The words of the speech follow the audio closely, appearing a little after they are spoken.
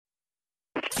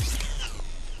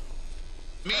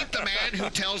Meet the man who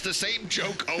tells the same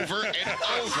joke over and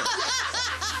over.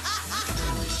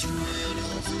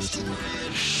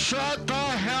 Shut the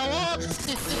hell up!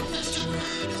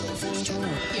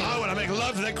 I want to make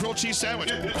love to that grilled cheese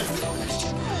sandwich.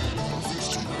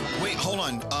 Wait, hold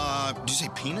on. Did you say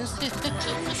penis?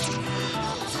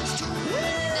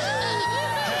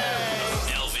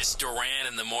 Elvis Duran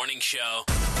in the morning show.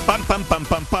 Bum, bum, bum,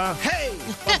 bum, bum. Hey!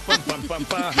 Bum, bum, bum, bum,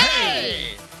 bum.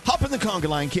 Hey! Hop in the conga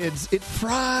line, kids. It's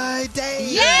Friday.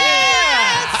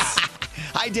 Yes!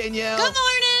 Hi, Danielle. Good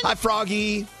morning. Hi,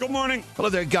 Froggy. Good morning. Hello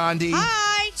there, Gandhi.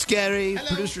 Hi. Scary. Hello.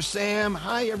 Producer Sam.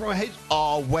 Hi, everyone. Hey.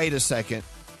 Oh, wait a second.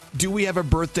 Do we have a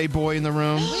birthday boy in the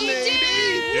room? We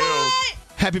Maybe. do. What?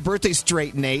 Happy birthday,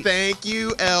 Straight Nate. Thank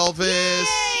you, Elvis.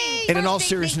 Yay. And in all Birthday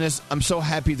seriousness, I'm so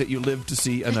happy that you lived to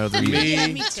see another year.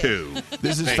 Me too.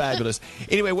 This is fabulous.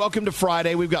 Anyway, welcome to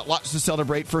Friday. We've got lots to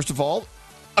celebrate. First of all,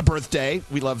 a birthday.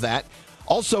 We love that.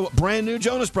 Also, brand new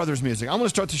Jonas Brothers music. I'm going to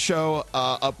start the show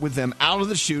up with them out of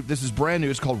the chute. This is brand new.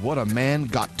 It's called What a Man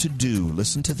Got to Do.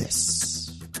 Listen to this.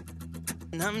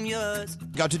 I'm yours.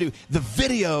 Got to do. The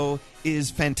video is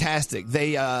fantastic.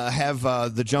 They have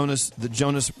the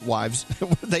Jonas wives.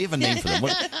 They have a name for them.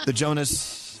 The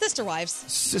Jonas... Sister wives.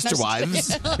 Sister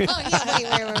wives. Oh,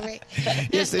 yeah, wait.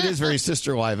 Yes, it is very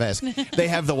sister wife-esque. They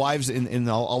have the wives in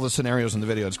all the scenarios in the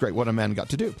video. It's great. What a man got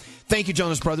to do. Thank you,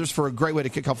 Jonas Brothers, for a great way to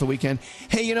kick off the weekend.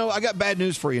 Hey, I got bad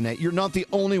news for you, Nate. You're not the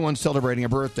only one celebrating a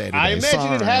birthday today. I imagine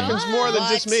Sorry. it happens more than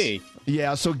just What? me.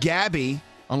 Yeah, so Gabby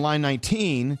on line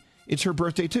 19, it's her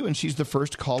birthday, too, and she's the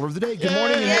first caller of the day. Good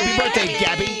morning and happy birthday,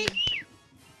 Gabby.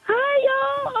 Hi,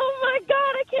 y'all. Oh, my God.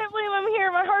 I can't believe I'm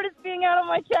here. My heart is being out of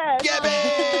my chest.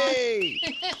 Gabby!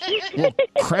 Well,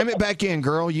 cram it back in,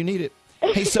 girl. You need it.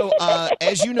 Hey, so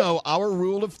as you know, our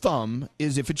rule of thumb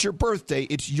is if it's your birthday,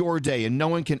 it's your day, and no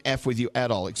one can F with you at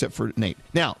all except for Nate.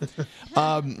 Now,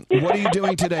 what are you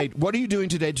doing today? What are you doing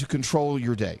today to control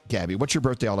your day, Gabby? What's your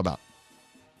birthday all about?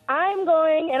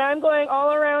 I'm going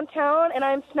all around town, and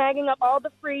I'm snagging up all the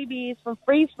freebies from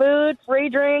free food, free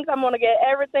drinks. I'm going to get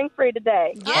everything free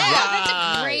today. Yeah,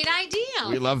 that's a great idea.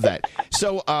 We love that.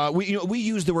 So we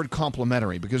use the word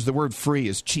complimentary because the word free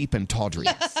is cheap and tawdry.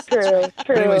 True.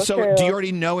 But anyway, so true. do you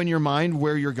already know in your mind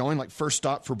where you're going, like first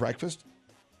stop for breakfast?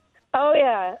 Oh,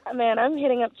 yeah. Man, I'm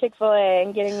hitting up Chick-fil-A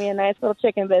and getting me a nice little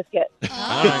chicken biscuit. Those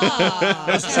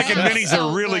chicken minis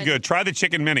are really good. Try the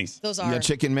chicken minis. Those are. Yeah,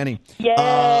 chicken mini.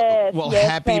 Yes. Well, yes,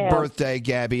 happy ma'am. birthday,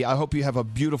 Gabby. I hope you have a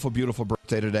beautiful, beautiful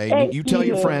birthday today. Thank You tell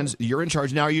your you. friends you're in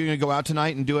charge. Now, are you going to go out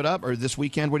tonight and do it up, or this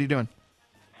weekend? What are you doing?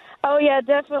 Oh, yeah,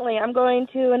 definitely. I'm going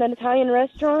to an Italian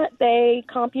restaurant. They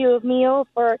comp you a meal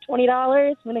for $20.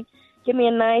 I'm going to give me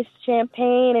a nice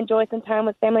champagne, enjoy some time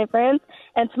with family and friends.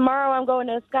 And tomorrow I'm going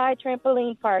to a Sky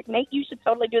Trampoline Park. Nate, you should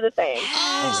totally do the same.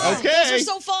 Oh, Okay. Those are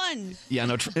so fun. Yeah,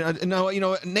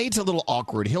 no, Nate's a little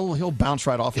awkward. He'll bounce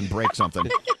right off and break something.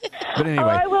 But Oh, anyway.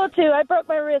 I will, too. I broke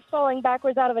my wrist falling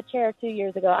backwards out of a chair 2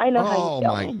 years ago. I know how Oh, you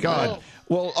feel. my God.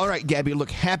 Well, all right, Gabby,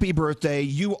 look, happy birthday.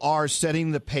 You are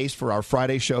setting the pace for our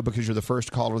Friday show because you're the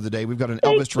first caller of the day. We've got an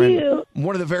Thank Elvis Duran, you.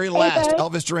 one of the very Hey, last guys.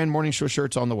 Elvis Duran morning show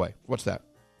shirts on the way. What's that?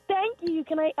 Thank you.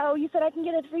 Can I? Oh, you said I can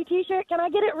get a free T-shirt. Can I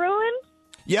get it ruined?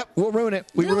 Yep, we'll ruin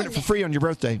it. We ruin it for free on your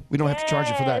birthday. We don't have to charge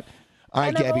you for that. All right,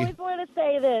 And Gabby. I've always wanted to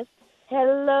say this.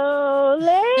 Hello,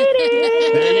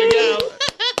 ladies. There you go.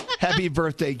 Happy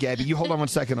birthday, Gabby. You hold on one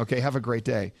second, okay? Have a great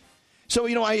day. So,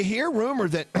 I hear rumor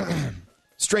that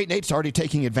Straight Nate's already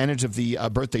taking advantage of the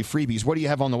birthday freebies. What do you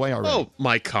have on the way already? Oh,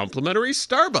 my complimentary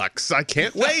Starbucks. I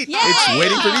can't wait. Yay! It's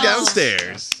waiting for me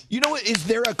downstairs. You know what? Is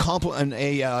there a comp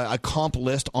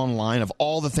list online of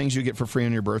all the things you get for free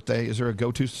on your birthday? Is there a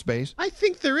go-to space? I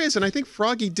think there is, and I think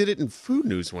Froggy did it in Food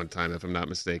News one time, if I'm not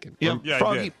mistaken. Yeah, I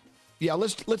Froggy. did. Yeah,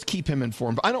 let's keep him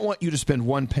informed. I don't want you to spend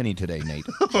one penny today, Nate.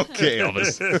 Okay,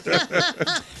 Elvis.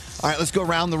 All right, let's go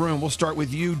around the room. We'll start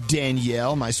with you,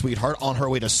 Danielle, my sweetheart, on her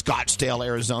way to Scottsdale,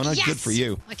 Arizona. Yes! Good for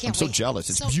you. I can't I'm so wait.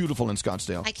 jealous. It's So- beautiful in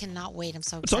Scottsdale. I cannot wait. I'm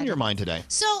so excited. What's on your mind today?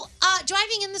 So,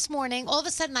 driving in this morning, all of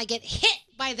a sudden I get hit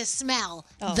by the smell.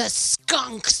 The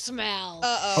skunk smell.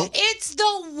 Uh-oh. It's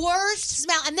the worst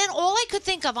smell. And then all I could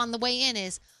think of on the way in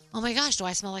is, oh my gosh, do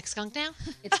I smell like skunk now?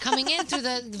 It's coming in through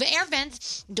the air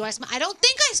vent. Do I smell? I don't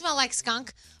think I smell like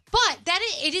skunk. But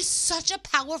it is such a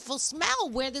powerful smell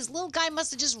where this little guy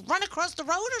must have just run across the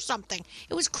road or something.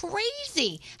 It was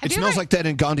crazy. It smells like that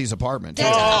in Gandhi's apartment. too.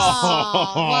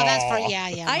 Well, that's for,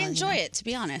 yeah. I enjoy it, to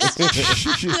be honest.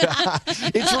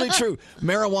 It's really true.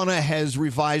 Marijuana has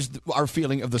revised our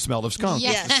feeling of the smell of skunk.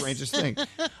 Yes. It's the strangest thing.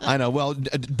 I know. Well,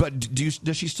 but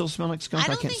does she still smell like skunk? I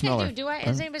don't can't think smell I her. do. Do I?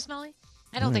 Does anybody smell it?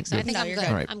 I don't think so. I think I'm good.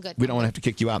 All right. I'm good. We don't want to have to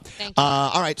kick you out. Thank you.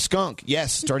 All right, Skunk.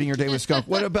 Yes, starting your day with Skunk.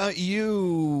 What about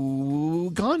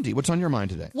you, Gandhi? What's on your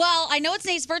mind today? Well, I know it's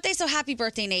Nate's birthday, so happy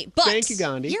birthday, Nate. But Thank you,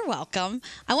 Gandhi. You're welcome.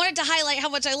 I wanted to highlight how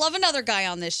much I love another guy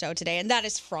on this show today, and that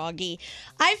is Froggy.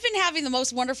 I've been having the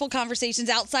most wonderful conversations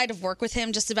outside of work with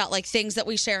him, just about like things that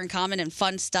we share in common and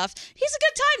fun stuff. He's a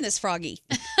good time, this Froggy.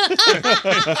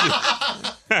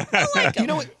 You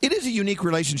know, it is a unique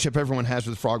relationship everyone has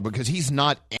with Frog because he's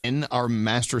not in our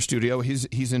master studio.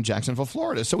 He's in Jacksonville,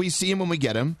 Florida. So we see him when we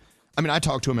get him. I mean, I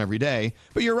talk to him every day.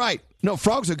 But you're right. No,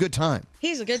 Frog's a good time.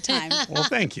 He's a good time. Well,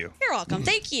 thank you. You're welcome.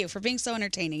 Thank you for being so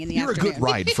entertaining in the You're afternoon. a good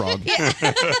ride, Frog.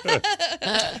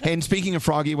 And speaking of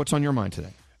Froggy, what's on your mind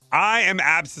today? I am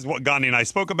what Gandhi and I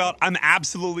spoke about. I'm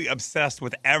absolutely obsessed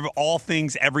with all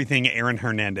things, everything Aaron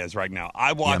Hernandez right now.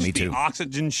 I watched the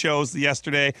Oxygen shows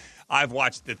yesterday. I've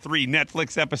watched the 3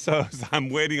 Netflix episodes. I'm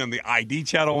waiting on the ID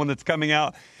channel one that's coming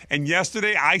out. And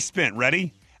yesterday I spent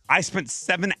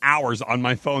 7 hours on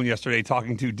my phone yesterday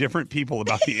talking to different people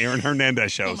about the Aaron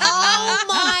Hernandez shows. Oh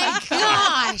my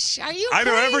gosh. Are you I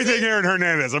know everything Aaron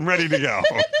Hernandez. I'm ready to go.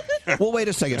 Well, wait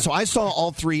a second. So I saw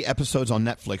all 3 episodes on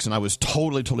Netflix, and I was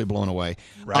totally blown away.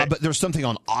 Right. But there's something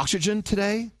on Oxygen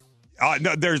today?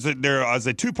 No, there was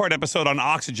a 2-part episode on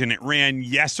Oxygen. It ran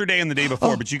yesterday and the day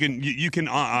before, but you can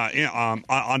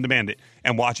on demand it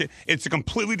and watch it. It's a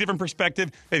completely different perspective.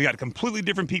 They've got completely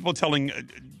different people telling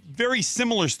very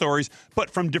similar stories, but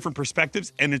from different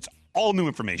perspectives, and it's all new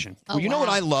information. Well, you know what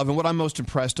I love and what I'm most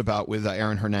impressed about with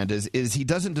Aaron Hernandez is he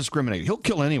doesn't discriminate. He'll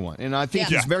kill anyone, and I think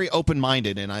he's very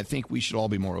open-minded, and I think we should all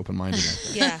be more open-minded.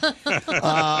 Yeah.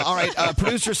 All right,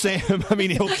 producer Sam. I mean,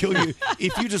 he'll kill you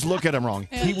if you just look at him wrong.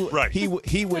 He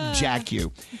would jack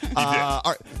you. All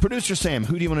right, producer Sam,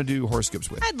 who do you want to do horoscopes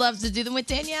with? I'd love to do them with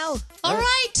Danielle. All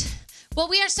right. Well,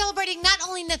 we are celebrating not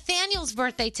only Nathaniel's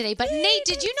birthday today, but Nate,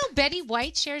 did you know Betty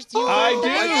White shares your birthday?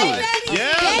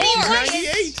 Yeah, Betty she's White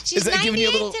 98. She's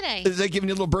 98 today. Is that giving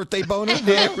you a little birthday bonus?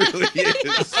 It really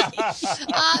is.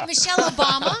 Michelle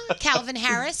Obama, Calvin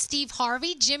Harris, Steve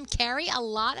Harvey, Jim Carrey, a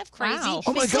lot of crazy Wow.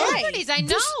 Oh my God. celebrities. I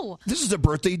know. This is a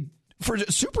birthday for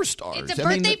superstars. It's a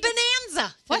birthday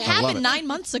bonanza. What today. happened 9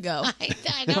 months ago?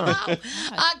 I don't know.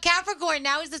 Capricorn,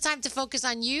 now is the time to focus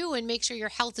on you and make sure your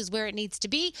health is where it needs to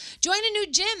be. Join a new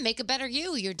gym. Make a better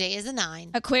you. Your day is a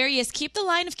 9. Aquarius, keep the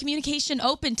line of communication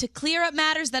open to clear up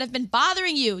matters that have been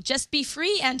bothering you. Just be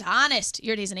free and honest.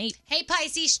 Your day's an 8. Hey,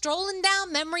 Pisces, strolling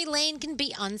down memory lane can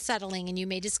be unsettling, and you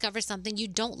may discover something you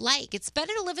don't like. It's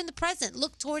better to live in the present,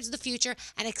 look towards the future,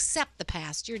 and accept the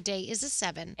past. Your day is a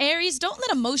 7. Aries, don't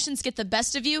let emotions get the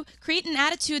best of you. Create an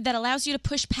attitude that allows you to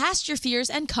push past your fears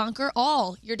and conquer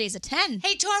all. Your day's a 10.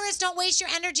 Hey, Taurus, don't waste your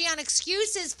energy on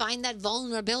excuses. Find that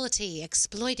vulnerability,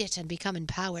 exploit it, and become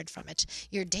empowered from it.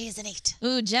 Your day is an 8.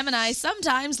 Ooh, Gemini,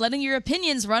 sometimes letting your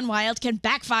opinions run wild can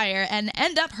backfire and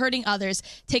end up hurting others.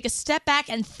 Take a step back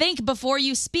and think before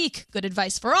you speak. Good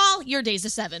advice for all. Your day's a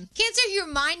 7. Cancer, your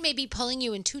mind may be pulling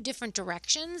you in 2 different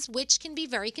directions, which can be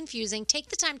very confusing. Take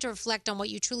the time to reflect on what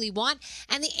you truly want,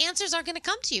 and the answers are going to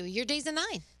come to you. Your day's a 9.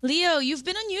 Leo, you've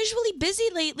been unusually busy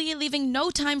lately, leaving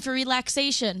no time for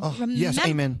relaxation. Oh, yes,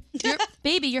 amen.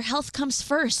 Baby, your health comes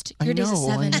first. Your day's a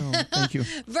 7. I know. Thank you.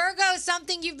 Virgo,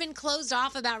 something you've been closed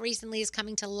off about recently is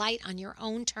coming to light on your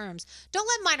own terms. Don't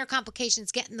let minor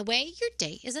complications get in the way. Your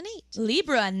day is an 8.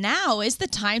 Libra, now is the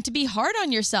time to be hard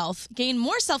on yourself. Gain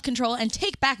more self-control and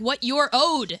take back what you're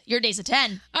owed. Your day's a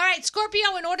 10. All right,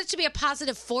 Scorpio, in order to be a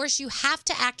positive force, you have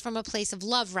to act from a place of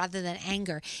love rather than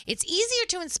anger. It's easier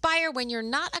to inspire when you're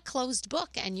not a closed book,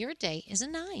 and your day is a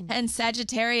 9. And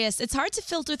Sagittarius, it's hard to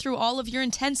filter through all of your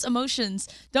intense emotions.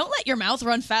 Don't let your mouth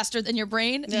run faster than your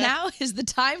brain. Yeah. Now is the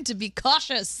time to be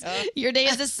cautious. Your day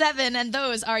is a 7, and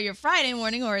those are your Friday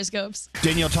morning horoscopes.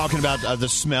 Danielle talking about the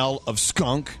smell of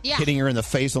skunk hitting her in the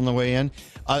face on the way in.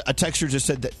 A texter just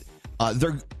said that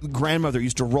their grandmother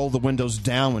used to roll the windows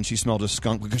down when she smelled a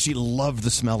skunk because she loved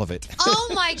the smell of it.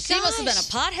 Oh, my gosh. She must have been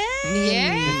a pothead.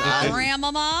 Yeah.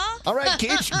 Grandmama. All right,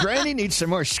 kids, Granny needs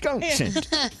some more skunk scent.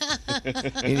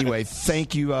 Anyway,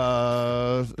 thank you,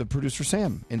 producer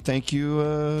Sam, and thank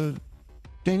you,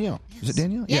 Danielle. Is it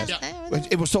Danielle? Yes.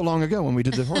 It was so long ago when we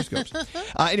did the horoscopes.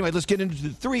 Anyway, let's get into the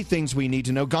 3 things we need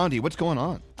to know. Gandhi, what's going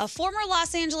on? A former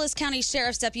Los Angeles County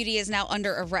Sheriff's deputy is now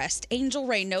under arrest. Angel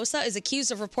Reynosa is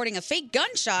accused of reporting a fake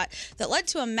gunshot that led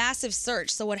to a massive search.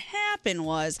 So what happened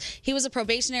was he was a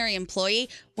probationary employee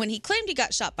when he claimed he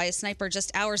got shot by a sniper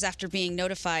just hours after being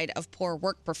notified of poor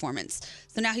work performance.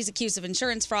 So now he's accused of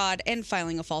insurance fraud and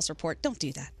filing a false report. Don't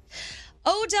do that.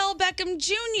 Odell Beckham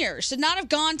Jr. should not have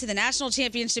gone to the national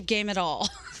championship game at all.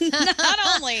 Not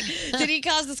only did he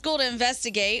cause the school to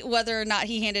investigate whether or not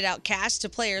he handed out cash to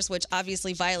players, which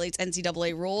obviously violates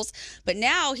NCAA rules, but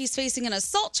now he's facing an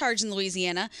assault charge in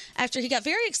Louisiana after he got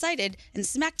very excited and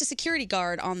smacked a security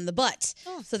guard on the butt.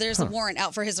 So there's a warrant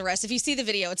out for his arrest. If you see the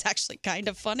video, it's actually kind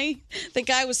of funny. The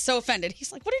guy was so offended.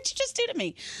 He's like, "What did you just do to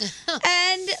me?"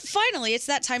 And finally, it's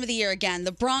that time of the year again.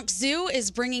 The Bronx Zoo is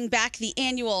bringing back the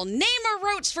annual Name a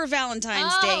Roach for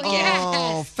Valentine's Day gift.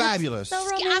 Oh, fabulous.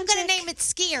 I'm going to name it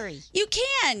Scary. You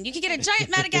can. You can get a giant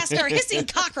Madagascar hissing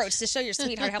cockroach to show your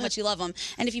sweetheart how much you love them.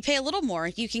 And if you pay a little more,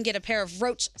 you can get a pair of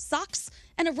roach socks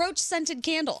and a roach scented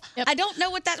candle. Yep. I don't know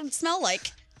what that would smell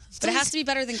like, but it has to be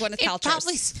better than Gwyneth Paltrow's. It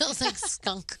probably smells like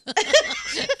skunk.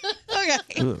 Okay.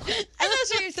 And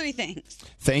those are your three things.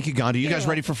 Thank you, Gandhi. You guys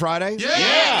ready for Friday?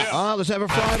 Yeah. Let's have a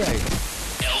Friday.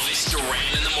 Elvis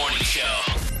Duran in the Morning Show.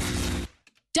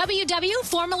 WW,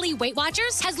 formerly Weight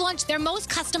Watchers, has launched their most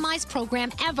customized program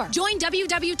ever. Join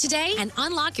WW today and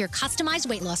unlock your customized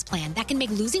weight loss plan that can make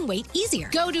losing weight easier.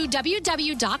 Go to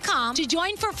WW.com to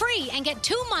join for free and get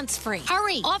 2 months free.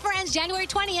 Hurry. Offer ends January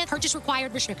 20th. Purchase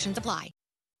required. Restrictions apply.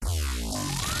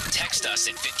 Text us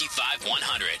at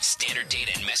 55100. Standard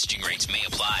data and messaging rates may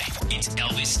apply. It's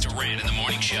Elvis Duran in the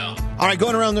Morning Show. All right,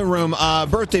 going around the room.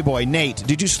 Birthday boy, Nate,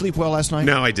 did you sleep well last night?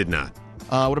 No, I did not.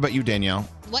 What about you, Danielle?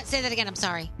 What? Say that again. I'm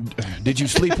sorry. Did you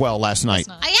sleep well last night?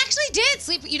 I actually did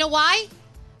sleep. You know why?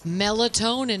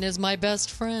 Melatonin is my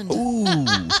best friend. Ooh.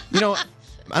 You know,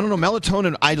 I don't know,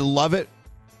 melatonin, I love it.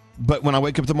 But when I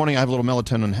wake up in the morning, I have a little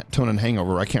melatonin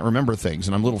hangover. I can't remember things,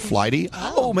 and I'm a little flighty.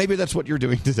 Oh, maybe that's what you're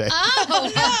doing today.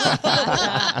 Oh,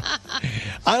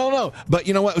 I don't know. But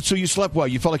you know what? So you slept well.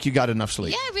 You felt like you got enough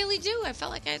sleep. yeah, I really do. I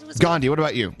felt like I was. Gandhi, what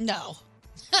about you? No.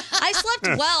 I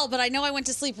slept well, but I know I went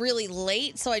to sleep really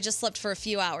late, so I just slept for a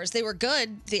few hours. They were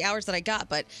good, the hours that I got,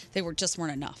 but they just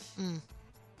weren't enough.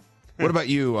 What about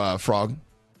you, Frog?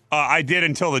 I did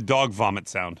until the dog vomit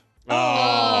sound.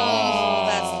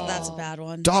 Oh, that's a bad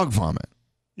one. Dog vomit.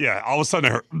 Yeah, all of a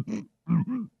sudden I heard.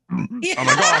 Oh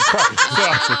my God!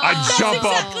 I jump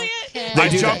up. I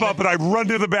jump up and I run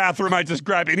to the bathroom. I just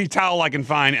grab any towel I can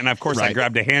find, and of course I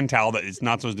grabbed a hand towel that is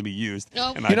not supposed to be used,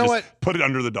 and I just put it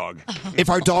under the dog. If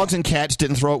our dogs and cats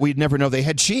didn't throw it, we'd never know they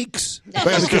had cheeks.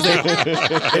 Because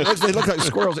they look like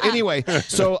squirrels. Anyway,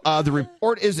 so the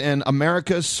report is in.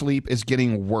 America's sleep is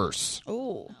getting worse.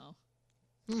 Oh.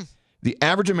 The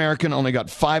average American only got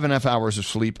 5.5 hours of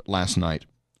sleep last night,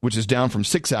 which is down from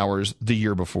 6 hours the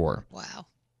year before. Wow.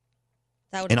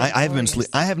 And I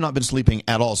have not been sleeping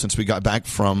at all since we got back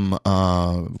from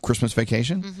Christmas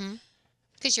vacation.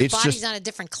 Because your body's on a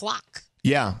different clock.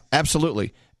 Yeah,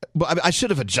 absolutely. But I should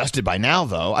have adjusted by now,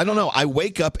 though. I don't know. I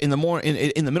wake up in the morning,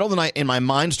 in the middle of the night, and my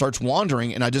mind starts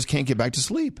wandering, and I just can't get back to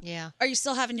sleep. Yeah. Are you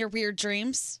still having your weird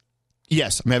dreams?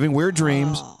 Yes, I'm having weird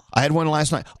dreams. I had one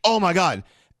last night. Oh my God,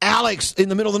 Alex! In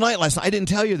the middle of the night last night, I didn't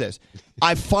tell you this.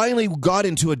 I finally got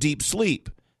into a deep sleep,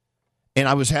 and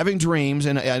I was having dreams,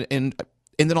 and then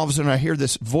all of a sudden I hear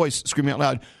this voice screaming out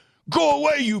loud, "Go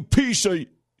away, you piece of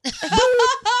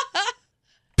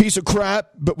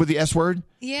crap!" But with the S word.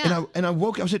 Yeah. And I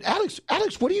woke up. I said, "Alex,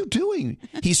 what are you doing?"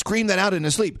 He screamed that out in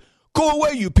his sleep. "Go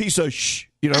away, you piece of shh!"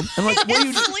 You know. I'm like, "What are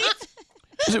you doing?"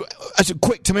 I said,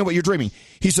 "Quick, tell me what you're dreaming."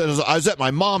 He said, "I was at my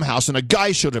mom's house and a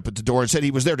guy showed up at the door and said he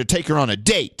was there to take her on a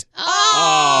date."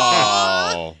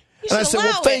 Oh. And I said,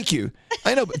 "Well, thank you."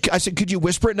 I know. But I said, "Could you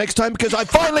whisper it next time? Because I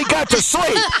finally got to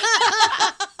sleep."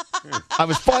 I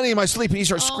was finally in my sleep, and he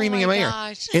starts screaming in my ear.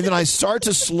 And then I start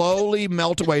to slowly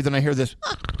melt away. Then I hear this.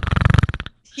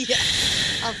 Yeah,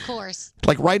 of course.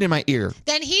 Like right in my ear.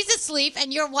 Then he's asleep,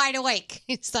 and you're wide awake.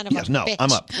 Son of a bitch.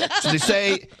 I'm up. So they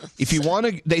say, if you want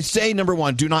to, they say, number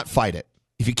one, do not fight it.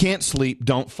 If you can't sleep,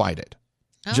 don't fight it.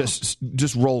 Oh. Just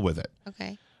roll with it.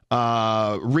 Okay.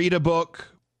 Read a book.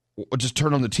 Or just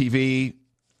turn on the TV.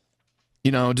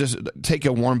 You know, just take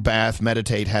a warm bath,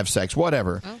 meditate, have sex,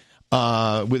 whatever.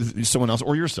 With someone else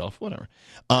or yourself, whatever.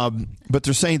 But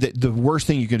they're saying that the worst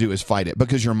thing you can do is fight it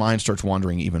because your mind starts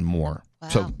wandering even more. Wow.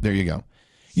 So there you go.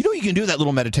 You know, you can do that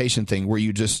little meditation thing where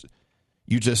you just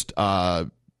lie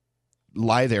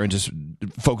there and just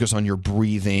focus on your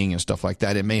breathing and stuff like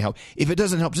that. It may help. If it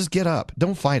doesn't help, just get up.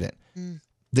 Don't fight it.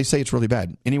 They say it's really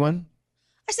bad. Anyone?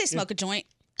 I say smoke a joint.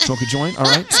 Smoke a joint? All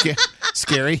right.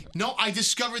 Scary. No, I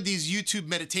discovered these YouTube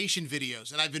meditation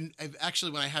videos, and I've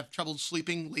actually, when I have trouble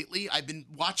sleeping lately, I've been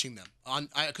watching them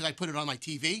because I put it on my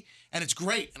TV, and it's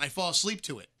great, and I fall asleep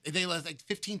to it. They last like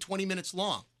 15, 20 minutes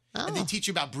long, and they teach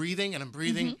you about breathing, and I'm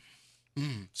breathing.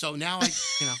 So now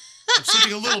I'm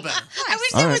sleeping a little better. I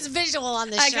wish All there right. was visual on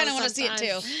this I show. kinda wanna see it,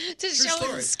 sometimes, to show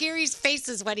story. Scary's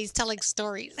faces when he's telling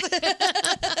stories.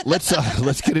 Let's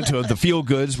get into the feel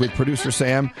goods with producer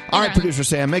Sam. All right, producer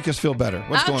Sam, make us feel better.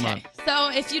 What's going on? So,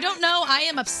 if you don't know, I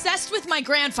am obsessed with my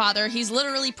grandfather. He's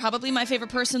literally probably my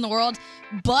favorite person in the world.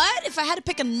 But if I had to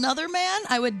pick another man,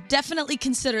 I would definitely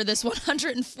consider this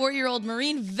 104-year-old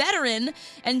Marine veteran.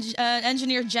 And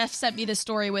engineer Jeff sent me this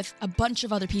story with a bunch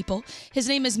of other people. His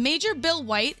name is Major Bill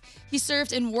White. He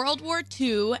served in World War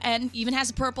II and even has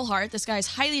a Purple Heart. This guy's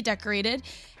highly decorated.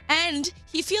 And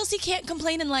he feels he can't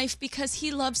complain in life because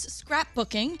he loves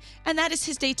scrapbooking, and that is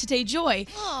his day-to-day joy.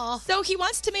 Aww. So he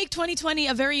wants to make 2020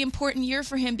 a very important year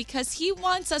for him because he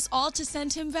wants us all to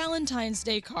send him Valentine's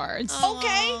Day cards.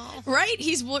 Okay. Right?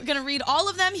 He's going to read all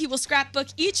of them. He will scrapbook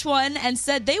each one and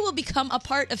said they will become a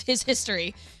part of his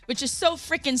history, which is so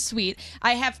freaking sweet.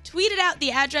 I have tweeted out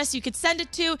the address you could send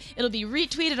it to. It'll be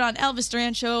retweeted on Elvis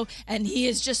Duran Show, and he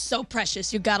is just so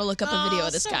precious. You got to look up a video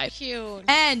of this guy. Cute.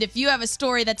 And if you have a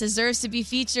story that deserves to be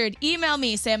featured, email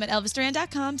me,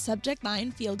 sam@elvisduran.com, subject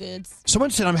line, feel goods. Someone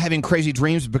said I'm having crazy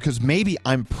dreams because maybe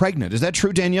I'm pregnant. Is that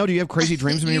true, Danielle? Do you have crazy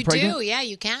dreams when you're pregnant? You do, yeah,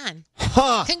 you can.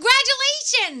 Huh.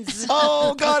 Congratulations!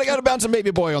 Oh, God, I got to bounce a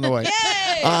baby boy on the way.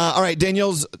 Yay! All right,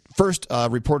 Danielle's first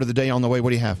report of the day on the way.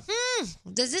 What do you have?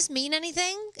 Does this mean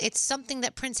anything? It's something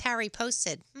that Prince Harry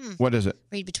posted. What is it?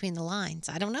 Read between the lines.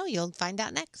 I don't know. You'll find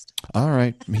out next. All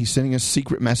right. He's sending us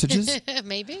secret messages.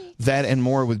 Maybe. That and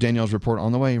more with Danielle's report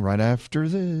on the way right after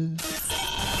this.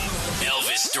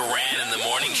 Elvis Duran in the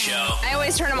morning show. I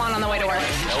always turn them on the way to work.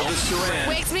 Elvis Duran.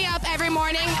 Wakes me up every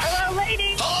morning. Hello,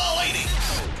 lady. Hello, lady.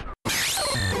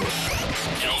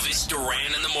 Elvis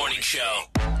Duran in the morning show.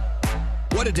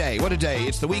 What a day. What a day.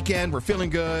 It's the weekend. We're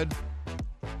feeling good.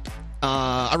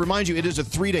 I remind you, it is a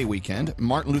 3-day weekend.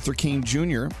 Martin Luther King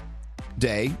Jr.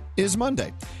 Day is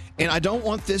Monday. And I don't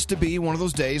want this to be one of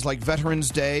those days like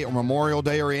Veterans Day or Memorial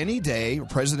Day or any day, or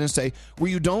President's Day, where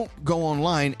you don't go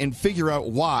online and figure out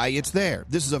why it's there.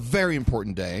 This is a very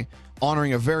important day,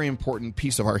 honoring a very important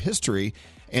piece of our history.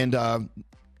 And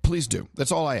please do.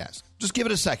 That's all I ask. Just give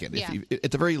it a second, if you,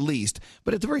 at the very least.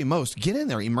 But at the very most, get in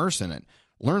there, immerse in it.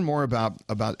 Learn more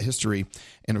about history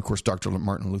and, of course, Dr.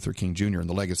 Martin Luther King Jr. and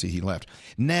the legacy he left.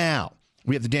 Now,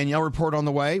 we have the Danielle report on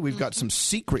the way. We've got some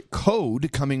secret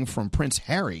code coming from Prince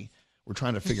Harry. We're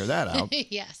trying to figure that out.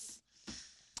 Yes.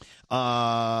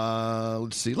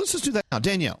 Let's see. Let's just do that now.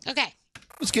 Danielle. Okay.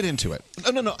 Let's get into it.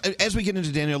 No. As we get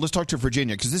into Danielle, let's talk to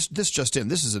Virginia, because this just in.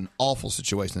 This is an awful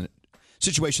situation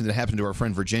that happened to our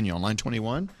friend Virginia on line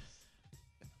 21.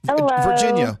 Hello.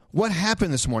 Virginia, what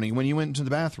happened this morning when you went into the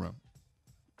bathroom?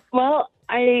 Well,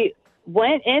 I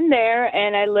went in there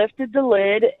and I lifted the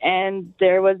lid and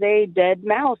there was a dead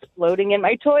mouse floating in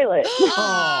my toilet.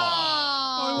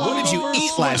 What did you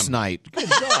eat last night? Good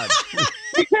God.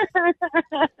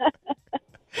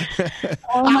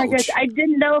 Oh my gosh. I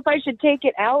didn't know if I should take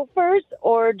it out first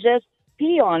or just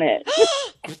pee on it.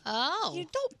 Oh. You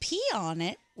don't pee on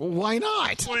it. Well, why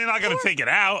not? Well, you're not going to take it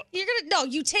out. You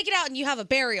take it out and you have a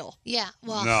burial. Yeah,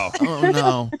 well. No. Oh,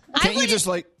 no. Can't you just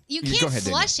like... You Go can't ahead,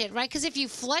 Danielle. flush it, right? Because if you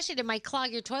flush it, it might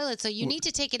clog your toilet. So you need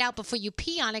to take it out before you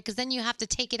pee on it, because then you have to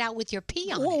take it out with your pee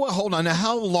on it. Well, hold on. Now,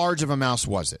 how large of a mouse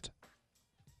was it?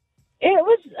 It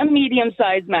was a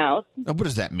medium-sized mouse. What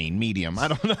does that mean, medium? I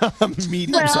don't know.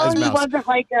 Medium-sized Well, he mouse. wasn't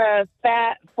like a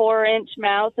fat 4-inch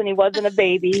mouse, and he wasn't a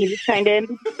baby. He was kind of...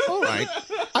 All right.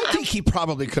 I think he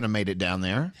probably could have made it down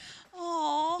there.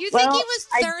 You think he was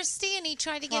thirsty and he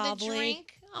tried to get a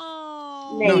drink?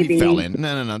 Oh. No, he Maybe. fell in.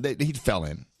 No. He fell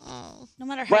in. No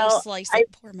matter how you slice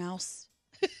it, poor mouse.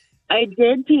 I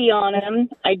did pee on him.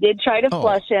 I did try to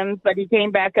flush him, but he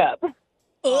came back up.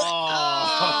 So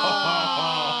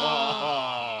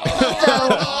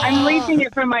I'm leaving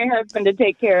it for my husband to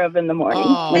take care of in the morning.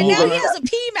 And now he has a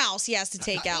pee mouse he has to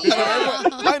take out.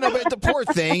 I know, but the poor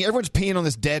thing. Everyone's peeing on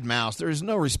this dead mouse. There is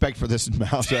no respect for this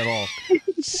mouse at all.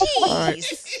 Jeez. All right.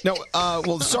 No,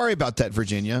 well, sorry about that,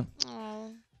 Virginia.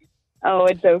 Oh,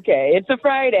 it's okay. It's a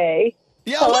Friday.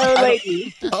 Yeah, hello,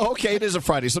 lady. Oh, okay, it is a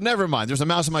Friday, so never mind. There's a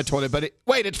mouse in my toilet, but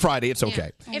wait, it's Friday. It's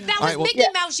okay. If that All was right, well-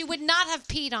 Mickey Mouse, you would not have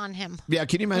peed on him. Yeah,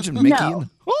 can you imagine Mickey? No.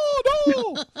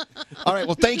 Oh, no. All right,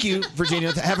 well, thank you,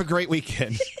 Virginia. Have a great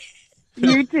weekend.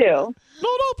 You too. No,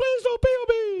 please don't pee on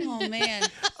me. Oh, man.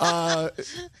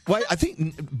 Well, I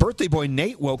think birthday boy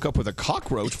Nate woke up with a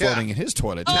cockroach floating in his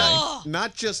toilet today.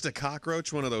 Not just a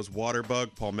cockroach, one of those water bug,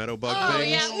 palmetto bug Oh,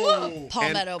 things. yeah. Woo.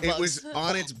 Palmetto And it was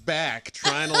on its back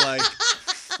trying to like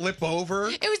flip over.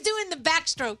 It was doing the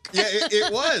backstroke. Yeah,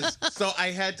 it was. So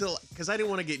I had to, because I didn't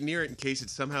want to get near it in case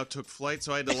it somehow took flight.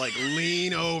 So I had to like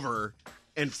lean over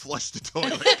and flushed the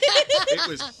toilet. It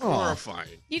was horrifying.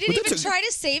 You didn't even try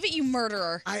to save it, you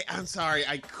murderer. I'm sorry,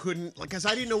 I couldn't, because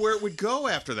I didn't know where it would go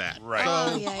after that. Right.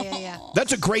 Oh, yeah.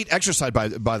 That's a great exercise, by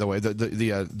the way.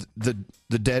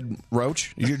 The dead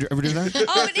roach. You ever do that?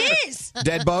 Oh, it is.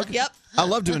 Dead bug. Yep. I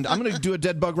love doing. I'm going to do a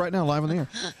dead bug right now, live on the air.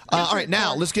 All right,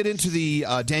 now let's get into the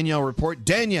Danielle report.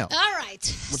 Danielle. All right.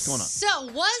 What's going on? So,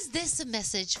 was this a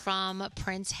message from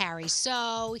Prince Harry?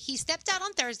 So, he stepped out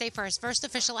on Thursday for his first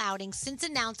official outing since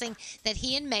announcing that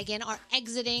he and Meghan are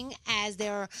exiting as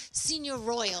their senior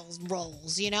royals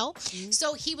roles, you know?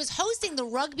 So, he was hosting the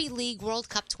Rugby League World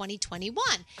Cup 2021.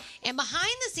 And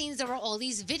behind the scenes, there were all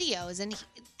these videos. And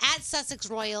at Sussex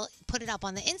Royal put it up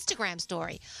on the Instagram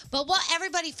story. But what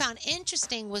everybody found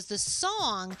interesting was the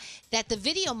song that the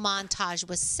video montage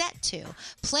was set to.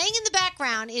 Playing in the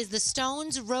background is the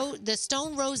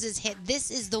Stone Roses hit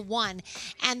 "This Is the One,"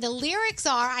 and the lyrics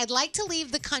are, "I'd like to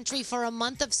leave the country for a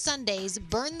month of Sundays,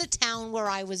 burn the town where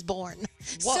I was born."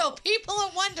 Whoa. So people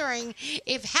are wondering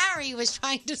if Harry was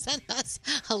trying to send us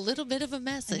a little bit of a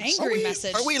message. An angry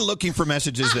message. Are we looking for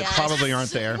messages that probably aren't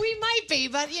there? We might be,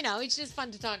 but it's just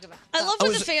fun to talk about. I love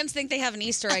when the fans think they have an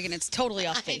Easter egg and it's totally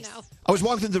off base. I know. I was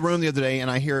walking through the room the other day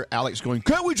and I hear Alex going,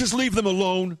 "Can't we just leave them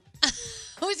alone?"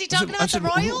 Who is he talking I about? said, The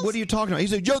Royals? What are you talking about? He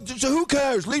said, so who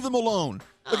cares? Leave them alone.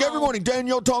 Like every morning,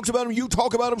 Danielle talks about them, you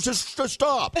talk about them, just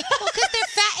stop. Well,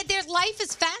 because their life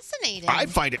is fascinating. I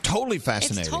find it totally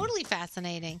fascinating. It's totally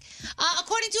fascinating.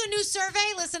 According to a new survey,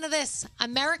 listen to this.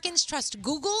 Americans trust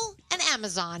Google and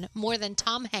Amazon more than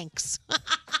Tom Hanks.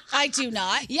 I do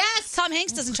not. Yes. Tom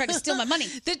Hanks doesn't try to steal my money.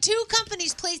 The two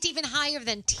companies placed even higher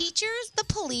than teachers, the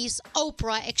police,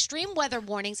 Oprah, extreme weather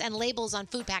warnings, and labels on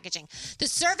food packaging. The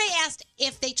survey asked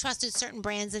if they trusted certain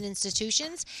brands and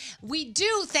institutions. We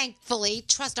do, thankfully,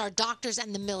 trust our doctors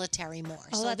and the military more.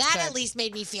 Oh, So that's that good. at least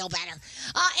made me feel better.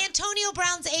 Antonio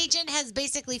Brown's agent has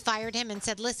basically fired him and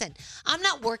said, "Listen, I'm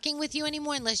not working with you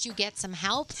anymore unless you get some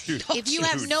help. Dude. If you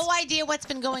have no idea what's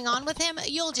been going on with him,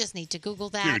 you'll just need to Google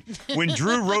that." Dude, when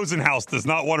Drew Rosenhaus does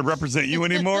not want to represent you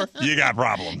anymore, you got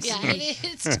problems. Yeah,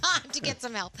 it's time to get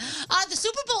some help. The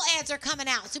Super Bowl ads are coming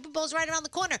out. Super Bowl's right around the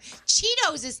corner.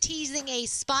 Cheetos is teasing a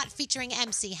spot featuring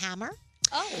MC Hammer.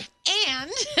 Oh.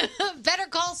 And Better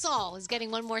Call Saul is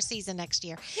getting one more season next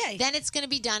year. Yay. Then it's going to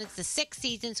be done. It's the 6th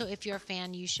season, so if you're a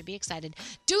fan, you should be excited.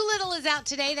 Doolittle is out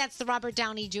today. That's the Robert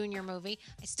Downey Jr. movie.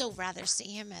 I still rather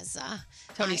see him as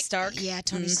Tony Stark. Yeah,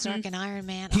 Tony Stark and Iron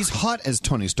Man. He's hot as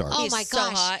Tony Stark. Oh He's my so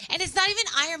gosh. hot. And it's not even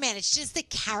Iron Man. It's just the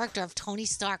character of Tony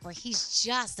Stark where he's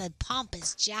just a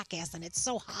pompous jackass and it's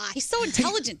so hot. He's so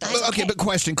intelligent, though. Okay, but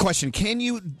question. Can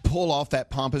you pull off that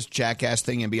pompous jackass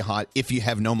thing and be hot if you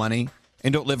have no money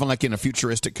and don't live in a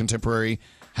futuristic contemporary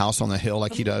house on the hill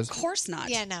like he does? Of course not.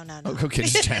 Yeah, no. Okay,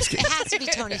 just asking. It has to be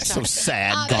Tony Stark. So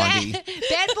sad, Gandhi.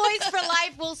 Bad Boys for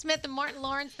Life, Will Smith and Martin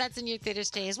Lawrence. That's in your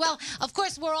theaters today as well. Of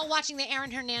course, we're all watching the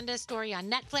Aaron Hernandez story on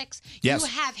Netflix. Yes. You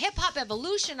have Hip Hop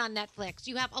Evolution on Netflix.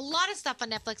 You have a lot of stuff on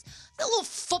Netflix. There's a little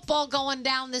football going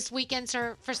down this weekend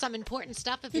for some important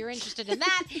stuff if you're interested in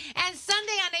that. And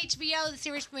Sunday on HBO, the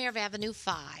series premiere of Avenue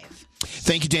 5.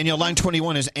 Thank you, Danielle. Line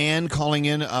 21 is Ann calling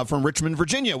in from Richmond,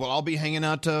 Virginia. Well, I'll be hanging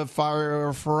out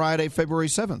Friday, February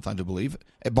 7th, I do believe,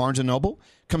 at Barnes & Noble.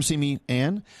 Come see me,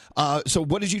 Ann. So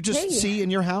what did you just see in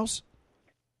your house?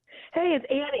 Hey, it's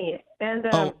Annie. And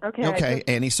okay,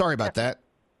 Annie. Sorry about that.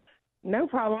 No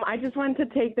problem. I just wanted to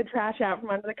take the trash out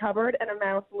from under the cupboard, and a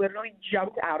mouse literally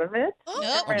jumped out of it.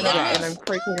 And I'm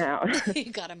freaking out.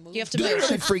 You gotta move. You have to Do they move.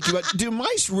 really freak you out? Do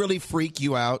mice really freak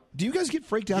you out? Do you guys get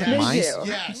freaked out Yes. at mice? They do.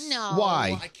 Yes. No.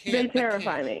 Why? They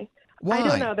terrify me. Why? I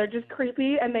don't know. They're just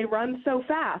creepy, and they run so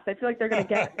fast. I feel like they're going to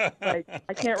get me.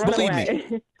 I can't run Believe away.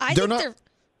 me. I They're think not.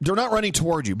 They're not running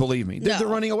toward you. Believe me. They're No.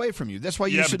 running away from you. That's why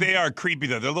you Yeah, should. but they are creepy,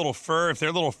 though. Their little fur, if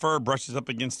their little fur brushes up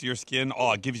against your skin,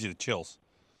 it gives you the chills.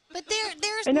 But they're I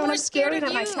know, and more I'm scared staring of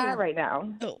at my you. cat right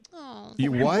now. Oh.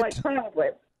 You what? Like, probably.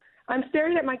 I'm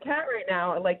staring at my cat right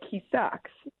now like he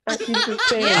sucks. And she's just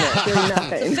staying there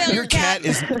doing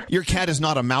nothing. Your cat is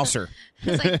not a mouser.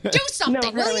 It's like, do something, No,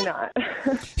 will apparently you? not.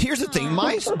 Here's the thing,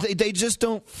 mice, they just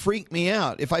don't freak me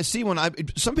out. If I see one,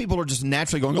 some people are just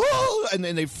naturally going, oh, and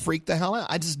then they freak the hell out.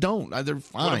 I just don't. They're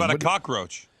fine. What about a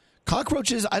cockroach?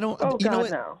 Cockroaches, I don't. Oh, you know God,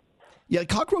 what? no. Yeah,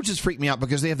 cockroaches freak me out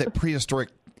because they have that prehistoric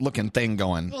looking thing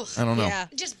going. Ugh, I don't know. Yeah.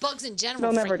 Just bugs in general.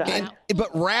 They'll never freak me die. out. But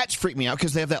rats freak me out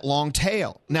because they have that long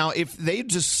tail. Now, if they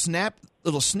just snip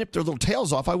their little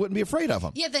tails off, I wouldn't be afraid of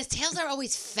them. Yeah, the tails are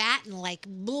always fat and like.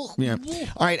 Bleh, Yeah.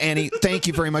 bleh. All right, Annie, thank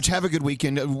you very much. Have a good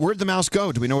weekend. Where'd the mouse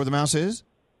go? Do we know where the mouse is?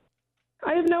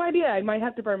 I have no idea. I might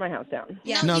have to burn my house down.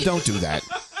 Yeah. No, don't do that.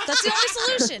 That's the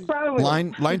only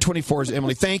solution. Line 24 is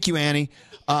Emily. Thank you, Annie.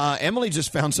 Emily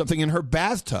just found something in her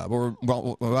bathtub, or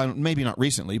well, maybe not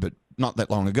recently, but not that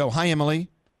long ago. Hi, Emily.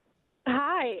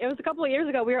 Hi. It was a couple of years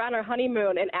ago. We were on our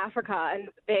honeymoon in Africa, and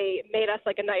they made us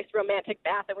like a nice romantic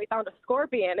bath, and we found a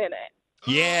scorpion in it.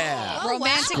 Yeah.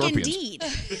 Romantic Scorpions. indeed.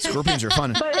 Scorpions are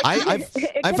fun. But I found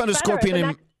a better.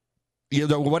 scorpion in.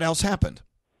 What else happened?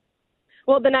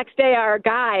 Well, the next day, our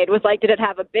guide was like, did it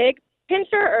have a big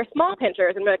pincher or small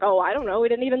pinchers? And we're like, oh, I don't know. We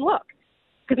didn't even look.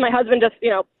 Because my husband just,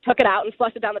 took it out and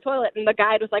flushed it down the toilet. And the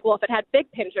guide was like, well, if it had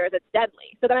big pinchers, it's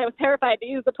deadly. So then I was terrified to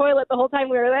use the toilet the whole time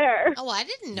we were there. Oh, I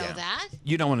didn't know that.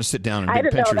 You don't want to sit down and I big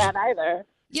didn't pinchers. know that either.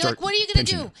 You're like, what are you going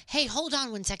to do? Hey, hold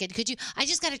on 1 second. Could you? I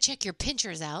just got to check your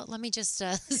pinchers out. Let me just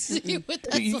see what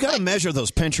that's You like. got to measure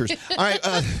those pinchers. All right.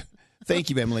 Thank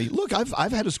you, Emily. Look,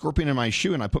 I've had a scorpion in my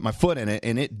shoe, and I put my foot in it,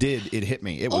 and it hit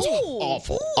me. It was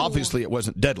awful. Ooh. Obviously, it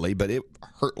wasn't deadly, but it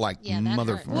hurt like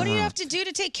motherfucker. What do you have to do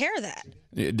to take care of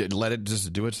that? Let it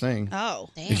just do its thing. Oh,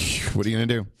 damn. What are you going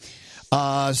to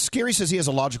do? Scary says he has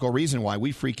a logical reason why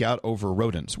we freak out over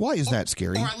rodents. Why is that,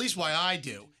 Scary? Or at least why I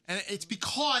do. And it's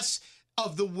because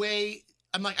of the way,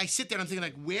 I sit there and I'm thinking,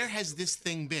 like, where has this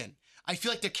thing been? I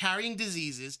feel like they're carrying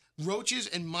diseases, roaches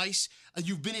and mice.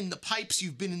 You've been in the pipes.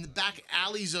 You've been in the back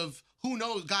alleys of who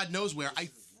knows, God knows where. I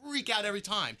freak out every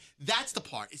time. That's the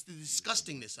part. It's the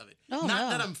disgustingness of it. Oh, Not no.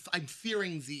 that I'm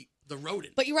fearing the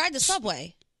rodent. But you ride the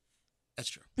subway. That's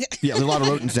true. Yeah, there's a lot of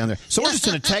rodents down there. So we're just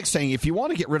in a text saying, if you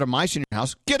want to get rid of mice in your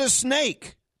house, get a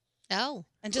snake. Oh.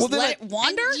 And just let it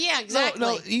wander? Yeah, exactly.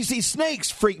 No, you see, snakes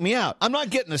freak me out. I'm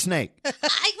not getting a snake. I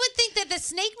would think that the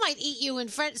snake might eat you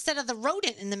instead of the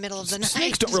rodent in the middle of the night.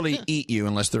 Snakes don't really eat you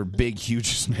unless they're big,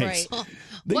 huge snakes. Right.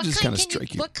 They just kind of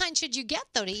strike you. What kind should you get,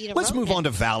 though, to eat a Let's rodent? move on to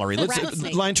Valerie. Rat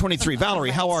snake. Line 23. Valerie,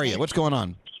 how are you? What's going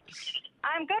on?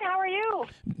 I'm good. How are you?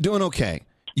 Doing okay.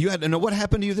 What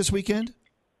happened to you this weekend?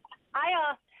 I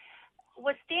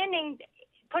was standing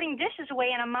putting dishes away,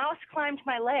 and a mouse climbed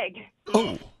my leg.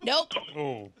 Oh. Nope.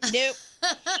 Oh. Nope.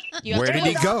 Where did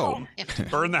he go?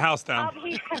 Burn the house down.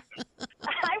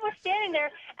 I was standing there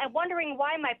and wondering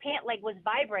why my pant leg was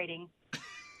vibrating.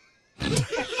 Oh,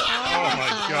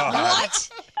 my God. What?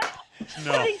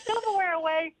 No. Putting silverware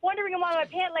away, wondering why my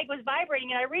pant leg was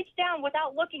vibrating, and I reached down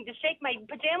without looking to shake my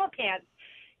pajama pants,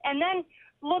 and then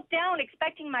looked down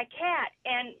expecting my cat,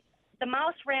 and the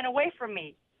mouse ran away from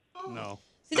me. No.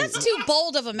 See, that's too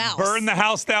bold of a mouse. Burn the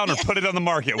house down or put it on the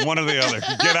market. One or the other.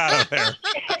 Get out of there.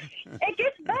 It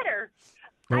gets better.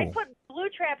 Oh. I put glue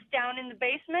traps down in the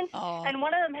basement, and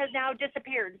one of them has now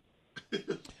disappeared.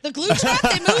 The glue trap?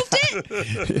 They moved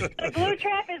it? The glue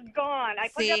trap is gone. I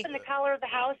put it See? up in the collar of the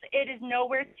house. It is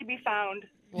nowhere to be found.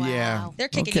 Yeah. They're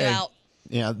kicking you out.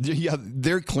 Yeah,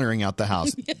 they're clearing out the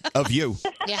house of you.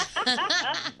 Yeah.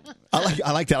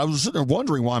 I like that. I was sitting there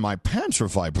wondering why my pants are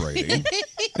vibrating.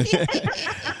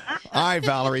 All right,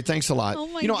 Valerie, thanks a lot. Oh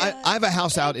my I have a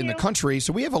house out in the country,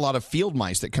 so we have a lot of field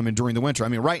mice that come in during the winter. I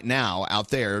mean, right now out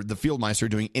there, the field mice are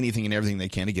doing anything and everything they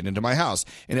can to get into my house.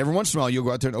 And every once in a while, you'll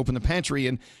go out there and open the pantry,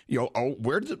 and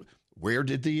where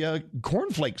did the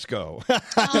cornflakes go?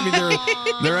 I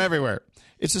mean, they're everywhere.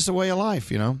 It's just a way of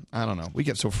life, I don't know. We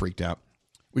get so freaked out.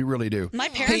 We really do. My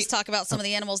parents talk about some of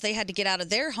the animals they had to get out of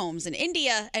their homes in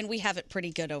India, and we have it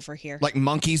pretty good over here. Like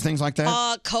monkeys, things like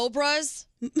that? Cobras.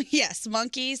 Yes,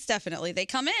 monkeys, definitely. They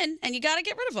come in, and you got to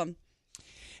get rid of them.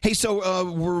 Hey,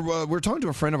 so we're talking to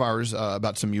a friend of ours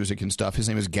about some music and stuff. His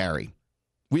name is Gary.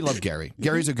 We love Gary.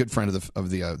 Gary's a good friend of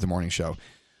the morning show.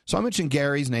 So I mentioned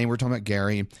Gary's name. We're talking about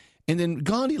Gary. And then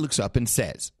Gandhi looks up and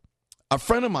says, a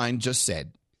friend of mine just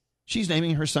said, she's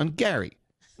naming her son Gary.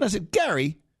 And I said,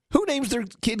 Gary? Who names their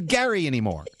kid Gary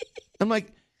anymore? I'm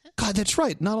like, God, that's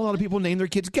right. Not a lot of people name their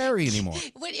kids Gary anymore.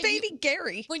 Baby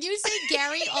Gary. When you say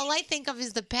Gary, all I think of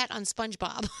is the pet on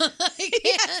SpongeBob.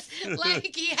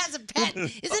 Like he has a pet.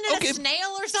 Isn't it a snail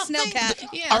or something? Snail cat.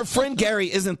 Yeah. Our friend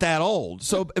Gary isn't that old.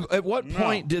 So at what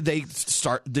point did they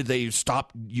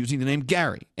stop using the name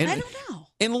Gary? And, I don't know.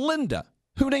 And Linda.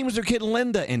 Who names their kid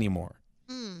Linda anymore?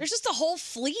 There's just a whole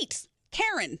fleet.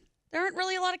 Karen. There aren't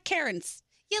really a lot of Karens.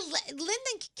 Yeah,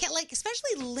 Linda,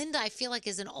 especially Linda, I feel like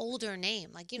is an older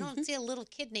name. Like you don't see a little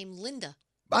kid named Linda.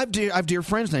 I have dear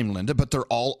friends named Linda, but they're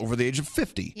all over the age of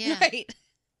 50. Yeah. Right.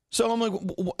 So I'm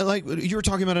like you were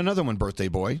talking about another one, birthday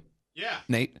boy. Yeah.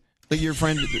 Nate, like your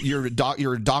friend, you're a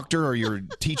doctor or you're a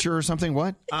teacher or something.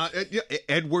 What?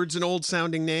 Edward's an old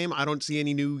sounding name. I don't see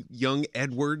any new young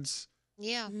Edwards.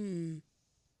 Yeah.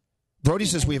 Brody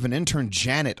says we have an intern,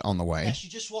 Janet, on the way. Yeah, she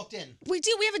just walked in. We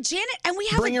do. We have a Janet, and we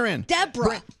have Bring her in.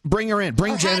 Deborah. Bring her in.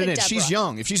 Bring Or Janet had a in. She's Deborah.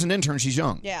 young. If she's an intern, she's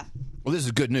young. Yeah. Well, this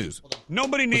is good news.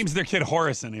 Nobody names their kid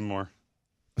Horace anymore.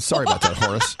 Sorry about that,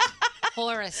 Horace.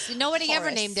 Horace. Nobody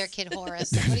ever named their kid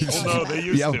Horace. No, they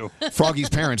used to. Froggy's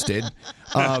parents did.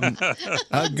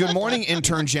 Good morning,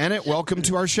 intern Janet. Welcome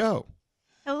to our show.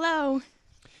 Hello.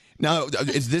 Now,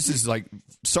 this is like,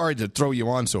 sorry to throw you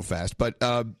on so fast, but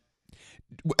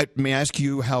may I ask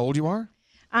you how old you are?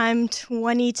 I'm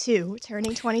 22,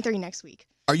 turning 23 next week.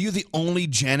 Are you the only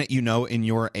Janet you know in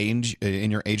your age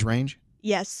range?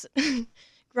 Yes.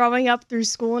 Growing up through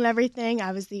school and everything,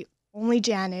 I was the only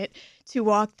Janet to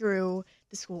walk through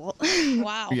the school.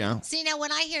 Wow. Yeah. See, now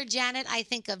when I hear Janet, I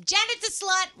think of Janet the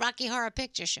Slut, Rocky Horror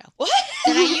Picture Show. What?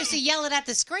 And I used to yell it at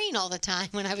the screen all the time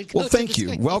when I would go Well, to thank the you.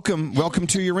 screen. Welcome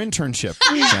to your internship,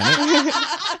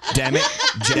 Janet.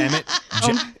 Damn it.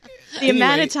 The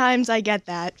amount of times I get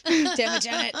that. Damn it,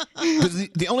 Janet.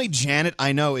 The only Janet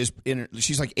I know is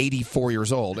she's like 84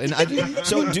 years old, and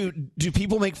so do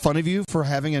people make fun of you for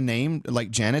having a name like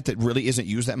Janet that really isn't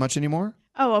used that much anymore?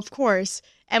 Oh, of course.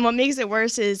 And what makes it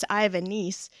worse is I have a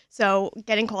niece, so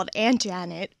getting called Aunt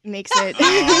Janet makes it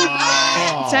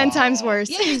 10 times worse.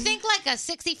 Yeah, you think like a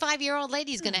 65-year-old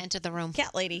lady's going to enter the room.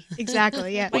 Cat lady.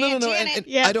 Exactly, yeah. Well, no. And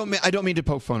I don't mean to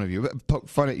poke fun at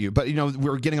you, but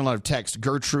we're getting a lot of text.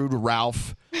 Gertrude,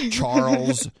 Ralph,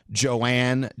 Charles,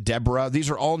 Joanne, Deborah. These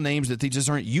are all names that they just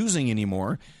aren't using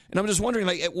anymore. And I'm just wondering,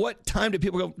 like, at what time do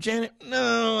people go, Janet?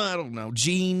 No, I don't know.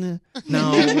 Jean?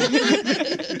 No.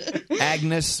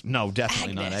 Agnes? No,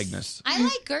 definitely not Agnes. I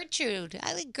like Gertrude.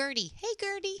 I like Gertie. Hey,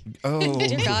 Gertie. Oh.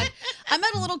 Dear God. I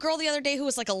met a little girl the other day who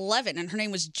was like 11, and her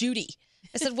name was Judy.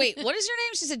 I said, wait, what is your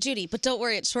name? She said, Judy. But don't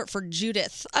worry, it's short for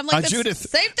Judith. I'm like, that's Judith.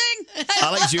 Same thing.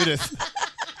 I like Judith.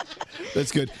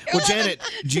 That's good. Well, Janet,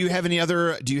 do you have any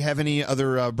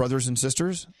other brothers and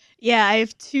sisters? Yeah, I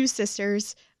have 2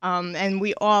 sisters, and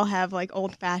we all have like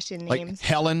old-fashioned names. Like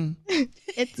Helen?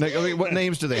 What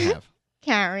names do they have?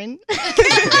 Karen.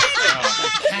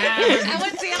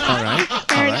 All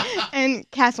right. And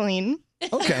Kathleen.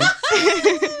 Okay.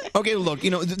 Okay, look,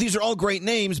 these are all great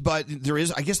names, but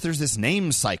I guess there's this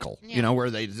name cycle, where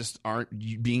they just aren't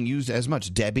being used as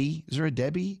much. Debbie? Is there a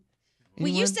Debbie?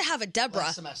 We used to have a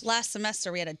Deborah. Last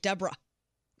semester we had a Deborah.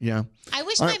 Yeah. I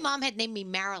wish All my right. mom had named me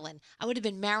Marilyn. I would have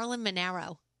been Marilyn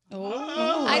Monero.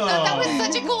 Oh. I thought that was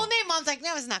such a cool name. Mom's like,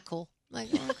 no, it's not cool.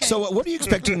 Like, okay. So what are you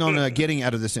expecting on getting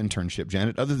out of this internship,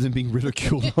 Janet, other than being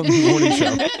ridiculed on the morning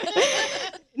show?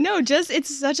 No,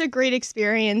 it's such a great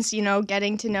experience,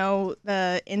 getting to know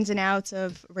the ins and outs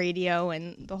of radio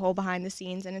and the whole behind the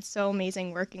scenes. And it's so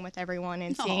amazing working with everyone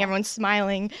and seeing everyone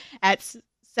smiling at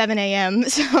 7 a.m.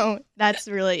 So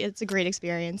it's a great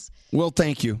experience. Well,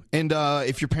 thank you. And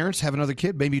if your parents have another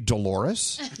kid, maybe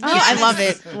Dolores? Oh, I love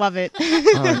it. Love it.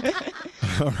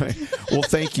 All right. Well,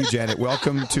 thank you, Janet.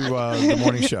 Welcome to the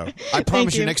morning show. I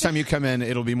promise you, next time you come in,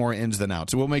 it'll be more ins than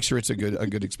outs. So we'll make sure it's a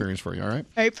good experience for you. All right.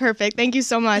 All right. Perfect. Thank you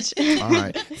so much. All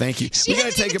right. Thank you. She We got to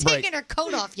hasn't take a even break. taken her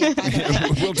coat off yet, by the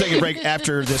way. We'll take a break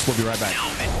after this. We'll be right back.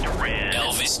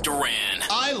 Elvis Duran.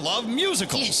 I love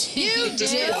musicals. You do.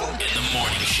 In the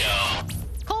morning show.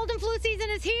 Cold and flu season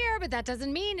is here, but that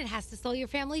doesn't mean it has to slow your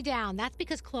family down. That's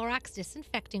because Clorox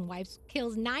Disinfecting Wipes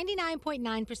kills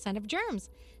 99.9% of germs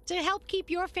to help keep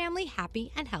your family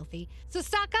happy and healthy. So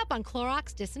stock up on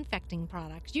Clorox Disinfecting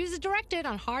products. Use as directed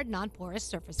on hard, non-porous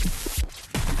surfaces.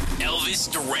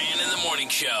 Elvis Duran in the morning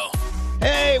show.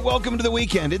 Hey, welcome to the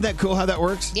weekend. Isn't that cool how that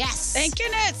works? Yes. Thank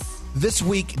goodness. This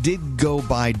week did go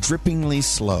by drippingly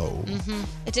slow. Mm-hmm.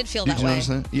 It did feel Did that you way. notice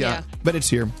that? Yeah. But it's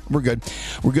here. We're good.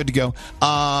 We're good to go.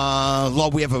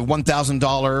 We have a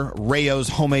 $1,000 Rayo's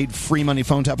homemade free money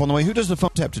phone tap on the way. Who does the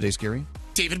phone tap today, Scary?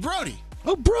 David Brody.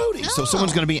 Oh, Brody. So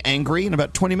someone's going to be angry in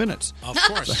about 20 minutes. Of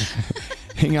course.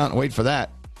 Hang out and wait for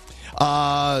that.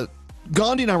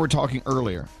 Gandhi and I were talking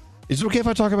earlier. Is it okay if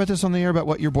I talk about this on the air, about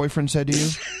what your boyfriend said to you?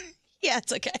 Yeah,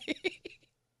 it's okay.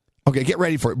 Okay, get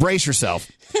ready for it. Brace yourself.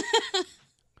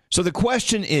 So the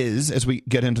question is, as we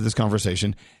get into this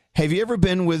conversation, have you ever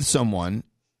been with someone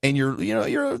and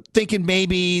you're thinking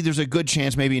maybe there's a good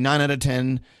chance, maybe 9 out of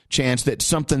 10 chance that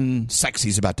something sexy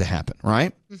is about to happen,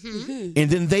 right? Mm-hmm. And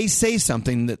then they say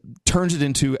something that turns it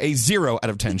into a 0 out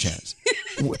of 10 chance.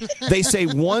 They say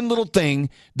one little thing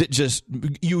that just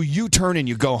you turn and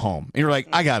you go home. And you're like,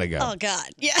 I gotta go. Oh, God.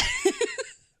 Yeah.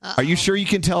 Are you sure you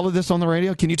can tell this on the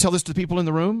radio? Can you tell this to people in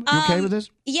the room? You okay with this?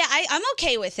 Yeah, I'm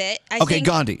okay with it. I Okay, think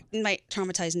Gandhi. it might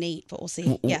traumatize Nate, but we'll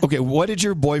see. Yeah. Okay, what did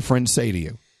your boyfriend say to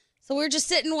you? So we were just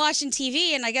sitting watching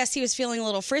TV, and I guess he was feeling a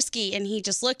little frisky, and he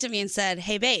just looked at me and said,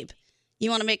 "Hey, babe, you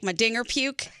want to make my dinger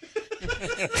puke?"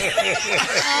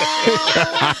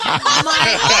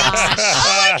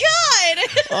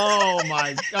 Oh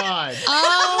my God.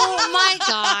 Oh my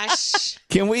gosh.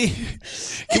 Can we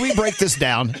break this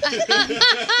down?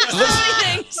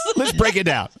 Let's break it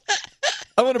down.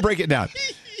 I want to break it down.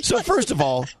 So first of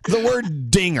all, the word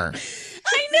dinger.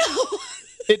 I know.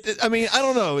 I mean, I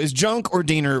don't know. Is junk or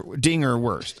dinger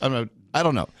worse? I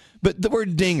don't know. But the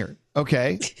word dinger,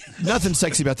 okay? Nothing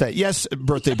sexy about that. Yes,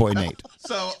 birthday boy Nate.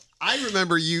 So I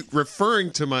remember you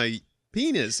referring to my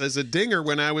penis as a dinger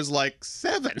when I was like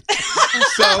 7.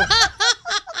 So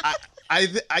I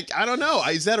don't know.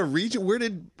 Is that a region? Where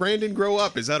did Brandon grow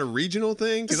up? Is that a regional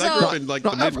thing? Because I grew up in like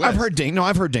the Midwest. I've heard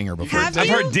dinger before. I've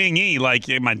heard dingy, like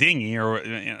my dinghy,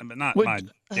 but not my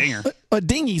dinger. A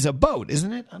dinghy's a boat,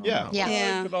 isn't it? I don't know.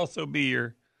 Yeah. It could also be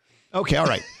your. Okay, all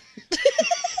right.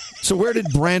 So where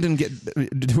did Brandon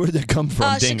where did that come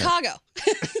from? Dinger. Chicago.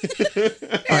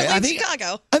 All right, I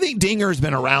think dinger has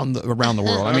been around the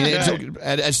world. I mean,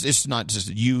 it's not just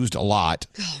used a lot.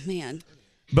 Oh man.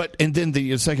 But and then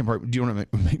the second part. Do you want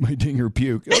to make my dinger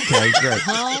puke? Okay, great.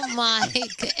 Oh my!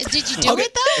 Did you do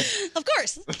it though? Of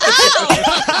course.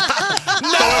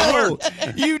 No,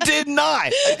 you did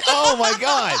not. Oh my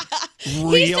God!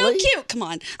 Really? He's so cute. Come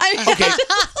on.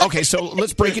 Okay. So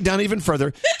let's break it down even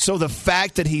further. So the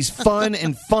fact that he's fun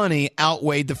and funny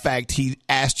outweighed the fact he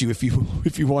asked you if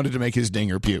you wanted to make his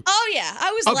dinger puke. Oh yeah,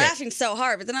 I was laughing so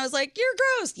hard, but then I was like, "You're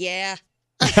gross." Yeah.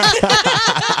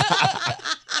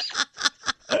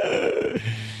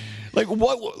 Like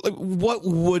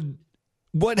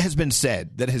what has been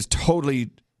said that has totally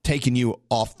taken you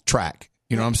off track?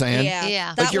 You know what I'm saying?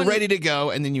 Yeah. Like you're ready to go,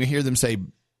 and then you hear them say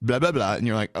blah blah blah, and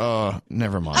you're like, oh,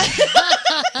 never mind.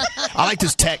 I like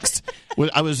this text.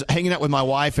 I was hanging out with my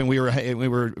wife, and we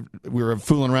were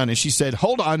fooling around, and she said,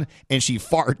 "Hold on," and she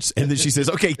farts, and then she says,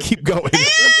 "Okay, keep going."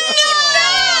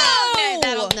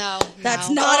 No. That's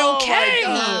not okay.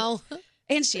 No.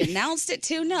 And she announced it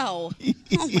too. No.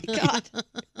 Oh my God.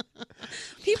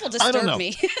 People disturb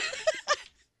me.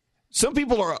 Some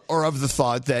people are of the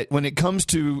thought that when it comes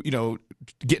to,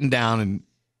 getting down and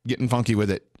getting funky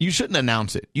with it, you shouldn't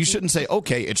announce it. You shouldn't say,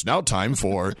 "Okay, it's now time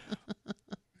for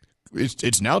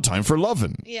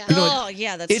loving." Yeah.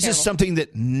 That's it's just something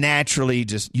that naturally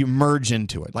just you merge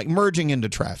into it, like merging into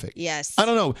traffic. Yes. I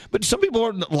don't know, but some people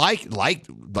are like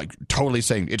totally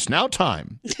saying it's now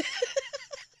time.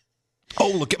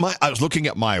 Oh, I was looking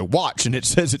at my watch and it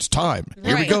says it's time.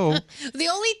 Here we go. The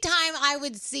only time I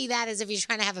would see that is if you're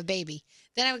trying to have a baby.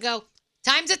 Then I would go,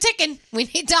 time's a ticking. We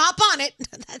need to hop on it.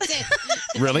 That's it.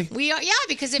 Really?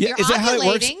 Because if you're is that how it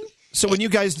works? ovulating. So when you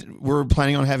guys were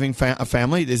planning on having a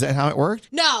family, is that how it worked?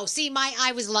 No, see,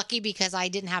 I was lucky because I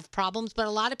didn't have problems, but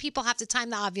a lot of people have to time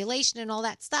the ovulation and all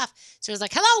that stuff. So it was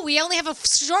like, hello, we only have a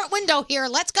short window here.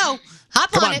 Let's go.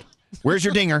 Hop on it. Where's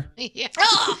your dinger? Yeah.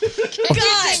 Oh,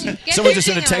 God. Someone just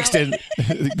sent a text in.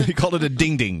 They called it a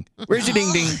ding ding. Where's your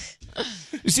ding ding?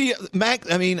 You see,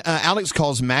 Alex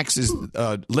calls Max's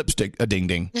lipstick a ding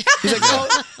ding.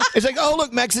 He's like, oh,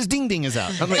 look, Max's ding ding is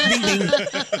out. I'm like, ding ding.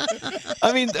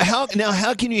 I mean, how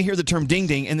can you hear the term ding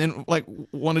ding and then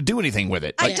want to do anything with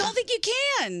it? I don't think you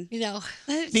can.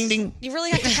 Ding ding. You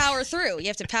really have to power through. You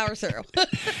have to power through.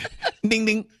 Ding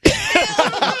ding.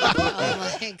 Oh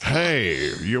my God.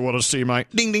 Hey, you want to see my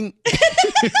ding ding?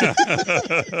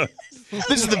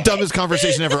 This is the dumbest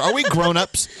conversation ever. Are we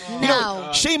grown-ups?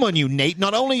 No. Shame on you, Nate.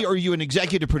 Not only are you an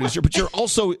executive producer, but you're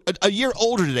also a year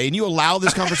older today, and you allow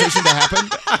this conversation to happen?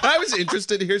 I was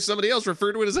interested to hear somebody else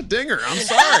refer to it as a dinger. I'm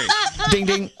sorry. Ding,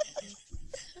 ding.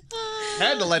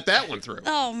 Had to let that one through.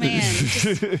 Oh, man.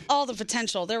 Just all the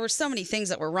potential. There were so many things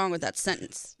that were wrong with that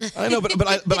sentence. I know,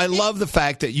 but I love the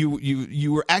fact that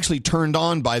you were actually turned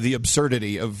on by the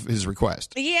absurdity of his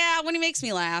request. Yeah, when he makes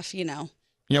me laugh,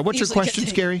 Yeah, what's your question,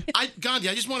 Scary? Gandhi,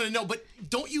 I just want to know, but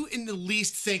don't you in the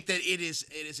least think that it is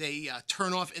a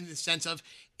turnoff in the sense of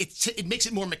it makes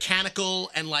it more mechanical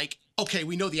and like, okay,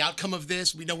 we know the outcome of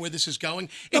this, we know where this is going.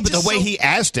 No, but the way he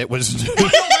asked it was...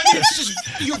 It's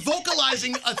just, you're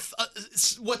vocalizing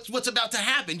what's about to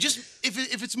happen. Just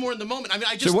if it's more in the moment.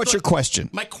 So what's your question?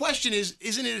 My question is,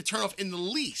 isn't it a turnoff in the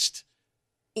least?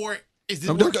 Or...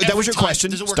 that was your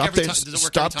question. Stop there.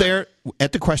 Stop there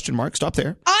at the question mark. Stop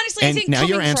there. Honestly, and I think now coming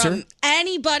your answer. From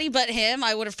anybody but him,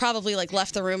 I would have probably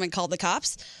left the room and called the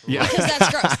cops. Yeah, because that's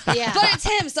gross. Yeah, but it's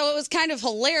him, so it was kind of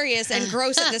hilarious and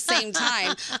gross at the same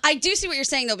time. I do see what you're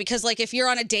saying though, because if you're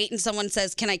on a date and someone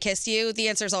says, "Can I kiss you?" the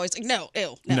answer is always no,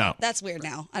 ew, no. That's weird.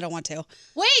 Now I don't want to.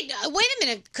 Wait a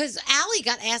minute, because Allie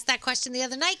got asked that question the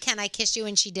other night. Can I kiss you?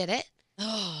 And she did it.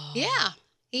 Oh, yeah.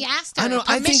 He asked her. I don't know.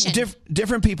 I think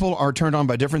different people are turned on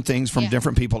by different things from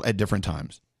different people at different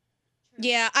times.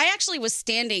 Yeah, I actually was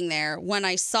standing there when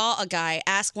I saw a guy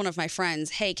ask one of my friends,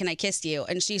 "Hey, can I kiss you?"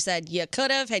 And she said, "You could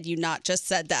have had you not just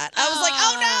said that." I was like,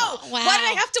 "Oh no! Wow. Why did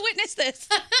I have to witness this?"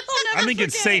 I think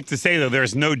it's safe to say, though,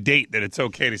 there's no date that it's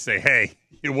okay to say, "Hey,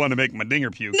 you want to make my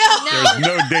dinger puke." No. There's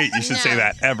no date you should say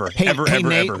that ever. Ever.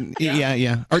 Nate,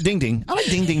 Yeah. Or ding ding. I like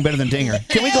ding ding better than dinger.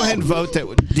 Can we go ahead and vote that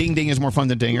ding ding is more fun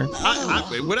than dinger?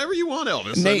 Whatever you want,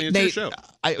 Elvis. Nate, it's your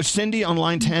show. Cindy on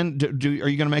line 10. Are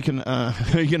you going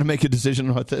to make a decision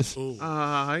about this?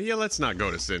 Yeah, let's not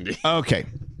go to Cindy. Okay.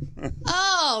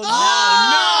 Oh,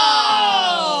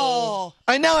 no.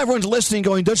 I know everyone's listening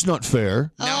going, that's not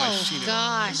fair. Oh,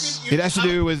 gosh. It has to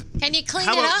do with... Can you clean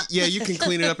How it about, up? yeah, you can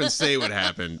clean it up and say what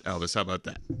happened, Elvis. How about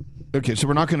that? Okay, so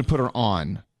we're not going to put her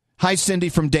on. Hi, Cindy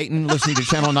from Dayton, listening to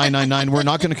Channel 999. We're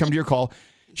not going to come to your call.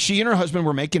 She and her husband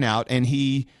were making out, and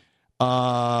he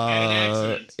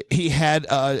had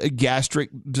a gastric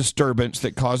disturbance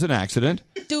that caused an accident.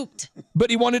 Duped.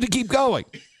 But he wanted to keep going.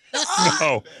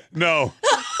 No.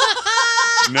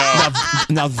 Now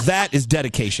that is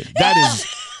dedication. That is...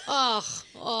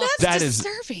 That's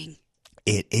disturbing.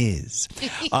 It is.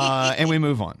 And we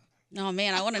move on. Oh,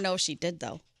 man, I want to know if she did,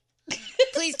 though.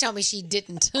 Please tell me she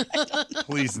didn't.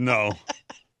 Please, no.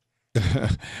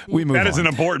 We move That is on.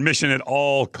 an abort mission at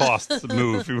all costs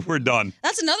move. We're done.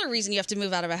 That's another reason you have to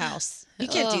move out of a house. You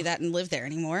can't do that and live there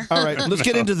anymore. All right, let's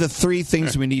get into the 3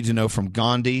 things we need to know from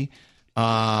Gandhi.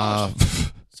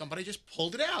 Somebody just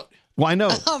pulled it out. Well, I know.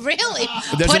 Oh, really?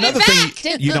 There's Put another it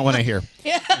thing back. you don't want to hear.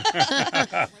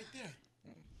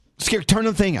 Scary, turn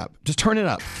the thing up. Just turn it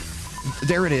up.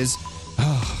 There it is.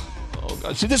 Oh,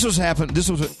 God. See, this was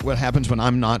what happens when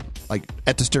I'm not like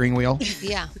at the steering wheel.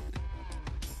 Yeah.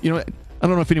 You know, I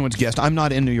don't know if anyone's guessed. I'm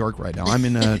not in New York right now. I'm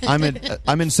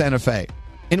in Santa Fe.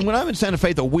 And when I'm in Santa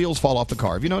Fe, the wheels fall off the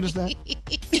car. Have you noticed that?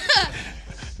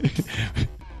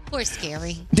 Poor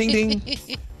Scary. Ding ding.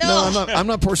 No, I'm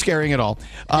not poor scaring at all.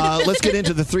 Let's get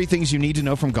into the 3 things you need to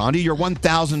know from Gandhi. Your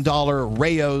 $1,000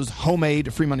 Rayo's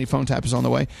homemade free money phone tap is on the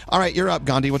way. All right, you're up,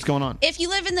 Gandhi. What's going on? If you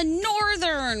live in the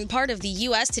northern part of the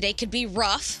U.S., today could be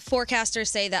rough. Forecasters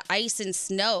say that ice and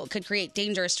snow could create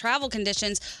dangerous travel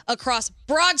conditions across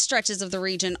broad stretches of the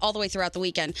region all the way throughout the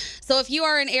weekend. So if you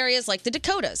are in areas like the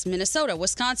Dakotas, Minnesota,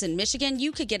 Wisconsin, Michigan,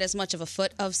 you could get as much of a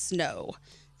foot of snow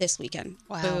this weekend.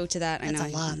 Wow. Boo to that. That's I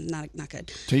know. a lot. Not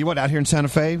good. Tell you what, out here in Santa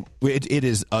Fe, it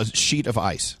is a sheet of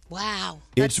ice. Wow.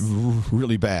 It's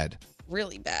really bad.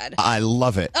 Really bad. I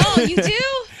love it. Oh, you do?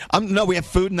 No, we have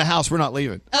food in the house. We're not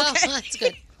leaving. Oh, that's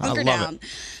good. I Hunker love down. it.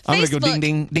 I'm going to go Facebook.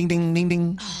 ding, ding, ding, ding,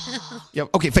 ding. Yep.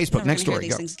 Okay, Facebook. Never Next gonna story.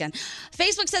 hear Go. these things again.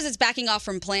 Facebook says it's backing off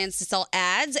from plans to sell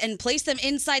ads and place them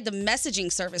inside the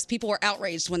messaging service. People were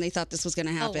outraged when they thought this was going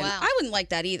to happen. wow. I wouldn't like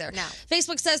that either. No.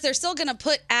 Facebook says they're still going to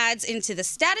put ads into the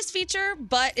status feature,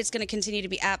 but it's going to continue to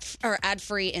be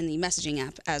ad-free in the messaging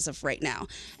app as of right now.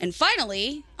 And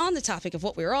finally, on the topic of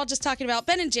what we were all just talking about,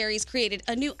 Ben & Jerry's created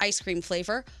a new ice cream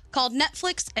flavor called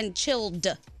Netflix and Chilled.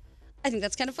 I think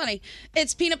that's kind of funny.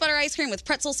 It's peanut butter ice cream with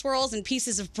pretzel swirls and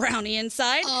pieces of brownie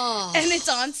inside. Oh. And it's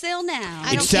on sale now.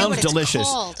 I It don't sounds care what delicious. It's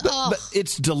called. But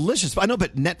it's delicious. I know,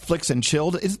 but Netflix and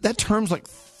chilled, that term's like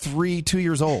 2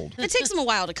 years old. It takes them a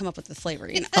while to come up with the flavor,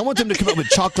 you know. I want them to come up with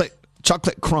chocolate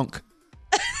crunk.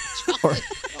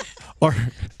 or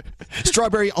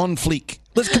strawberry on fleek.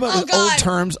 Let's come up with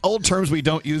old terms we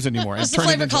don't use anymore. What's and the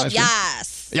turn it flavor into called? ice cream. Yes.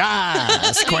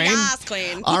 Yes, Queen. Yes,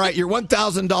 Queen. All right, your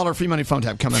 $1,000 free money phone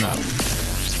tap coming up.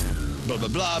 Blah, blah,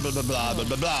 blah, blah, blah, blah, blah,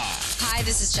 blah, blah. Hi,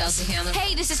 this is Chelsea Handler.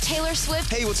 Hey, this is Taylor Swift.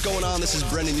 Hey, what's going on? This is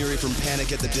Brendan Urie from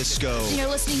Panic at the Disco. And you're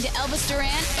listening to Elvis Duran.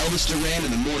 Elvis Duran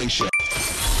in the Morning Show.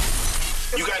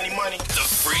 You got any money? The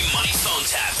free money phone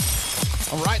tap.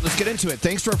 All right, let's get into it.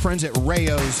 Thanks to our friends at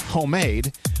Rayo's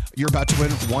Homemade, you're about to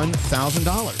win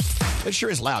 $1,000. It sure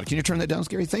is loud. Can you turn that down,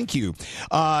 Scary? Thank you.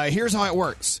 Here's how it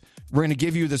works. We're going to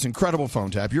give you this incredible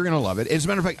phone tap. You're going to love it. As a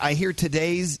matter of fact, I hear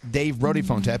today's Dave Brody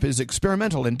phone tap is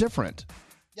experimental and different.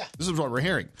 Yeah. This is what we're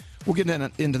hearing. We'll get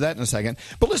into that in a second.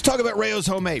 But let's talk about Rayo's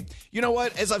Homemade. You know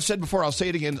what? As I've said before, I'll say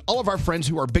it again. All of our friends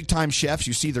who are big-time chefs,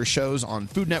 you see their shows on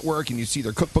Food Network and you see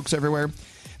their cookbooks everywhere,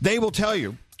 they will tell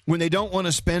you when they don't want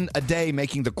to spend a day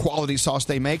making the quality sauce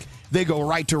they make, they go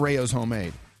right to Rayo's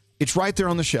Homemade. It's right there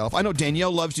on the shelf. I know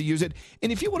Danielle loves to use it.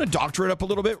 And if you want to doctor it up a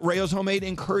little bit, Rayo's Homemade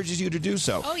encourages you to do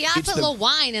so. Oh, yeah. I put a little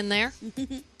wine in there.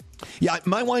 Yeah,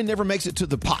 my wine never makes it to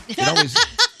the pot. It always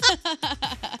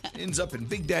ends up in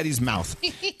Big Daddy's mouth.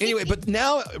 Anyway, but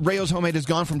now Rayo's Homemade has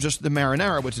gone from just the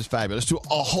marinara, which is fabulous, to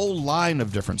a whole line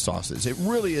of different sauces. It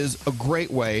really is a great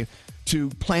way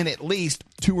to plan at least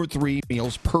 2 or 3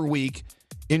 meals per week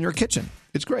in your kitchen.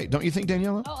 It's great. Don't you think,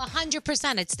 Daniela? Oh,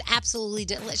 100%. It's absolutely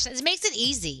delicious. It makes it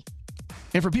easy.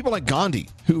 And for people like Gandhi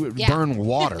who Yeah. burn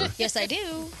water, Yes, I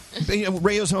do.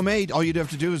 Rayo's Homemade, all you have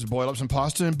to do is boil up some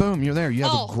pasta and boom, you're there. You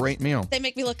have a great meal. They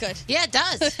make me look good. Yeah, it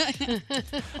does.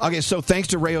 Okay, so thanks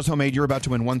to Rayo's Homemade, you're about to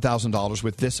win $1,000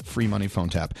 with this free money phone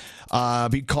tap.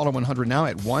 Be caller 100 now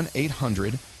at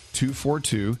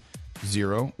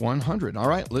 1-800-242-0100. All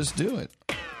right, let's do it.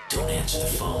 Don't answer the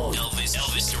phone.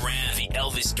 Elvis Duran, the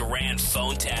Elvis Duran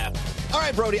phone tap. All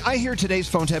right, Brody, I hear today's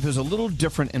phone tap is a little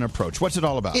different in approach. What's it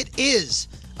all about? It is.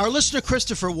 Our listener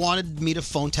Christopher wanted me to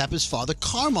phone tap his father,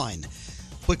 Carmine.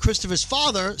 But Christopher's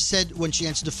father said when she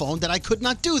answered the phone that I could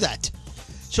not do that.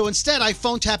 So instead, I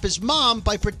phone tap his mom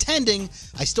by pretending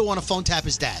I still want to phone tap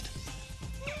his dad.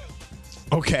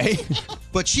 Okay.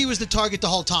 But she was the target the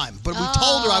whole time. But we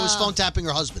told her I was phone tapping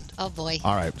her husband. Oh, boy.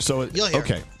 All right, so You'll hear.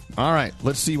 okay. All right,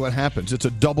 let's see what happens. It's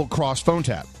a double cross phone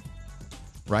tap,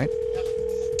 right?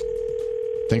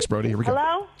 Thanks, Brody. Here we go.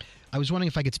 Hello? I was wondering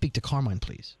if I could speak to Carmine,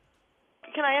 please.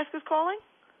 Can I ask who's calling?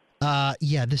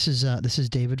 Yeah, this is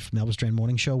David from Elvis Duran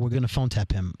Morning Show. We're going to phone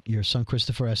tap him. Your son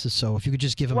Christopher asked us, so if you could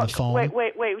just give him the phone. Wait,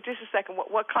 just a second.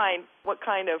 What kind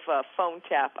of phone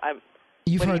tap?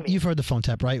 You've heard the phone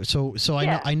tap, right? So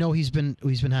Yeah. I know he's been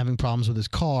having problems with his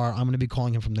car. I'm going to be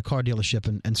calling him from the car dealership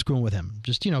and screwing with him.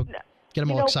 Just get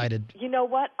him all excited. You know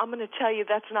what? I'm going to tell you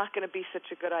that's not going to be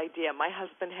such a good idea. My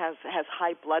husband has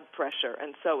high blood pressure,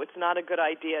 and so it's not a good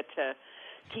idea to.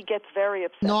 He gets very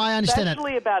upset. No, I understand that.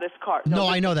 Especially about his car. No,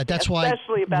 I know that. That's why.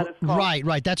 Especially about his car.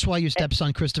 Right. That's why your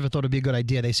stepson Christopher thought it'd be a good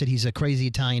idea. They said he's a crazy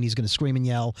Italian. He's going to scream and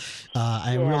yell.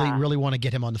 I really want to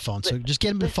get him on the phone. So just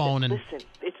get him the phone and. Listen,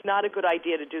 it's not a good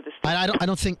idea to do this. I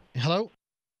don't think. Hello.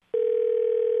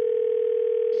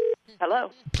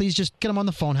 Hello. Please just get him on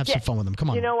the phone. Have some fun with him. Come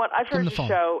on. You know what? I've Give him heard the your phone.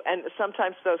 show, and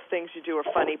sometimes those things you do are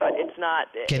funny, but it's not.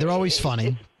 Okay, they're always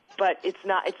funny. But it's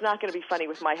not. It's not going to be funny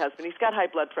with my husband. He's got high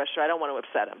blood pressure. I don't want to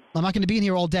upset him. I'm not going to be in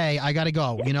here all day. I got to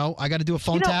go. I got to do a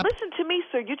phone tap. Listen to me,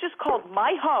 sir. You just called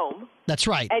my home. That's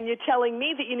right. And you're telling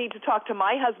me that you need to talk to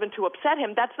my husband to upset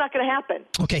him. That's not going to happen.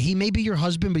 Okay, he may be your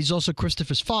husband, but he's also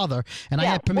Christopher's father, and I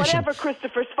have permission. Whatever,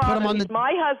 Christopher's Put father. him on He's the-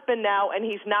 my husband now, and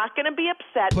he's not going to be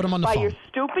upset Put him on the by phone. your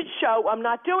stupid show. I'm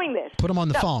not doing this. Put him on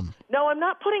the No. phone. No, I'm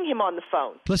not putting him on the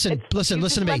phone. Listen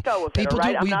to me. let go of it, all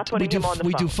right? I'm not putting him on the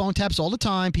we do phone. phone taps all the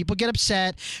time. People get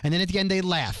upset, and then at the end they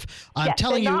laugh. I'm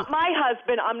telling they're you, not my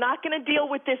husband. I'm not going to deal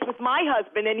with this with my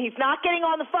husband, and he's not getting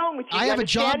on the phone with you. I You have a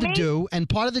job understand to me? do, and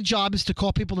part of the job is to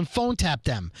call people and phone tap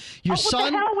them. Your What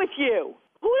son. the hell with you?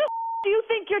 Who the do you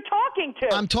think you're talking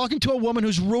to? I'm talking to a woman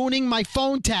who's ruining my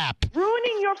phone tap.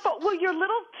 Ruining your phone. Well, your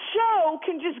little show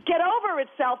can just get over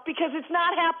itself because it's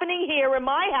not happening here in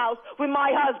my house with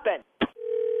my husband.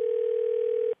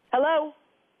 Hello?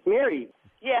 Mary,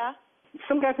 Yeah?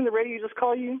 some guy from the radio just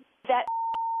called you? That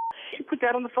You put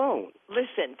that on the phone.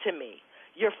 Listen to me.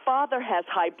 Your father has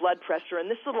high blood pressure,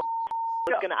 and this little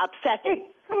is going to upset you.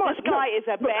 Come on, This guy is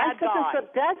a look, I bad set this guy.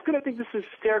 up. Dad's going to think this is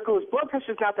hysterical. His blood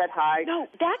pressure's not that high. No,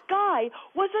 that guy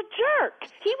was a jerk.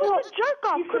 He was a jerk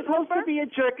off, He's supposed to be a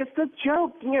jerk. It's a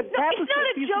joke. You know, No, Dad it's not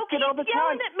a used to joke. get He's all the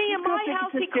yelling time. at me He's in gonna my think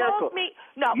house. it's He calls hysterical. me.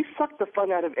 No. You suck the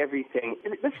fun out of everything.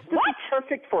 This is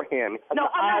perfect for him.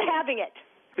 No, I'm not having it.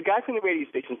 The guy from the radio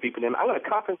station's beeping him. I'm going to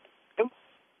conference him.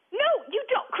 No, you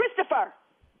don't. Christopher.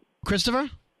 Christopher?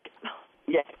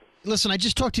 Yes. Listen, I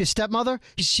just talked to your stepmother.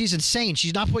 She's insane.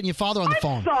 She's not putting your father on the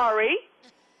phone. Sorry.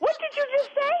 What did you just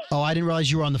say? Oh, I didn't realize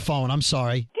you were on the phone. I'm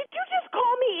sorry. Did you just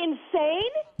call me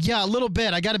insane? Yeah, a little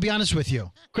bit. I got to be honest with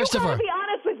you. Christopher. You're going to be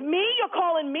honest with me? You're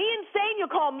calling me insane? You're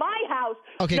calling my house?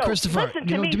 Okay, No, Christopher, listen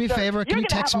to me, do me a sir. favor. Can You're you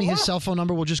gonna text have me a his lot- cell phone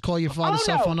number? We'll just call your father's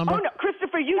cell phone number. Oh, no.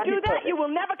 Christopher, you do that, you will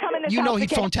never come in this You house know he'd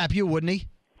again. phone tap you, wouldn't he?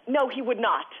 No, he would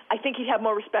not. I think he'd have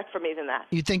more respect for me than that.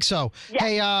 You think so?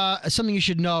 Yeah. Hey, something you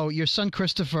should know. Your son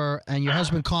Christopher and your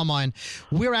husband Carmine,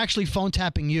 we're actually phone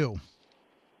tapping you.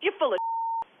 You're full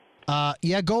of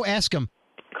Yeah, go ask him.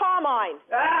 Carmine.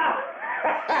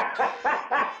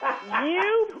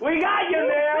 You. We got you,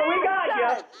 man. We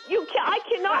got you. I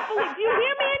cannot believe. Do you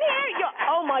hear me in here?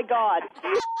 Oh my God.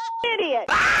 You idiot.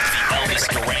 Elvis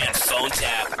Duran phone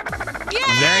tap.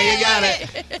 There you got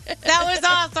it. That was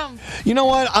awesome. You know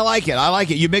what? I like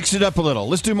it. You mixed it up a little.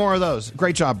 Let's do more of those.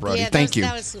 Great job, Brody. Yeah, Thank you.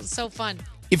 That was so fun.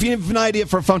 If you have an idea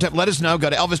for a phone tap, let us know. Go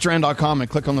to ElvisDuran.com and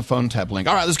click on the phone tap link.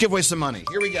 All right, let's give away some money.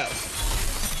 Here we go.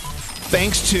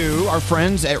 Thanks to our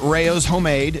friends at Rayo's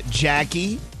Homemade,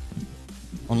 Jackie.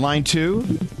 On line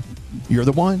 2, you're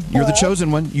the one. You're the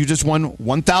chosen one. You just won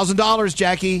 $1,000,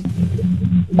 Jackie.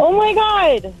 Oh my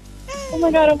God. Oh my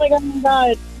God. Oh my God. Oh my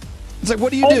God. It's like,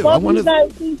 what do you do? I love you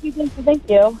guys. Thank you. Thank you. Thank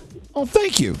you. Oh,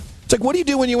 thank you. It's like, what do you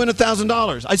do when you win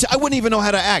 $1,000? I wouldn't even know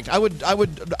how to act. I would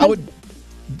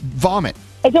vomit.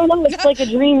 I don't know. It's like a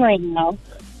dream right now.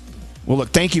 Well, look,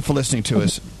 thank you for listening to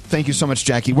us. Thank you so much,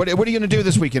 Jackie. What are you going to do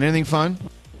this weekend? Anything fun?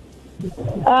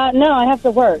 No, I have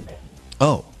to work.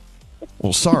 Oh.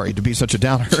 Well, sorry to be such a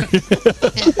downer.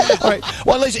 All right.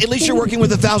 Well, at least you're working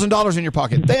with $1,000 in your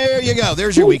pocket. There you go.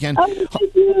 There's your weekend.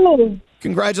 Thank you.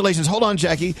 Congratulations. Hold on,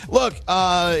 Jackie. Look,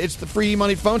 it's the free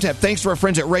money phone tap. Thanks to our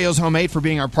friends at Rayo's Homemade for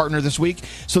being our partner this week.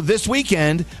 So this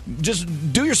weekend, just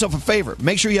do yourself a favor.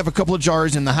 Make sure you have a couple of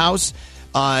jars in the house.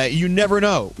 You never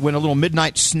know when a little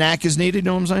midnight snack is needed.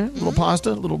 You know what I'm saying? A little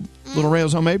pasta, a little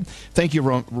Rayo's Homemade. Thank you,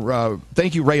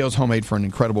 Rayo's Homemade, for an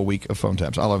incredible week of phone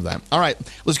taps. I love that. All right,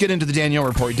 let's get into the Danielle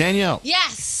report. Danielle.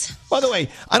 Yes. By the way,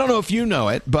 I don't know if you know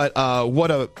it, but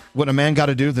what a Man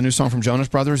Gotta Do, the new song from Jonas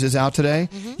Brothers, is out today.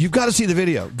 Mm-hmm. You've got to see the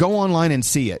video. Go online and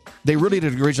see it. They really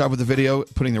did a great job with the video,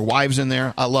 putting their wives in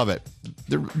there. I love it.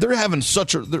 They're having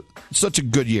such a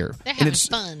good year. They're having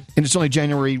fun. And it's only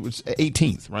January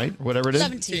 18th, right? Or whatever it is.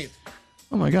 17th.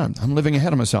 Oh my God, I'm living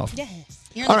ahead of myself. Yes.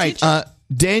 All right,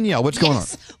 Danielle, what's going on?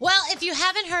 Well, if you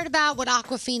haven't heard about what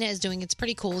Aquafina is doing, it's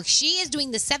pretty cool. She is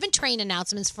doing the 7 train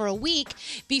announcements for a week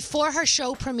before her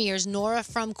show premieres, Nora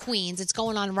from Queens. It's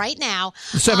going on right now.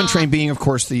 The 7 train being, of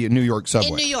course, the New York subway.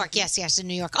 In New York, yes, in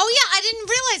New York. Oh, yeah, I didn't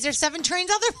realize there's 7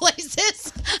 trains other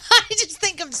places. I just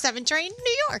think of 7 train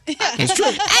New York. It's true.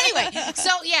 Anyway,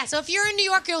 so if you're in New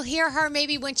York, you'll hear her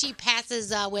maybe when she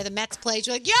passes where the Mets play.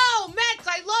 You're like, yo, Mets,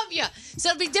 I love you.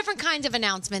 So it'll be different kinds of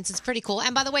announcements. It's pretty cool.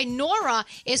 And by the way, Nora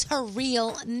is her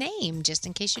real name, just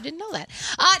in case you didn't know that.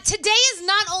 Today is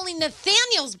not only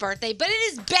Nathaniel's birthday, but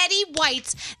it is Betty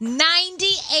White's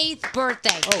 98th birthday.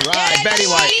 All right, Betty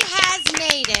White. She has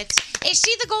made it. Is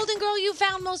she the golden girl you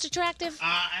found most attractive?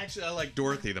 Actually, I like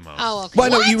Dorothy the most. Oh, okay. Well,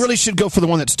 no, you really should go for the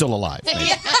one that's still alive.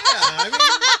 Yeah,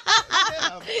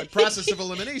 by process of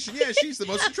elimination, she's the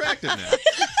most attractive now.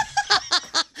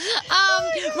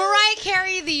 Mariah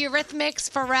Carey, the Eurythmics,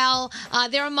 Pharrell,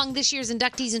 they're among this year's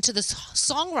inductees into the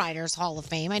Songwriters Hall of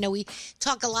Fame. I know we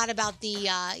talk a lot about the,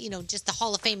 just the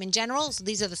Hall of Fame in general. So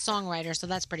these are the songwriters, so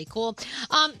that's pretty cool.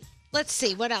 Let's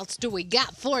see, what else do we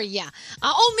got for you?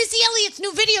 Missy Elliott's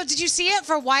new video. Did you see it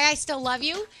for Why I Still Love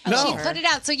You? No. She put it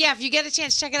out. So, if you get a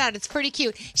chance, check it out. It's pretty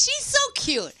cute. She's so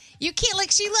cute. You can't,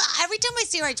 every time I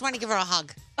see her, I just want to give her a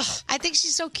hug. I think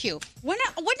she's so cute. When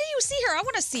do you see her? I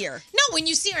want to see her. No, when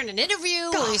you see her in an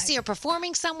interview or you see her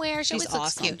performing somewhere, she She's always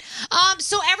looks awesome. cute.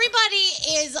 So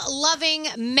everybody is loving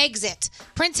Megxit.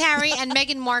 Prince Harry and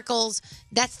Meghan Markle's,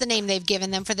 that's the name they've given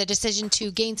them for the decision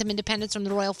to gain some independence from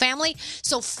the royal family.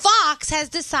 So Fox has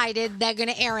decided they're going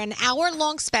to air an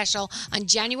hour-long special on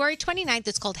January 29th.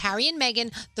 It's called Harry and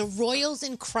Meghan, The Royals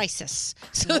in Crisis.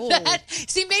 So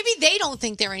maybe they don't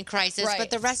think they're in crisis, Right. but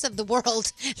the rest of the world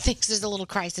thinks there's a little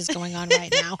crisis going on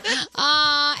right now.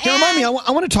 Hey, remind me, I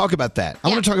want to talk about that. I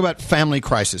want to talk about family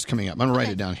crisis coming up. I'm going to write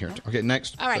it down here. Okay,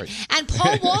 next. All right. Great. And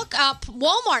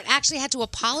Walmart actually had to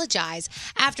apologize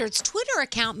after its Twitter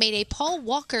account made a Paul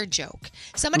Walker joke.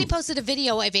 Somebody posted a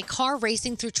video of a car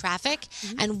racing through traffic,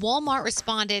 and Walmart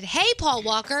responded, "Hey, Paul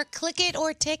Walker, click it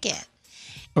or ticket."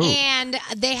 Ooh. And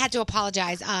they had to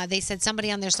apologize. They said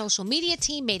somebody on their social media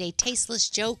team made a tasteless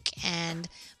joke, and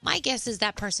my guess is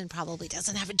that person probably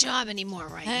doesn't have a job anymore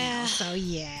right now. So,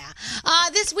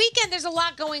 this weekend, there's a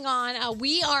lot going on.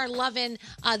 We are loving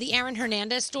the Aaron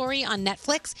Hernandez story on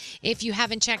Netflix. If you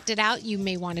haven't checked it out, you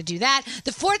may want to do that.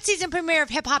 The 4th season premiere of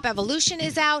Hip Hop Evolution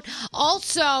is out.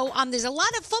 Also, there's a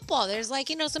lot of football. There's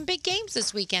some big games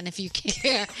this weekend if you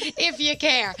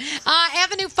care.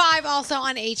 Avenue 5 also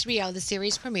on HBO, the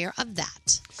series premiere of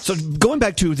that. So going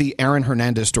back to the Aaron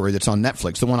Hernandez story that's on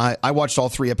Netflix, the one I watched all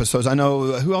 3 episodes. I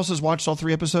know who else has watched all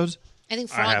 3 episodes? I think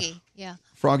Froggy.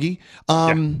 Froggy.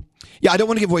 I don't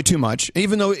want to give away too much,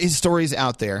 even though his story is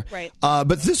out there. Right.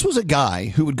 But this was a guy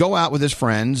who would go out with his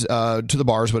friends to the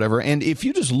bars, whatever, and if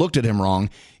you just looked at him wrong,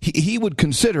 he would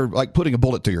consider putting a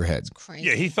bullet through your head. Crazy.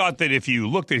 Yeah, he thought that if you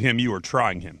looked at him, you were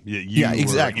trying him.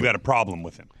 Exactly. You had a problem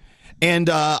with him. And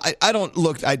I don't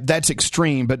look. That's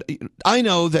extreme, but I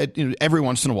know that every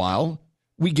once in a while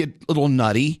we get a little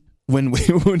nutty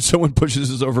when someone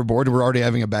pushes us overboard and we're already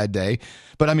having a bad day.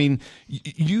 But I mean,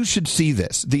 you should see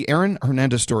this. The Aaron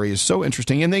Hernandez story is so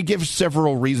interesting, and they give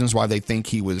several reasons why they think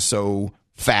he was so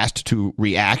fast to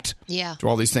react to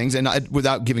all these things. And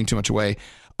without giving too much away,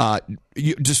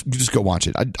 you just go watch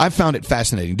it. I found it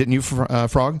fascinating, didn't you,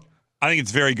 Frog? I think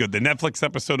it's very good. The Netflix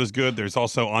episode is good. There's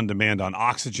also on demand on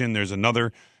Oxygen. There's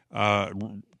another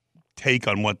take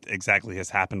on what exactly has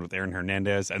happened with Aaron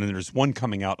Hernandez. And then there's one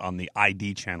coming out on the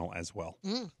ID channel as well.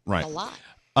 Right. A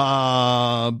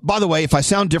lot. By the way, if I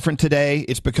sound different today,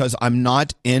 it's because I'm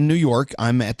not in New York.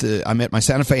 I'm at my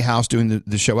Santa Fe house doing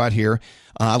the show out here.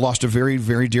 I lost a very,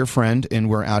 very dear friend, and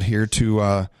we're out here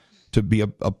to be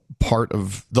a part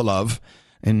of the love.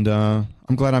 And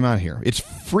I'm glad I'm out here. It's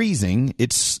freezing.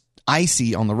 It's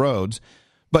icy on the roads.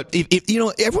 But if you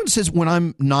know, everyone says when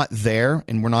I'm not there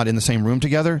and we're not in the same room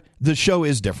together, the show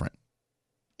is different.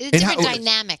 It's a different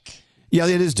dynamic. Yeah,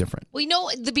 it is different. We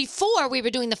know before we were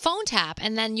doing the phone tap,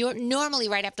 and then you're normally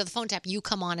right after the phone tap, you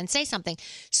come on and say something.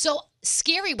 So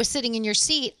Scary was sitting in your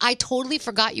seat. I totally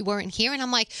forgot you weren't here, and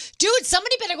I'm like, dude,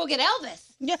 somebody better go get Elvis.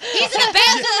 Yeah. He's in the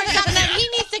bathroom or something. He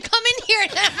needs to come in here.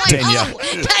 And I'm like, Danielle.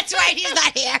 oh, that's right, he's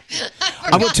not here.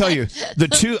 I will tell you, the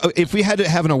two, if we had to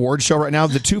have an award show right now,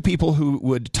 the two people who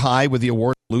would tie with the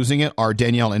award losing it are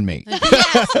Danielle and me.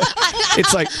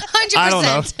 It's like, 100%. I don't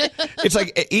know. It's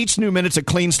like each new minute's a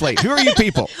clean slate. Who are you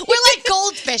people? We're like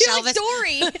goldfish, Elvis. Like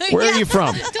Dory. Where are you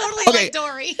from? Totally Okay. like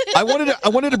Dory. I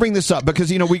wanted to bring this up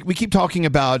because, you know, we keep talking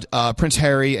about Prince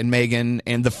Harry and Meghan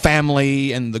and the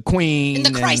family and the Queen. And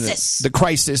the crisis. The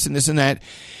crisis and this and that.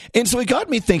 And so it got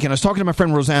me thinking. I was talking to my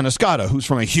friend Rosanna Scotta, who's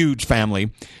from a huge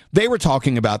family. They were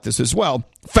talking about this as well.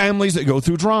 Families that go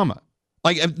through drama.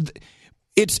 Like,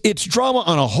 it's drama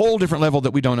on a whole different level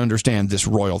that we don't understand, this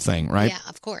royal thing, right? Yeah,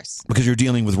 of course. Because you're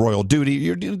dealing with royal duty.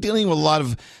 You're dealing with a lot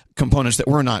of components that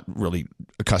we're not really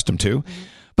accustomed to. Mm-hmm.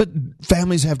 But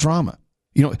families have drama.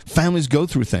 You know, families go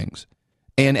through things.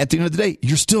 And at the end of the day,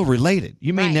 you're still related.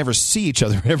 You may never see each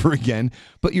other ever again,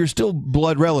 but you're still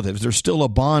blood relatives. There's still a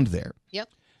bond there. Yep.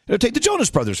 You know, take the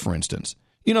Jonas Brothers, for instance.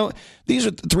 You know, these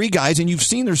are three guys, and you've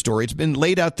seen their story. It's been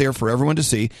laid out there for everyone to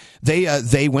see.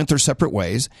 They went their separate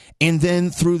ways, and then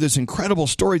through this incredible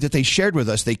story that they shared with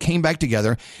us, they came back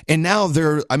together, and now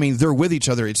they're with each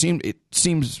other. It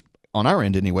seems on our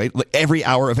end anyway, like every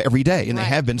hour of every day, and they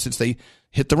have been since they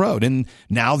hit the road. And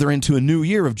now they're into a new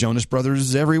year of Jonas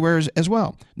Brothers everywhere as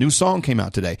well. New song came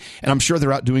out today, and I'm sure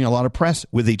they're out doing a lot of press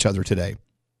with each other today.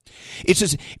 It's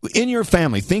just in your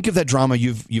family. Think of that drama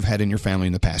you've had in your family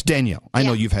in the past. Danielle, I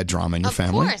know you've had drama in your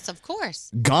family. Of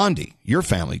course. Gandhi, your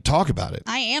family. Talk about it.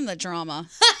 I am the drama.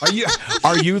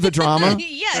 Are you the drama?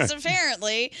 Yes,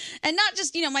 apparently. And not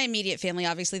just, you know, my immediate family.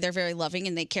 Obviously, they're very loving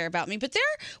and they care about me. But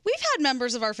we've had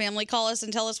members of our family call us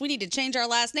and tell us we need to change our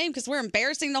last name because we're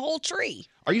embarrassing the whole tree.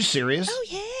 Are you serious? Oh,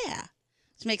 yeah.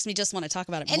 Which makes me just want to talk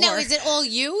about it And more. now, is it all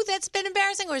you that's been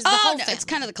embarrassing, or is it the whole family? It's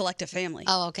kind of the collective family.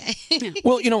 Oh, okay.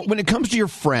 Well, you know, when it comes to your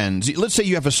friends, let's say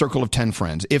you have a circle of 10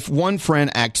 friends. If one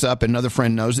friend acts up and another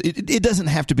friend knows, it doesn't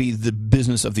have to be the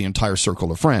business of the entire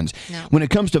circle of friends. No. When it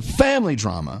comes to family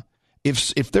drama,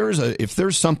 if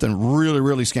there's something really,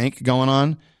 really skank going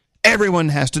on, everyone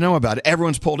has to know about it.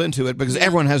 Everyone's pulled into it because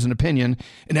everyone has an opinion,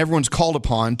 and everyone's called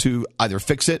upon to either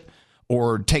fix it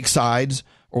or take sides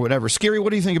or whatever. Scary, what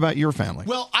do you think about your family?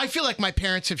 Well, I feel like my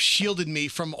parents have shielded me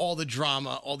from all the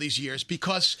drama all these years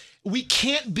because we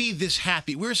can't be this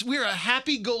happy. We're a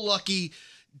happy-go-lucky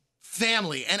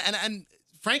family, and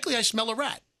frankly, I smell a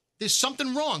rat. There's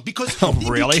something wrong because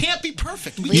really? we can't be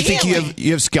perfect. You think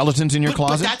you have skeletons in your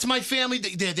closet? But that's my family.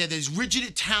 They're these rigid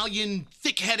Italian,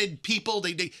 thick-headed people.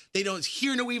 They don't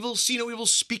hear no evil, see no evil,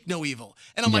 speak no evil.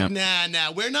 And I'm like,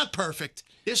 nah, we're not perfect.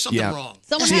 There's something wrong.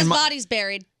 Someone has bodies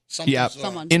buried.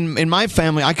 Someone. In my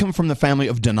family, I come from the family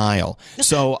of denial.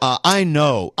 So I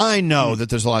know that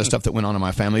there's a lot of stuff that went on in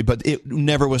my family, but it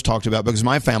never was talked about because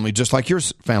my family, just like your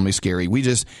family, Scary, we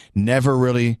just never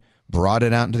really brought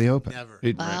it out into the open. Never.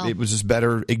 It was just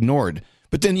better ignored.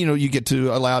 But then, you know, you get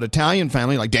to a loud Italian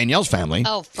family like Danielle's family.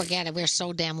 Oh, forget it. We're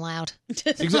so damn loud.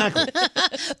 Exactly. But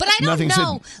I don't Nothing's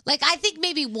know. hidden. Like, I think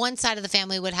maybe one side of the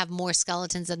family would have more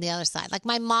skeletons than the other side. Like,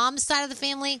 my mom's side of the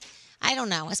family, I don't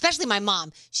know. Especially my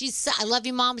mom. I love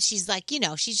you, Mom. She's like, you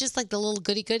know, she's just like the little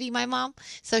goody-goody, my mom.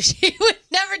 So she would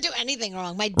never do anything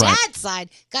wrong. My dad's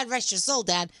side, God rest your soul,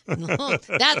 Dad.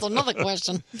 That's another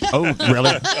question. Oh,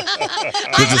 really?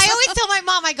 I always tell my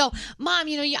mom, I go, Mom,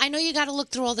 you know, I know you got to look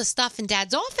through all the stuff in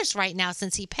Dad's office right now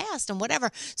since he passed and whatever.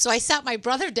 So I sat my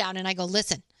brother down and I go,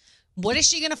 listen, what is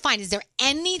she going to find? Is there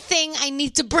anything I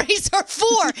need to brace her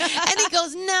for? And he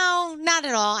goes, no, not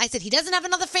at all. I said, he doesn't have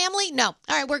another family? No. All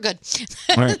right, we're good.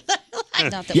 All right.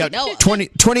 Not that we know of.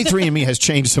 23andMe has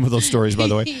changed some of those stories, by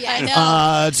the way. Yeah, I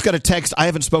know. It's got a text. I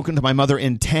haven't spoken to my mother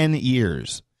in 10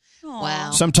 years.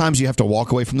 Wow. Sometimes you have to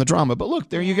walk away from the drama. But look,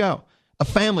 there you go. A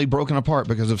family broken apart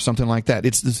because of something like that.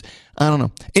 It's this, I don't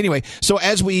know. Anyway, so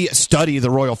as we study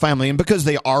the royal family, and because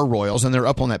they are royals and they're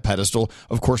up on that pedestal,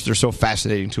 of course, they're so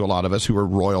fascinating to a lot of us who are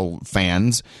royal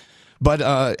fans. But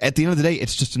at the end of the day,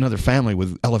 it's just another family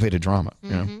with elevated drama.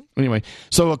 You know? Anyway,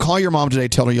 so call your mom today.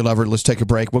 Tell her you love her. Let's take a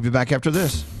break. We'll be back after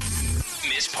this.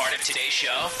 greatest part of today's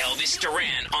show? Elvis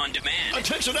Duran on demand.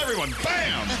 Attention, everyone.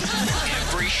 Bam!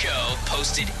 Every show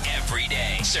posted every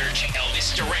day. Search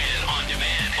Elvis Duran on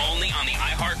demand. Only on the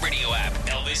iHeartRadio app.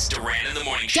 Elvis Duran in the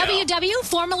Morning Show. WW,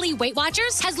 formerly Weight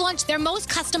Watchers, has launched their most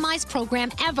customized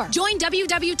program ever. Join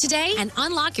WW today and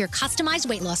unlock your customized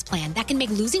weight loss plan that can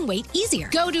make losing weight easier.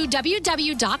 Go to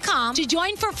WW.com to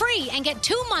join for free and get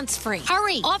 2 months free.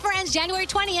 Hurry! Offer ends January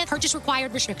 20th. Purchase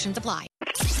required. Restrictions apply.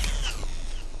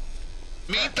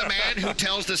 Meet the man who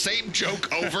tells the same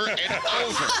joke over and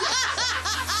over.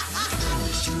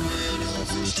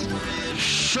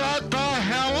 Shut the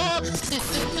hell up!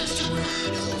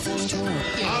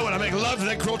 Oh, when I make love to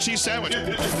that grilled cheese sandwich.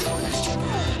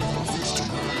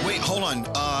 Wait, hold on.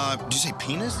 Did you say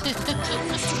penis?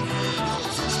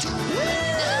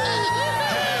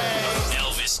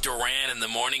 Elvis Duran in the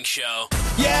Morning Show.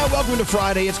 Yeah, welcome to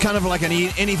Friday. It's kind of like an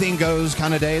anything goes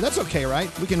kind of day. That's okay, right?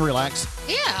 We can relax.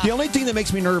 Yeah. The only thing that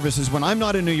makes me nervous is when I'm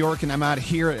not in New York and I'm out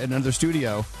here at another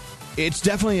studio. It's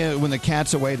definitely when the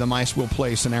cat's away, the mice will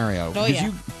play scenario. Oh, yeah.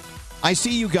 I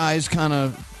see you guys kind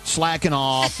of slacking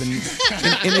off, and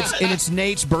it's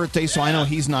Nate's birthday, so I know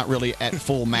he's not really at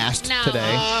full mast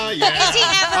today. Is he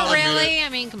ever really? I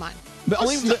mean, come on.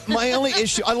 My only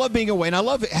issue, I love being away, and I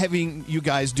love having you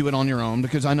guys do it on your own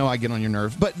because I know I get on your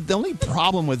nerves. But the only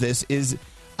problem with this is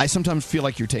I sometimes feel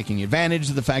like you're taking advantage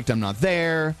of the fact I'm not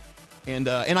there. And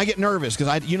I get nervous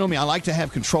because you know me, I like to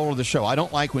have control of the show. I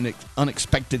don't like when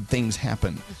unexpected things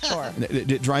happen. Sure.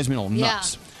 It drives me all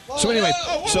nuts. So anyway,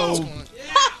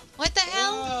 What the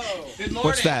hell?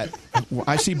 What's that?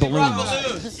 I see balloons.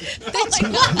 Who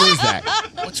is that?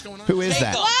 What's going on? Who is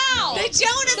that? Wow! The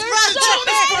Jonas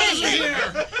Brothers.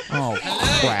 Oh,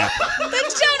 crap. The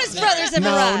Jonas Brothers have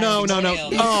arrived. No.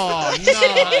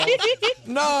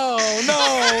 Oh,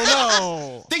 no.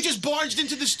 No. They just barged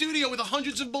into the studio with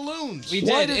hundreds of balloons. We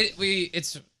did.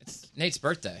 It's Nate's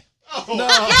birthday. No.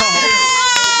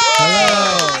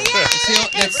 Hello.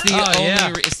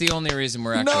 It's the only reason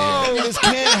we're actually No, here. this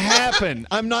can't happen.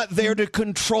 I'm not there to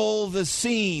control the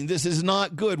scene. This is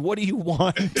not good. What do you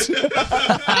want?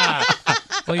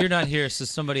 Well, you're not here, so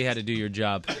somebody had to do your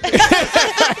job. Do it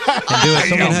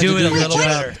a little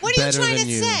better. What are you trying to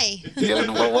say? Yeah,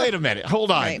 well, wait a minute.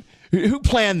 Hold on. Right. Who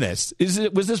planned this?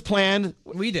 Was this planned?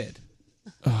 We did.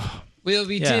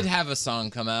 We did have a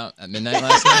song come out at midnight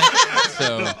last night.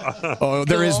 So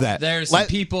there is that. There's some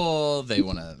people, they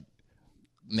want to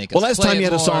make us Well, last play time you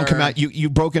it had a song more. come out, you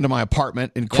broke into my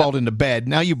apartment and crawled into bed.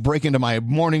 Now you break into my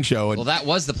morning show. And Well, that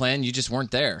was the plan. You just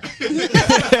weren't there. We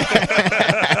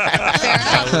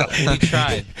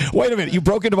tried. Wait a minute. You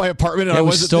broke into my apartment and I we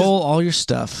wasn't. stole all your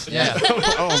stuff. Yeah.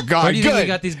 Oh, God. Where do you think we Good.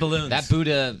 got these balloons? That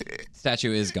Buddha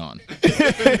statue is gone. As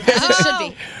it should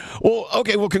be. Well,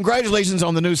 okay. Well, congratulations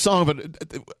on the new song, but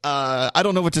I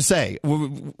don't know what to say.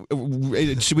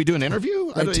 Should we do an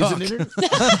interview? Is it an interview?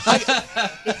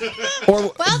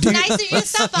 Well, nice of you.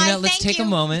 So far. Let's Thank take you. a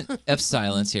moment of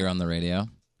silence here on the radio.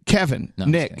 Kevin, No,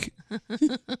 I'm just Nick,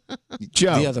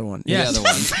 Joe, The other one. The other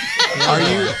one.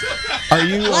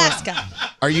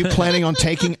 Are you planning on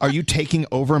taking? Are you taking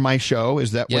over my show?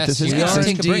 Is that what Yes, this is? you are. Yes,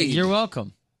 Take a break. indeed. You're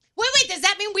welcome. Wait, does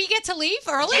that mean we get to leave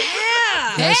early?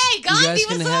 Yeah. Hey, You guys Gandhi,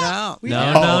 can what's head up? out.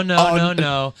 Oh,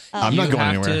 No. I'm You not going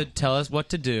have anywhere. to tell us what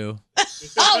to do.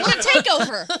 Oh, we're a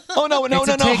takeover. Oh no! It's a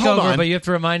Hold takeover, on. but you have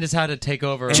to remind us how to take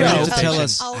over. Joe, a radio Tell station.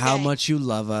 us how much you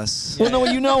love us. Well, no,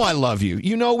 you know I love you.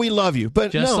 You know we love you.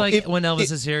 But Just no, like when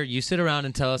Elvis is here, you sit around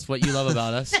and tell us what you love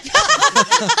about us.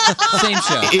 Same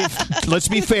show. Let's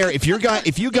be fair. If you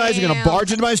guys are going to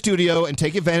barge into my studio and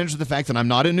take advantage of the fact that I'm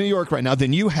not in New York right now,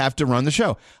 then you have to run the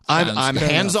show. I'm good.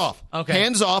 hands off. Okay.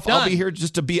 Hands off. I'll Done. be here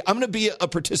just to be. I'm going to be a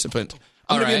participant.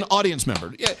 I'm All going to be right. an audience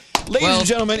member. Yeah. Ladies and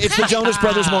gentlemen, it's the Jonas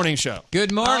Brothers Morning Show.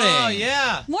 Good morning. Oh,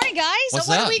 yeah. Morning, guys. What's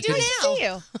so what up? do we do Good now? See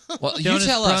you. Well, Jonas you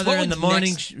tell us. Brother What in the one's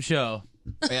morning next? show.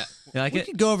 Yeah. You like We it?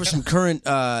 could go over some current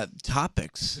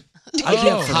topics.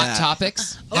 Oh, hot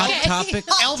topics. Hot topics.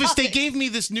 Elvis, they gave me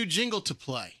this new jingle to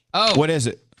play. Oh, What is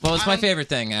it? well, it's my favorite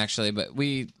thing actually. But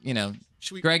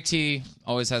Greg T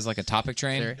always has like a topic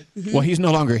train. Well, he's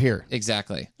no longer here.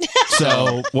 Exactly.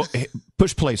 So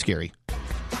push play, Scary.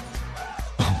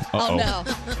 Oh, no.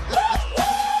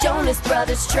 Jonas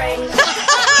Brothers train is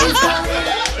coming.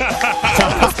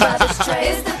 Jonas Brothers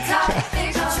train is the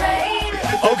topic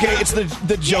train. Okay, it's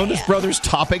the Jonas Brothers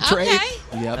topic train.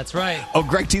 Yep. That's right. Oh,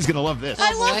 Greg T's going to love this.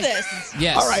 I love this.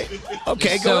 Yes. All right.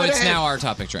 Okay, So go ahead. it's now our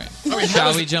topic train. Okay,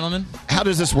 Shall we, gentlemen? How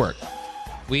does this work?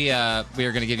 We are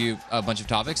going to give you a bunch of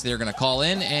topics. They're going to call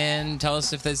in and tell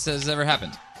us if this has ever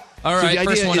happened. All So right, the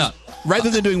first idea one is, up. Rather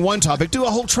than doing one topic, do a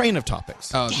whole train of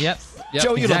topics. Oh, Yep.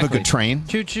 Joe, you love a good train.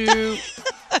 Choo choo.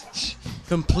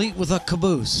 Complete with a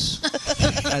caboose,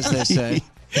 as they say.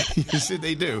 Yes,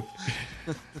 they do.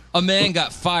 A man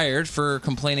got fired for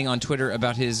complaining on Twitter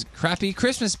about his crappy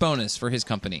Christmas bonus for his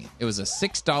company. It was a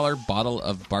 $6 bottle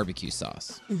of barbecue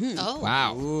sauce. Oh.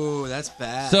 Wow. Ooh, that's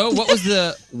bad. So, what was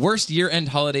the worst year-end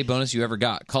holiday bonus you ever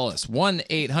got? Call us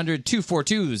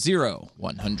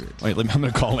 1-800-242-0100. Wait, I'm going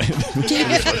to call in.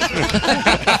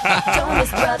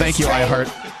 Thank you,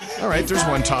 iHeart. All right, there's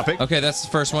one topic. Okay, that's the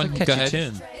first one. Go ahead.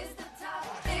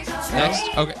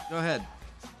 Next. Okay. Go ahead.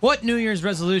 What New Year's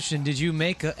resolution did you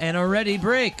make and already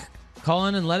break? Call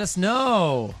in and let us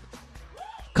know.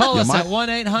 Call us at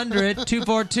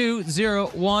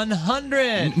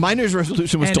 1-800-242-0100. My New Year's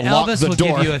resolution was and to lock Elvis the will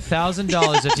door. give you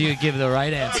 $1,000 if you give the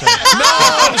right answer.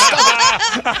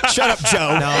 Shut up,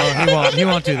 Joe. No, he won't. He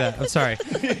won't do that. I'm sorry.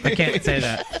 I can't say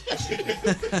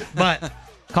that. But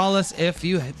call us if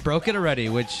you broke it already,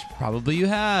 which probably you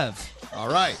have. All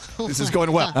right. This is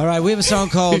going well. All right, we have a song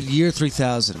called Year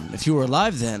 3000. If you were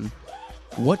alive then,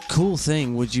 what cool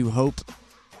thing would you hope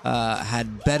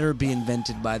had better be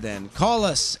invented by then? Call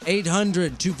us,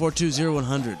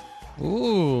 800-242-0100.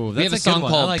 Ooh, We have a song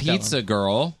one. I called like that Pizza one.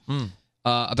 Girl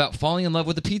about falling in love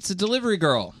with a pizza delivery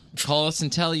girl. Call us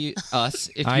and tell us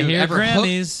if I you've hear ever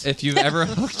Grammys. if you've ever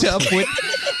hooked up with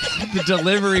the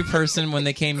delivery person when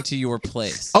they came to your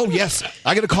place. Oh, yes.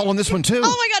 I got to call on this one, too.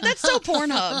 Oh my God, that's so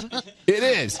Pornhub. It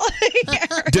is.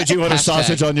 Did you want a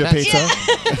sausage on your pizza?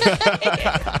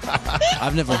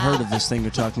 I've never heard of this thing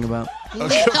you're talking about.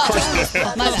 Okay, of course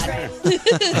not. My bad.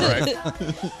 All right.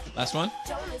 Last one.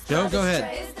 Joe, go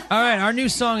ahead. All right, our new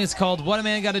song is called What a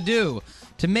Man Gotta Do.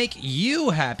 To make you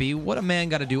happy, what a man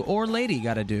gotta do or lady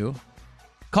gotta do.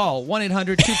 Call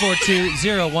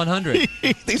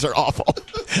 1-800-242-0100. These are awful.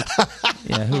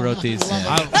 Yeah, who wrote these?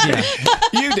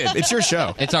 You did. It's your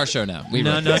show. It's our show now.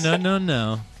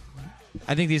 No.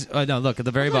 I think these. No, look at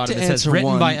the very I'd like bottom. to It says answer written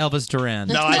one. by Elvis Duran.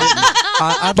 No, I didn't.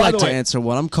 I'd By like the to way- answer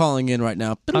one. I'm calling in right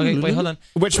now. Okay, wait, hold on.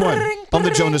 Which one? On the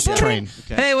Jonas train.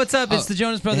 Hey, what's up? It's the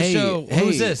Jonas Brothers show.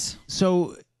 Who's this?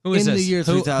 So, Who is in this? the year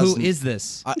Who 3000. is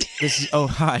this? This is. Oh,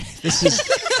 hi. This is.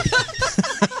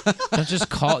 Don't just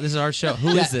call. This is our show. Who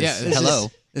is this? Hello.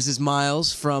 This is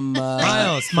Miles from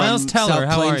Miles from Teller. South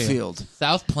How are you? Plainfield.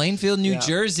 South Plainfield, New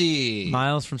Jersey.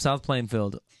 Miles from South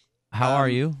Plainfield. How are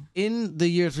you? In the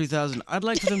year 3000, I'd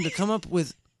like for them to come up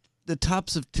with the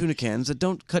tops of tuna cans that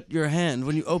don't cut your hand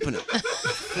when you open it.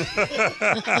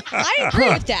 I agree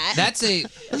with that. That's a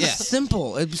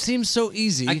simple. It seems so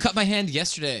easy. I cut my hand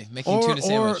yesterday making a tuna Or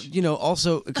sandwich.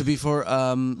 also it could be for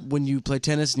when you play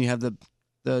tennis and you have the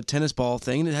tennis ball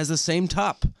thing and it has the same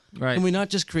top. Right. Can we not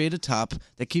just create a top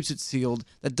that keeps it sealed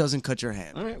that doesn't cut your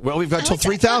hand? All right. Well, we've got till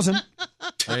 3,000.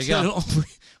 There you go.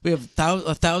 We have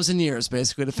 1,000 years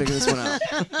basically to figure this one out.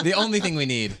 The only thing we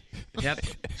need. Yep.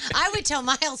 I would tell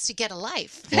Miles to get a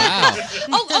life. Wow.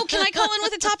 Oh, can I call in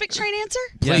with a topic train answer?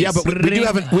 Yeah, but we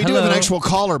do have an actual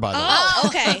caller, by the way. Oh,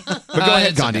 okay. But go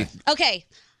ahead, Gandhi. Okay.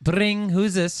 Bring.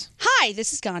 Who's this? Hi,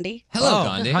 this is Gandhi. Hello,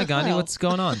 Gandhi. Hi, Gandhi. Hello. What's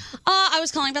going on? I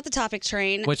was calling about the topic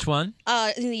train. Which one?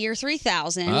 In the year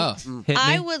 3000. Oh. Hit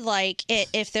I me. would like it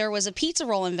if there was a pizza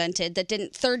roll invented that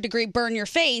didn't third degree burn your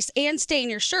face and stain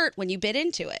your shirt when you bit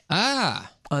into it. Ah.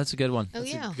 Oh, that's a good one. Oh,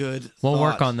 yeah. Good. We'll thought.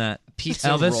 work on that. Pizza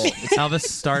Elvis, roll. Elvis,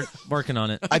 start working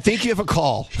on it. I think you have a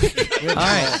call. All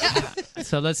right.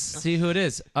 So let's see who it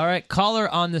is. All right, caller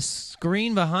on the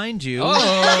screen behind you.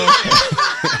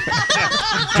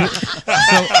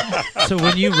 So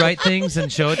when you write things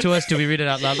and show it to us, do we read it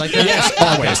out loud like that? Yes,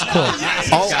 always.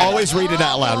 Cool. I'll always read it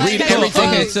out loud. Read Cool. everything.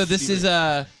 Okay, so this is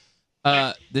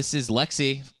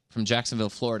Lexi from Jacksonville,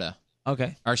 Florida.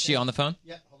 Okay. Are she on the phone?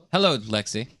 Yeah. Hello,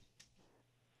 Lexi.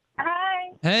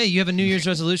 Hi. Hey, you have a New Year's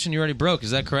resolution you already broke.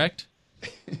 Is that correct?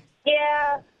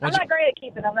 Yeah, I'm What'd not great at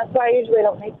keeping them. That's why I usually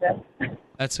don't make them.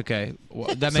 That's okay.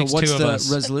 That So makes what's two of the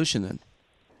us. resolution then?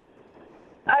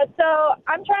 So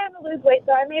I'm trying to lose weight,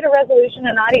 so I made a resolution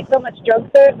to not eat so much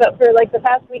junk food. But for like the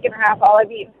past week and a half, all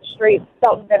I've eaten is straight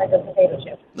salt and vinegar potato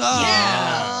chips.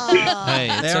 Hey,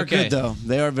 it's They are okay. good though.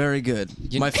 They are very good.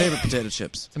 My favorite potato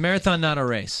chips. It's a marathon, not a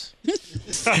race.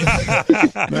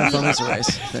 Marathon is a race.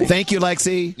 Thank you,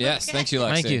 Lexi. Yes, thank you,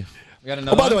 Lexi. Thank you. We got Oh,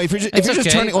 another by the one? way, if you're It's just okay.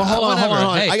 turning, well, hold on.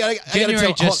 Hey, I gotta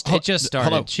January tell, it just started.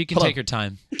 Hello. She can Hello. take her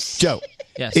time. Joe.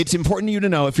 Yes. It's important to you to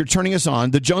know if you're turning us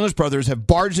on, the Jonas Brothers have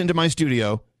barged into my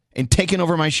studio and taken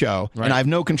over my show, and I have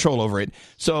no control over it.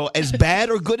 So as bad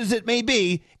or good as it may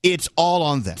be, it's all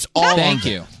on them. It's all on Thank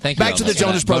them. you. Thank you, Back to the Elvis, for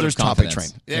Jonas that vote of Brothers topic train.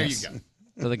 confidence. There Yes. you go.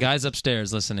 So the guys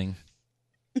upstairs listening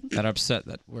that are upset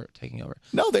that we're taking over.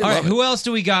 No, they All love right, it. who else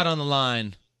do we got on the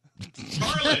line?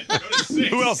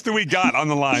 Who else do we got on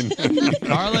the line?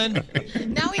 Carlin,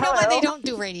 Now we know why they don't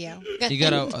do radio.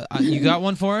 you got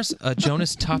one for us? A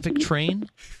Jonas topic train?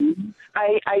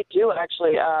 I do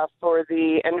actually for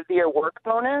the end of the year work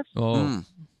bonus. Oh.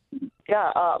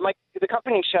 Yeah, the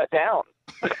company shut down.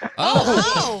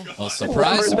 Oh. Well,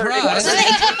 surprise, surprise.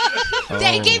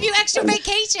 They gave you extra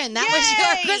vacation. That was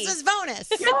your Christmas bonus.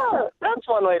 Yeah, that's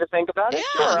one way to think about it.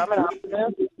 Sure, I'm an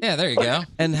optimist. Yeah, there you go.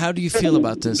 And how do you feel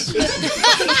about this?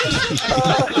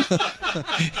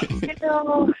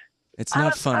 It's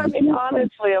not fun. I mean,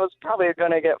 honestly, I was probably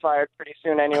going to get fired pretty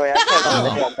soon anyway. I can't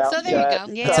understand that. So there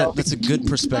you go. That's a good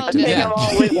perspective. Take them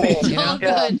all with me. Oh,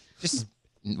 good. Just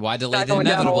why delay the going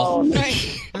down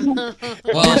inevitable?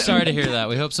 Well, I'm sorry to hear that.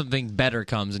 We hope something better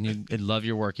comes and you'd love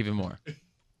your work even more.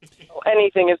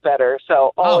 Anything is better.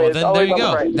 So always, then always there you on the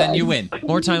go. bright Then side. you win.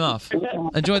 More time off.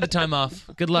 Enjoy the time off.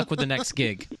 Good luck with the next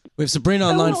gig. We have Sabrina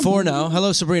on line 4 now.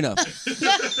 Hello, Sabrina.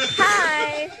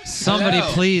 Hi. Somebody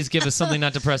please give us something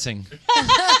not depressing.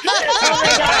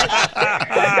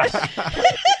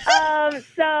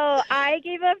 So I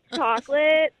gave up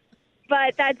chocolate,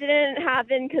 but that didn't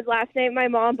happen because last night my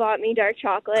mom bought me dark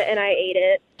chocolate and I ate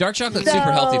it. Dark chocolate's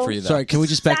super healthy for you, though. Sorry, can we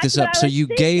just back this up? That's So what I you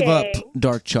was gave up thinking.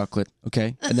 dark chocolate,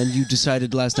 okay? And then you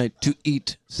decided last night to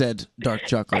eat said dark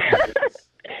chocolate.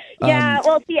 Yeah,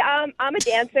 well, see, I'm a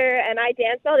dancer and I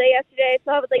danced all day yesterday,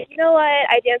 so I was like, you know what?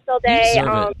 I danced all day.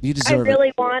 You deserve it. I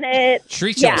really want it.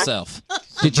 Treat Yeah. yourself.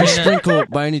 Did you sprinkle,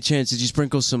 by any chance,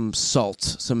 some salt,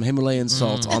 some Himalayan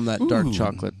salt on that dark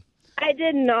chocolate? I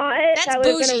did not. That would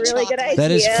have been a really good idea. That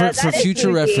is, for That is future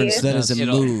bougie. reference, that is a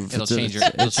It'll- move. it'll It's a- change your-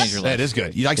 it'll change your life. That is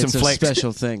good. You like It's some a flex.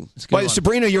 special thing. But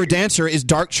Sabrina, you're a dancer. Is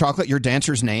dark chocolate your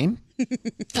dancer's name?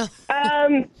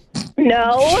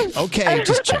 No. Okay,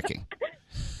 just checking.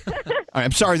 All right,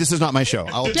 I'm sorry. This is not my show.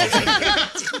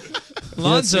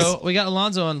 Alonzo, we got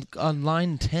Alonzo on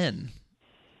line 10.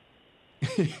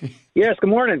 Yes, good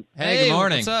morning. Hey, good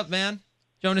morning. What's up, man?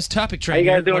 Jonas topic train. How you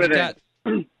guys here. doing What you today?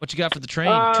 got? What you got for the train?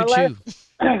 Uh, Choo-choo.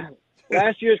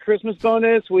 Last year's Christmas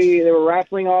bonus, they were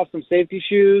raffling off some safety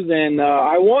shoes, and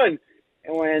I won.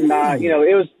 And when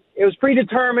it was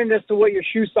predetermined as to what your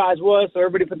shoe size was, so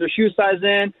everybody put their shoe size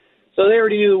in. So they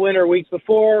already knew the winner weeks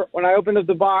before. When I opened up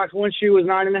the box, one shoe was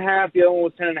 9.5, the other one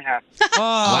was 10.5. Oh,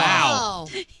 wow.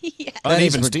 That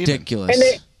is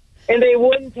ridiculous. And they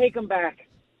wouldn't take them back.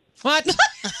 What?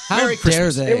 How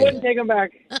dare They they? wouldn't take them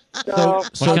back.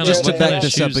 So Just to back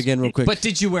this up again real quick. But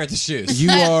did you wear the shoes? You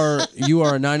are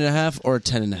a 9.5 or a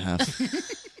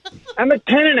 10.5? I'm a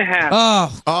 10.5.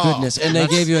 Oh, goodness. And they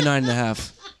gave you a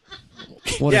 9.5.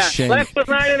 What a shame. Left was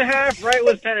 9.5, right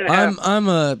was 10.5. I'm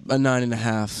a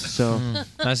 9.5, so.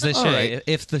 As they All say, right.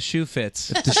 if the shoe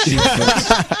fits. If the shoe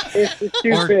fits. If the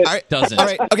shoe Or fits. doesn't. All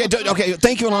right. Okay.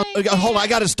 Thank you, Alonzo. Hold on. I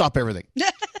got to stop everything.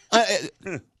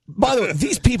 By the way,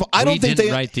 these people, I don't We think didn't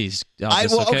they write these.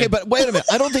 okay, but wait a minute.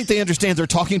 I don't think they understand they're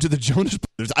talking to the Jonas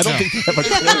Brothers. I don't think they have a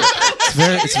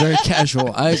clue. It's very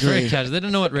casual. I It's very agree. casual. They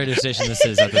don't know what radio station this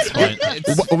is at this point.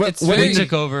 What We did-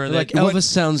 took over. Like Elvis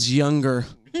sounds younger.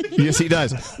 Yes, he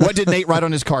does. What did Nate write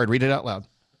on his card? Read it out loud.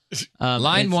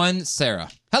 Line 1, Sarah.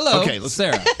 Hello, Okay, let's-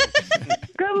 Sarah.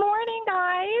 Good morning,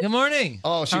 guys. Good morning.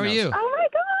 Oh, she How are knows. you? Oh my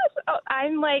gosh. Oh,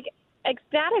 I'm like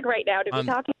ecstatic right now to be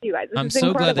talking to you guys. This I'm is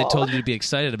so glad they incredible. told you to be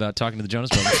excited about talking to the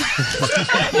Jonas Brothers.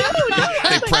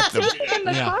 They prepped them. I'm in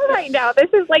the Yeah. car right now. This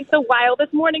is like the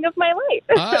wildest morning of my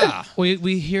life.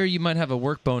 We hear you might have a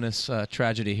work bonus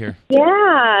tragedy here.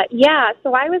 Yeah.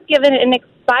 So I was given an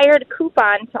expired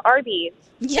coupon to Arby's.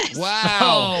 Yes.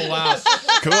 Oh wow,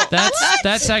 cool.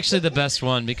 That's actually the best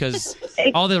one because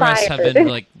all the rest have been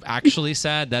like actually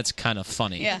sad. That's kind of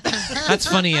funny. Yeah. That's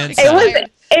funny and It sad.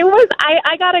 was.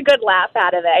 I got a good laugh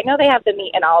out of it. I know they have the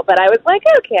meat and all, but I was like,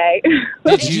 okay.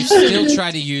 Did you still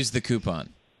try to use the coupon?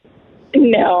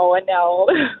 No.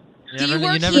 You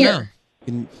work never here?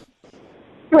 know.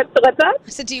 What's that? I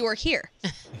said, do you work here?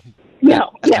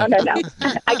 No. I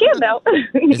can't though.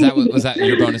 Was that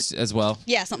your bonus as well?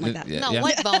 Yeah, something like that. No, Yeah.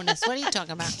 what bonus? What are you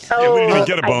talking about? Yeah, we didn't even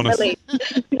get a I bonus. relate.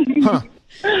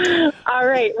 All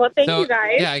right. Well, thank you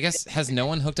guys. Yeah, I guess, has no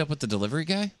one hooked up with the delivery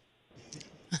guy?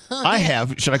 I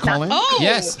have. Should I call in? Oh!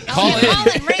 Yes, call in.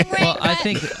 Well, I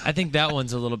think that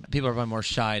one's a little. People are probably more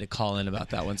shy to call in about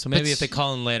that one. So maybe if they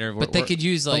call in later, But they could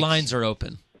use, the like- lines are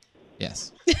open.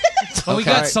 Yes. Well, we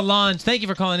Okay. got Solange. Thank you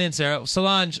for calling in, Sarah.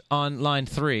 Solange on line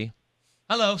 3.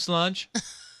 Hello, Solange.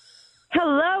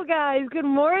 Hello, guys. Good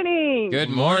morning. Good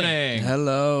morning.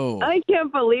 Hello. I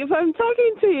can't believe I'm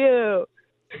talking to you.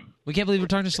 We can't believe we're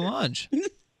talking to Solange.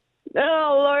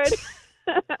 Oh, Lord.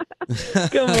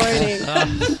 Good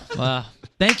morning. Well,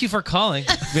 thank you for calling.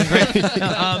 It's been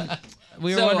great.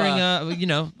 we were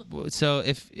wondering, so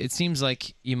if it seems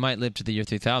like you might live to the year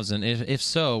 3000, if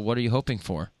so, what are you hoping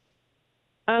for?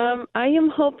 I am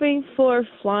hoping for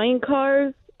flying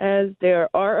cars, as there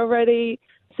are already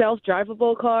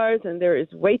self-drivable cars, and there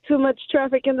is way too much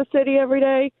traffic in the city every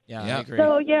day. Yeah, I agree.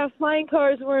 So, yeah, flying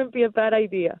cars wouldn't be a bad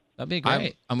idea. That'd be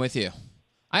great. I'm with you.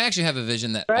 I actually have a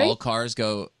vision that all cars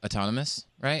go autonomous,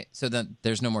 right? So that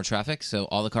there's no more traffic, so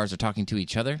all the cars are talking to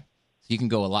each other. So you can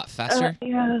go a lot faster.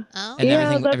 Yeah. And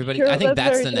that's everybody. true. I think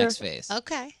that's very the true. next phase.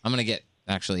 Okay. I'm gonna get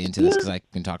actually into this because I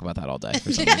can talk about that all day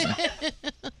for some reason.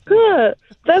 Good.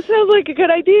 That sounds like a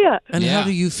good idea. And how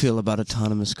do you feel about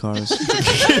autonomous cars?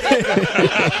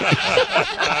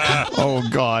 Oh,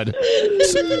 God.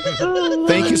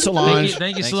 Thank you, Solange.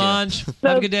 Thank you, Solange.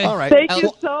 Have a good day. All right. Thank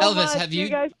you so Elvis, much. have you? You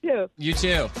guys too. You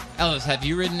too. Elvis, have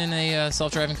you ridden in a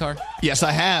self-driving car? Yes,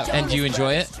 I have. And do you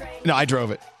enjoy it? No, I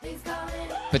drove it.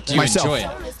 But do you Myself. enjoy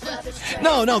it?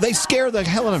 No, they scare the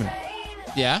hell out of me.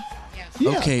 Yeah?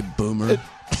 Okay, boomer.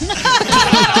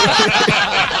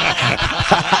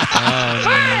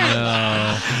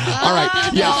 All right.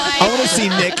 Yeah, I want to see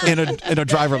Nick in a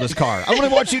driverless car. I want to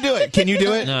watch you do it. Can you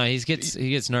do it? No, he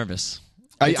gets nervous.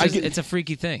 It's a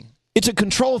freaky thing. It's a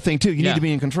control thing, too. You need to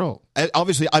be in control.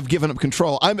 Obviously, I've given up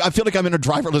control. I feel like I'm in a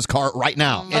driverless car right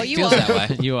now. It feels that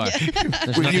way. You are.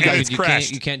 There's Well, you nothing guys you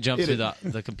crashed. can't jump through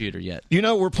the computer yet. You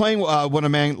know, we're playing What a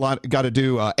Man Got to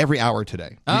Do every hour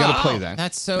today. We got to play that.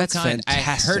 That's so kind.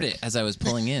 fantastic. I heard it as I was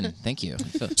pulling in. Thank you.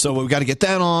 So we've got to get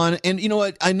that on. And you know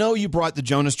what? I know you brought the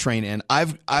Jonas train in.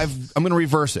 I'm going to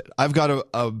reverse it. I've got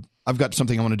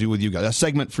something I want to do with you guys. A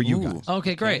segment for you guys.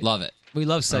 Okay, great. Love it. We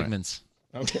love segments.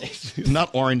 Okay.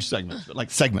 Not orange segments, but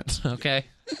like segments. Okay.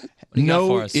 What do you got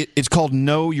for us? It's called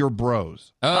Know Your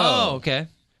Bros. Oh, okay.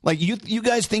 Like you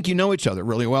guys think you know each other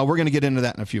really well. We're going to get into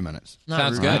that in a few minutes.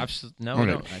 Sounds good. No, we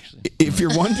Okay. don't actually. If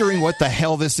you're wondering what the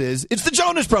hell this is, it's the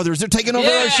Jonas Brothers. They're taking over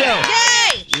our show.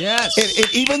 Yay! Yes.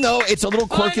 And even though it's a little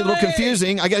quirky, a little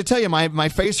confusing, I got to tell you, my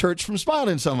face hurts from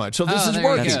smiling so much. So this is there you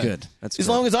working. go. That's good. That's as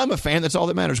good. long as I'm a fan, that's all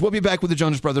that matters. We'll be back with the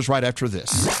Jonas Brothers right after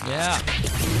this. Yeah.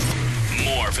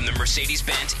 More from the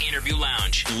Mercedes-Benz Interview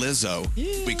Lounge. Lizzo.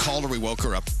 We called her. We woke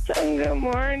her up. Good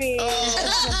morning.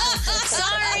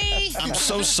 Sorry. I'm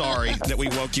so sorry that we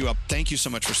woke you up. Thank you so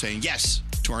much for saying yes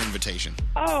to our invitation.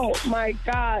 Oh, my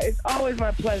God. It's always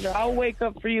my pleasure. I'll wake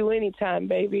up for you anytime,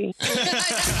 baby.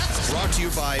 Brought to you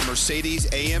by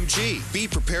Mercedes-AMG. Be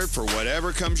prepared for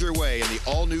whatever comes your way in the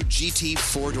all-new GT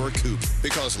 4-door coupe.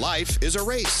 Because life is a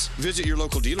race. Visit your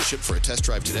local dealership for a test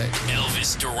drive today.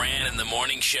 Elvis Duran in the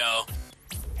Morning Show.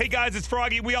 Hey guys, it's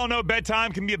Froggy. We all know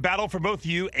bedtime can be a battle for both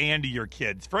you and your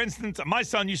kids. For instance, my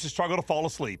son used to struggle to fall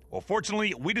asleep. Well,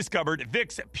 fortunately, we discovered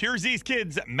Vicks Pure Z's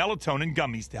Kids melatonin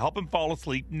gummies to help him fall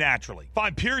asleep naturally.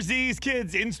 Find Pure Z's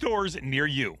Kids in stores near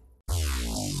you.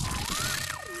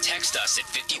 Text us at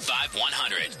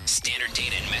 55100. Standard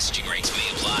data and messaging rates may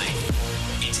apply.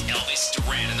 It's Elvis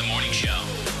Duran in the Morning Show.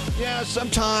 Yeah,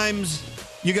 sometimes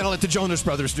you got to let the Jonas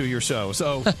Brothers do your show.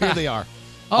 So here they are.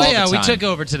 Oh, yeah, we took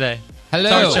over today.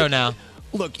 Hello. It's our show now.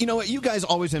 Look, you know what? You guys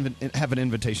always have an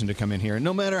invitation to come in here. And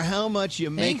no matter how much you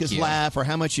make Thank us you. laugh or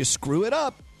how much you screw it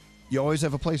up, you always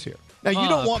have a place here. Now, you Oh,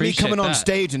 don't want me appreciate coming on that.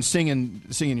 stage and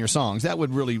singing your songs. That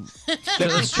would really...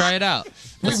 Let's try it out.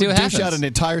 Let's see what dish happens. out an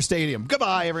entire stadium.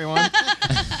 Goodbye, everyone.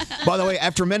 By the way,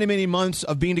 after many, many months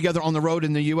of being together on the road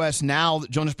in the U.S., now the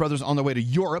Jonas Brothers are on their way to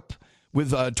Europe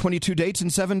with 22 dates in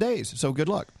 7 days. So good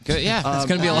luck. Good. Yeah, it's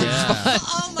going to be a lot of fun.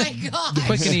 Oh my God.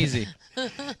 Quick and easy.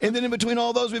 And then in between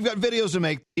all those, we've got videos to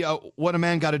make. What a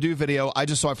Man Got to Do video. I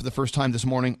just saw it for the first time this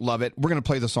morning. Love it. We're going to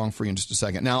play the song for you in just a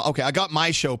second. Now, okay, I got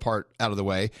my show part out of the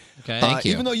way. Okay. Thank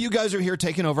you. Even though you guys are here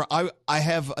taking over, I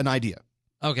have an idea.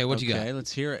 Okay, what you got? Okay,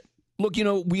 let's hear it. Look, you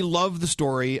know, we love the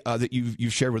story that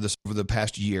you've shared with us over the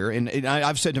past year. And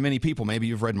I've said to many people, maybe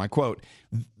you've read my quote,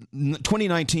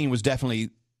 2019 was definitely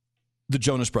the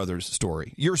Jonas Brothers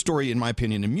story. Your story, in my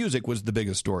opinion, in music was the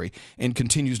biggest story and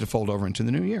continues to fold over into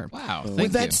the new year. Wow.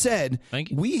 With that said,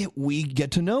 Thank you. we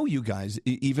get to know you guys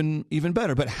even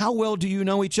better. But how well do you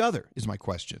know each other is my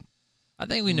question. I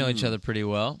think we know each other pretty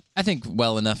well. I think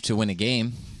well enough to win a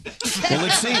game. Well,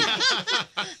 let's see.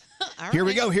 Here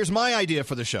we go. Here's my idea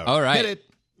for the show. All right. Hit it.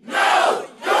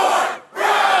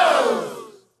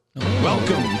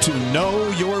 Welcome to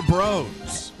Know Your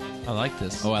Bros. I like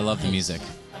this. Oh, I love the music.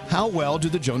 How well do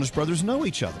the Jonas Brothers know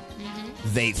each other?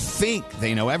 They think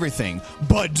they know everything,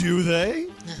 but do they?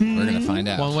 We're going to find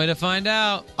out. One way to find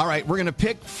out. All right, we're going to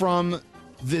pick from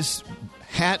this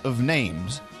hat of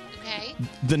names. Okay.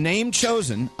 The name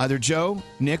chosen, either Joe,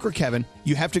 Nick, or Kevin,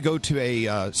 you have to go to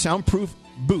a soundproof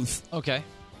booth Okay.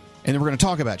 And then we're going to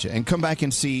talk about you and come back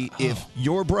and see if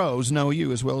your bros know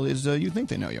you as well as you think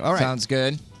they know you. All right. Sounds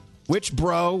good. Which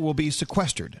bro will be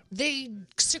sequestered? The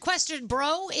sequestered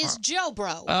bro is Joe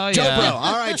Bro. Oh, Joe Bro.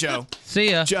 All right, Joe. See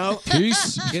ya. Joe.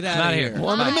 Peace. Get out of here. Well,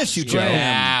 I'm going to miss you, Joe. Get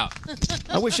out.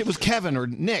 I wish it was Kevin or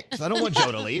Nick. 'Cause I don't want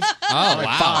Joe to leave. Oh, All right,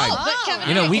 wow. fine. But Kevin,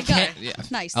 You know, we okay. can't. Yeah.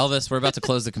 Nice. Elvis, we're about to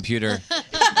close the computer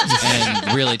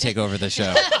and really take over the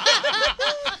show.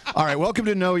 All right, welcome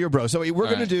to Know Your Bro. So I'm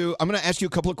going to ask you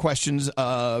a couple of questions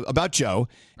about Joe,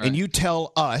 and you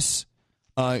tell us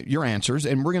your answers,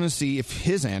 and we're going to see if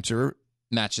his answer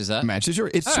matches up. Matches your.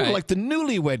 It's All sort of right. like the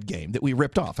Newlywed Game that we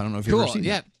ripped off. I don't know if you've Cool. ever seen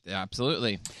Yeah, that.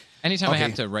 absolutely. Anytime I Okay.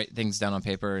 have to write things down on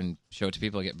paper and show it to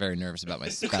people, I get very nervous about my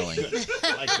spelling.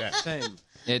 Like that. Same.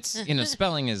 It's,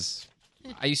 spelling is.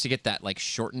 I used to get that like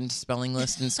shortened spelling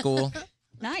list in school.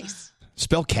 Nice.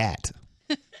 Spell cat.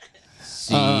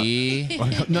 See?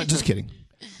 No, just kidding.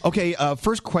 Okay,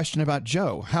 first question about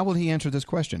Joe. How will he answer this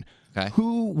question? Okay.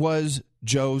 Who was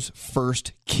Joe's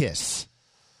first kiss?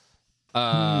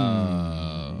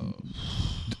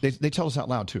 They tell us out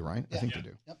loud too, right? I think they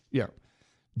do. Yep. Yeah.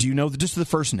 Do you know just the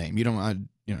first name? You don't.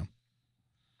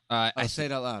 I say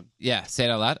it out loud. Yeah, say it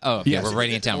out loud. Oh, okay, Yes. we're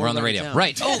writing it down. Or We're on the write it radio. down.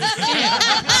 Right.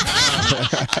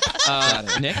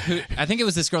 Oh, Nick, I think it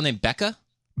was this girl named Becca.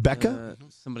 Becca?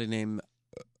 Somebody named.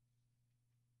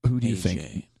 Who do you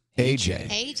think? AJ.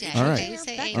 AJ. All Okay, right. you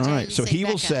say AJ, All right. you So say he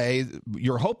will Becca. say,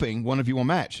 you're hoping one of you will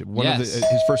match. One of Yes.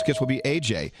 his first kiss will be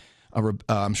AJ.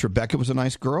 I'm sure Becca was a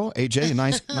nice girl. AJ, a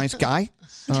nice guy.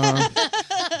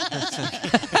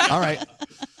 All right.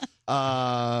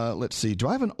 Let's see. Do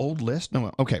I have an old list?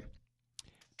 No. Okay.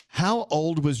 How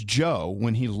old was Joe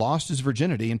when he lost his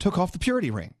virginity and took off the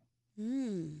purity ring?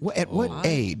 At what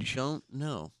age? I don't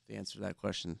know the answer to that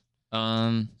question. Okay,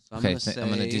 I'm gonna I'm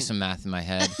going to do say- some math in my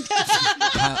head.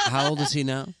 How old is he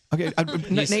now? Okay,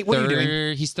 He's Nate, what are you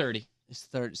doing? He's 30. He's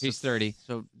 30. He's 30.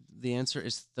 So the answer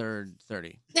is 30.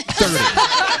 Okay.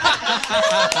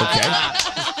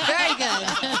 Very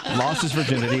good. Lost his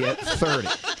virginity at 30.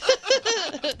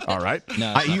 All right.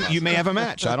 No, it's not you may have a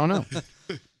match. I don't know.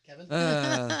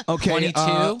 Okay.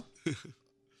 22?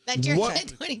 That's your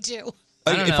what- 22.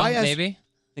 I don't if know, I ask, maybe.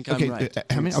 I think I'm Okay. right.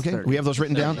 How many? It's Okay. 30. We have those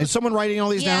written down. Is someone writing all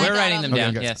these Yeah, down? We're writing them Okay,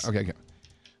 down, good. yes. Okay. Good.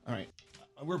 All right.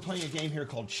 We're playing a game here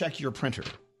called Check Your Printer.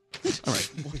 All right.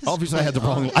 Obviously, I had the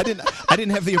wrong. I didn't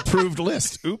have the approved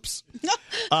list. Oops.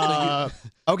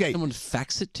 Okay. Someone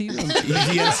fax it to you?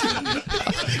 Yes.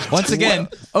 Once again,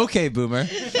 okay, Boomer.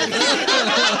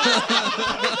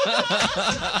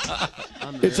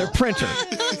 It's a printer.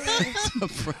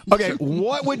 Okay.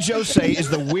 What would Joe say is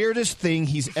the weirdest thing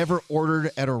he's ever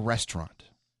ordered at a restaurant?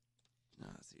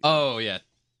 Oh, yeah.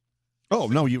 Oh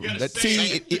no! We're We're just Yeah,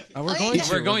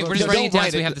 writing don't it down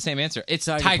write so we it. have the same answer. It's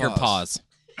Tiger Tiger Paws.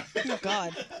 Paws. Oh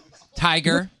God.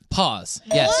 Tiger Paws.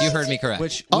 Yes, you heard me correct.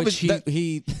 Which Oh,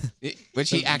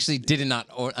 he actually did not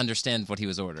understand what he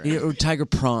was ordering. he ordered tiger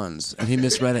prawns, and he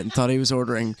misread it and thought he was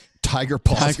ordering Tiger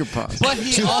Paws. tiger paws. But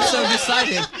he also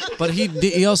decided. But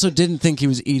he also didn't think he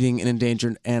was eating an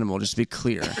endangered animal. Just to be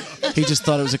clear, he just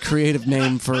thought it was a creative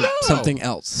name for something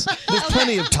else. There's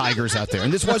plenty of tigers out there,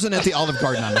 and this wasn't at the Olive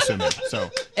Garden, I'm assuming. So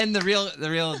And the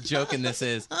real joke in this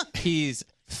is he's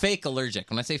fake allergic.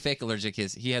 When I say fake allergic,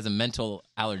 he has a mental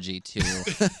allergy to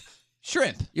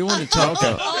shrimp. You want to talk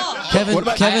Okay. about Kevin? What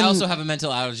about- Kevin, I also have a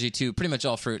mental allergy to pretty much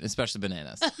all fruit, especially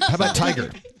bananas. how about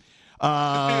tiger?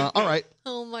 All right.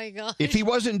 Oh my God. If he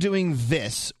wasn't doing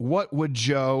this, what would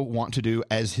Joe want to do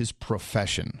as his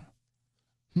profession?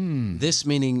 This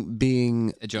meaning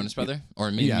being A Jonas brother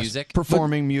or me Yes. music.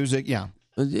 Performing music, yeah.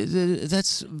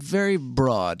 That's very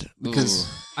broad because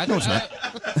I No, it's not.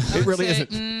 It really say,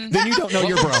 isn't. Then you don't know what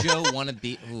your would bro. Joe want to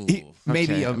be? Ooh.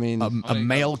 Maybe Okay, a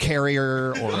mail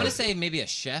carrier I'm or. gonna say maybe a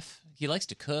chef. He likes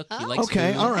to cook. He likes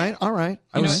Okay, food. all right.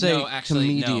 I would No, say no,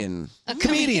 actually, no. comedian. A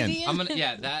Comedian. I'm gonna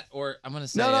that or I'm gonna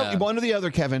say No, one or the other,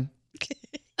 Kevin.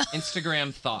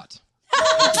 Instagram thought.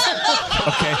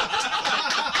 Okay.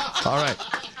 All right.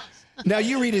 Now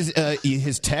you read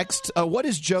his text. What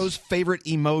is Joe's favorite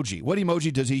emoji? What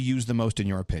emoji does he use the most, in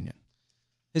your opinion?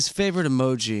 His favorite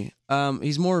emoji.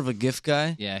 He's more of a GIF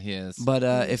guy. Yeah, he is. But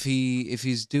if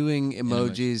he's doing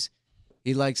emojis,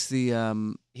 he likes the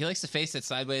He likes to face it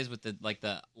sideways with the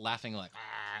laughing like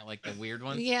the weird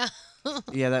one. Yeah.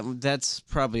 yeah, that's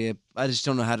probably I just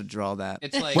don't know how to draw that.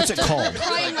 It's like What's it called?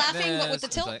 Crying, laughing, but with the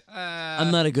It's tilt. like,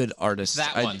 I'm not a good artist.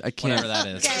 that I, one. I can't. Whatever that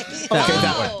is. Okay,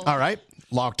 that one. All right.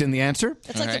 Locked in the answer.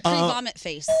 It's like Alright. the pre-vomit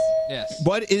face. Yes.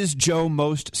 What is Joe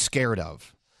most scared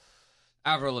of?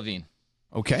 Avril Lavigne.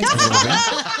 Okay. He's writing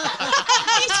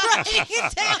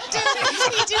it down, dude.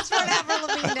 He just wrote Avril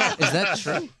Lavigne down. Is that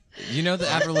true? You know the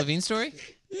Avril Lavigne story?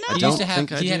 I He don't used to have.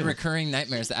 think I He had do. recurring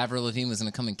nightmares that Avril Lavigne was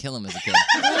going to come and kill him as a kid.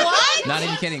 What? Not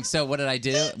even kidding. So what did I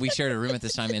do? We shared a room at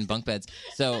this time in bunk beds.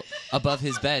 So above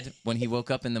his bed, when he woke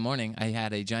up in the morning, I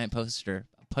had a giant poster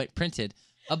printed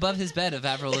above his bed of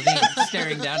Avril Lavigne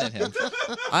staring down at him.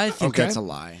 I think Okay. that's a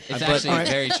lie. It's But- actually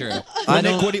very true. Well,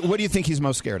 Nick, what do you think he's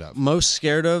most scared of? Most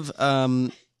scared of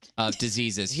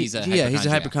diseases. He's a he's a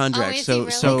hypochondriac. Oh, is he so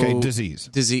really? so Okay, disease.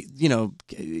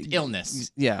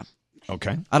 illness. Yeah.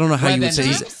 Okay. I don't know how you would say WebMD.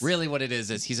 he's. Really what it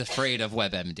is he's afraid of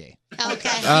WebMD. Okay.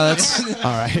 That's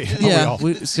All right. Yeah, All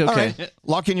okay. right.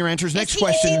 Lock in your answers. Next Is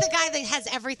question. he the guy that has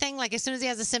everything? Like as soon as he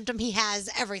has a symptom, he has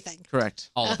everything. correct.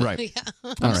 All of it. Right.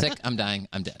 Yeah. I'm sick, I'm dying,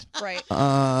 I'm dead. Right.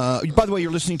 By the way,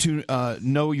 you're listening to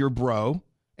Know Your Bro,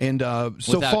 and so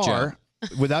Without far,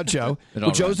 without Joe, It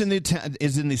all Joe's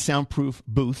is in the soundproof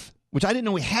booth, which I didn't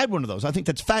know we had one of those. I think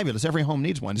that's fabulous. Every home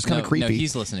needs one. It's kind of creepy. No,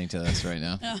 he's listening to this right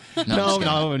now.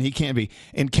 No, and he can't be.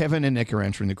 And Kevin and Nick are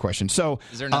answering the question. So,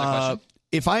 Is there another question?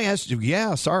 if I asked you,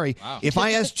 Wow. if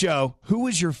I asked Joe, who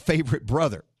was your favorite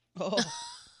brother?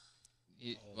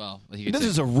 Well, he could This say-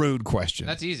 is a rude question.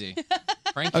 That's easy.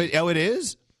 Frankie. Oh, it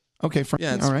is? Okay, Frankie.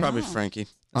 Yeah, it's all right. probably Frankie.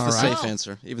 It's All the right. safe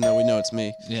answer, even though we know it's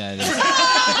me. Yeah, it is.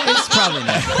 It's probably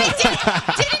not.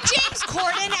 Didn't James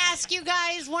Corden ask you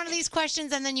guys one of these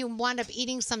questions and then you wound up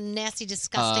eating some nasty,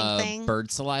 disgusting thing?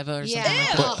 Bird saliva or Yeah. something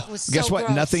like that? Oh, it was so Guess what?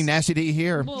 gross. Nothing nasty to eat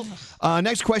here.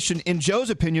 Next question. In Joe's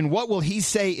opinion, what will he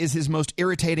say is his most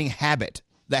irritating habit?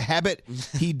 The habit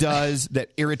he does that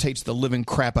irritates the living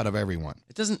crap out of everyone.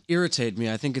 It doesn't irritate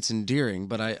me. I think it's endearing,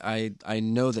 but I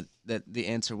know that the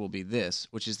answer will be this,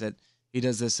 which is that he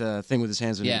does this thing with his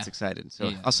hands when he Yeah. gets excited. So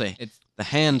Yeah. I'll say It's the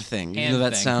hand thing. hand Even though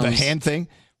that thing. sounds The hand thing?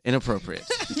 inappropriate.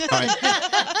 All right.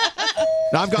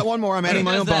 Now, I've got one more. I'm adding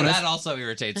my own bonus. That also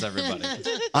irritates everybody.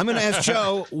 I'm going to ask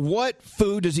Joe, what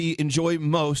food does he enjoy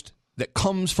most that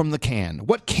comes from the can?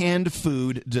 What canned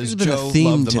food does There's been Joe a theme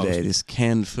love the today, most? this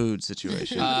canned food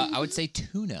situation. I would say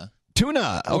tuna.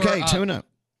 Tuna. Okay, Or, tuna.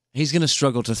 He's going to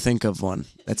struggle to think of one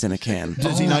that's in a can.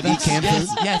 Does he not eat canned food?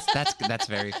 Yes, that's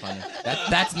very funny.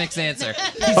 That's Nick's answer.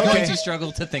 He's going to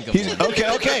struggle to think of one.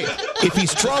 Okay. If he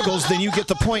struggles, then you get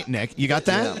the point, Nick. You got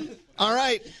that? All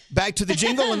right. Back to the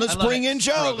jingle, and let's bring in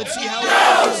Joe. Let's see how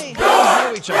well we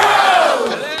know each other.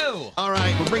 Hello. All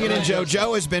right, we're bringing in Joe.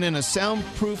 Joe has been in a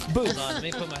soundproof booth. Hold on, let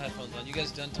me put my headphones on. You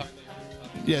guys done talking?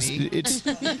 Yes,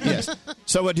 yes.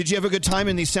 So, did you have a good time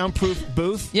in the soundproof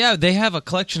booth? Yeah, they have a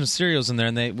collection of cereals in there,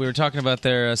 and we were talking about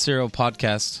their cereal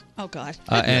podcast. Oh, God.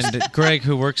 And Greg,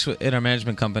 who works in our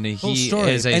management company, Whole he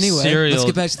story. is a Anyway, cereal let's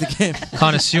get back to the game.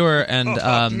 connoisseur,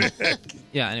 and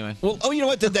yeah. Anyway, Well, you know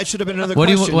what? That should have been another what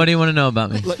question. do you want to know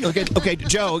about me? Okay,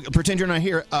 Joe. Pretend you're not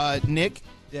here. Nick.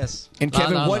 Yes. And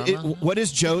Kevin, No, what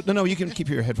is Joe? No, you can keep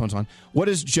your headphones on. What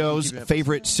is Joe's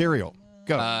favorite cereal?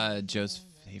 Go. Joe's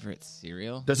favorite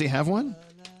cereal? Does he have one?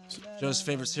 Joe's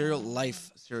favorite cereal,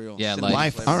 Life cereal. Yeah, Cinnamon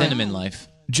Life. flavor. All right. Cinnamon Life.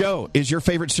 Joe, is your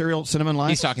favorite cereal Cinnamon Life?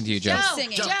 He's talking to you, Joe.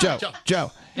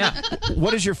 Joe. Yeah.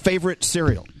 What is your favorite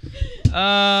cereal?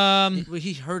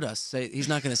 He heard us say he's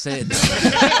not going to say it. No,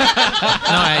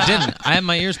 I didn't. I had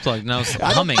my ears plugged and I was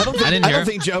humming. I didn't hear. I don't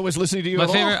think Joe was listening to you My at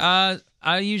all.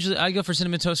 favorite. I go for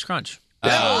Cinnamon Toast Crunch.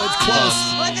 It's close.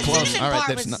 Well, the Close. cinnamon All right,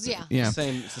 part that's was, not. yeah.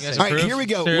 Same. You guys All right, approve? here we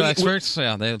go. Cereal We- experts.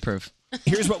 Yeah, they approve.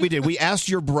 Here's what we did. We asked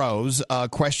your bros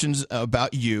questions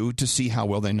about you to see how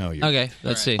well they know you. Okay,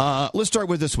 let's see. Let's start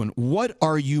with this one. What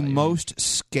are you most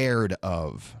scared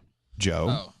of, Joe?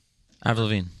 Oh. Avril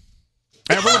Lavigne.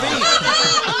 Avril Lavigne.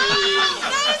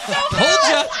 Told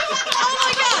ya.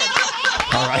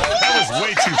 All right. That was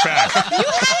way too fast. You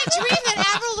had a dream that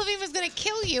Avril Lavigne was going to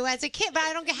kill you as a kid, but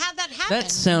I don't have that happen.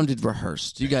 That sounded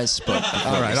rehersed. You guys spoke.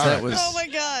 All right, all That right. was. Oh, my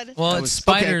God. Well, That it's was-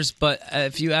 spiders, but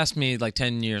if you asked me like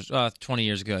 20 years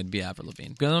ago, it'd be Avril Lavigne.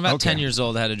 Because I'm about Okay. 10 years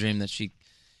old, I had a dream that she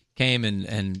came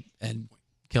and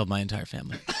killed my entire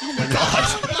family.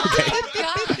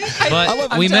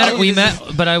 But we met.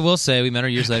 But I will say, we met her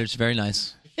years later. She's very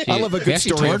nice. I love a we good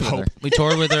actually story toured of with hope. her. We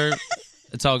toured with her.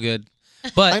 It's all good.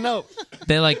 But I know.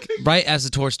 they right as the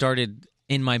tour started,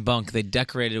 in my bunk, they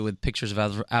decorated with pictures of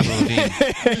Avril Lavigne.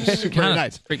 Very Kinda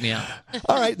nice. Freaked me out.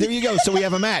 All right, there you go. So we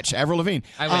have a match. Avril Lavigne.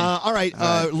 I win. All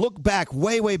right, look back,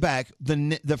 way back.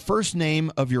 The first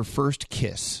name of your first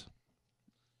kiss.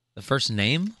 The first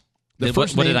name? The What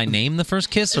first did name- I name the first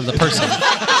kiss or the person?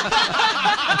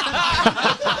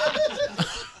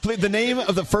 The name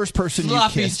of the first person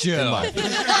Sloppy you kissed Joe. in life. That's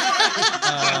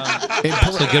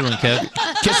a good one, Kev.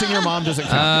 Kissing your mom doesn't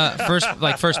count. First person.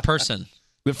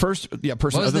 The first, person. What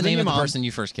was other the than name your of the mom. person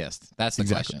you first kissed? That's the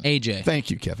question. AJ.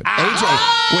 Thank you, Kevin. Who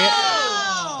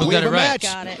AJ. We got have it a right?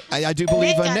 match. I do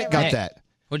believe Nick got right. that.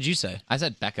 What did you say? I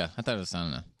said Becca. I thought it was, I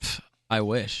don't know. I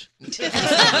wish.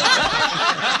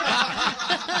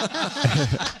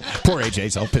 Poor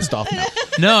AJ's all pissed off now.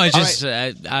 No,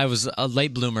 I was a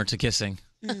late bloomer to kissing.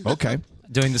 Okay.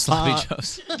 Doing the sloppy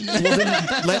joes. Well, then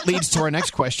that leads to our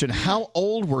next question. How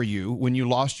old were you when you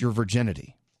lost your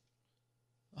virginity?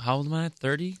 How old am I?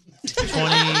 30? 20?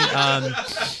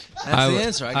 That's the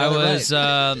answer. I got it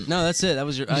right. No, that's it. That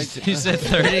was your. You said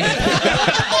 30?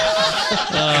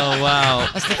 Oh, wow.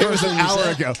 It was an hour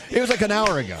ago. It was like an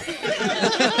hour ago.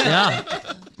 Yeah.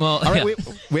 Well, all right, yeah.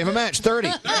 we have a match. 30.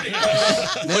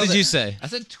 What did you say? I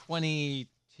said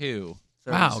 22.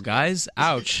 Wow, guys.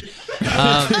 Ouch.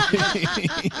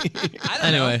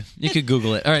 Anyway, you could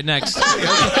Google it. All right, next.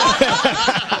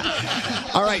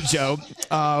 All right, Joe.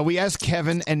 We asked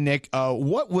Kevin and Nick,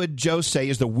 what would Joe say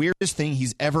is the weirdest thing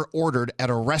he's ever ordered at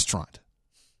a restaurant?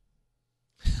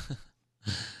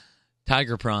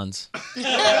 Tiger prawns.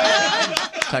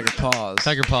 Tiger paws.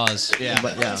 Tiger paws. Yeah.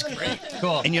 But yeah. That's great.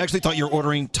 Cool. And you actually thought you were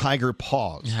ordering tiger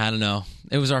paws. I don't know.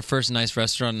 It was our first nice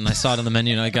restaurant, and I saw it on the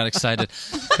menu, and I got excited.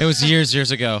 It was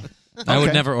years ago. I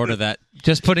would never order that.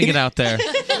 Just putting it out there. By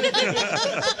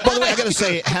the way, I got to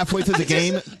say, halfway through the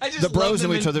game, the bros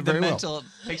know each other very well. The mental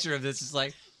picture of this is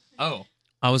like, oh.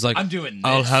 I was like, I'm doing this.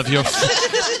 I'll have your...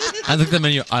 I looked at the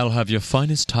menu. I'll have your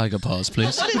finest tiger paws,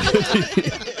 please.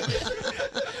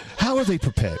 How are they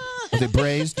prepared? Are they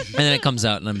braised? And then it comes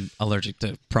out, and I'm allergic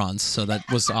to prawns, so that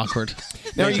was awkward.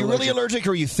 Now, are you really allergic,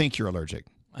 or you think you're allergic?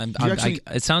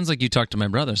 It sounds like you talked to my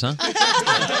brothers, huh?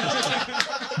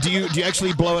 Do you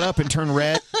actually blow it up and turn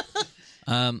red?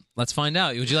 Let's find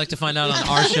out. Would you like to find out on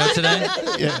our show today?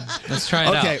 Yeah. Let's try it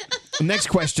out. Okay. Next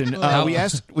question. We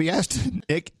asked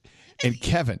Nick and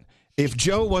Kevin, if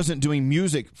Joe wasn't doing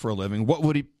music for a living, what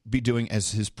would he be doing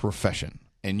as his profession?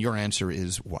 And your answer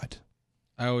is what?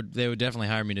 They would definitely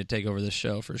hire me to take over this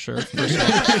show for sure.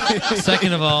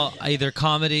 Second of all, either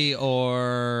comedy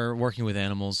or working with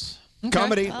animals. Okay.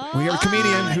 Comedy. We have a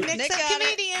comedian.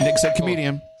 Nick said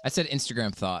comedian. I said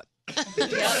Instagram thought.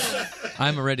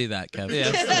 I'm already that, Kevin.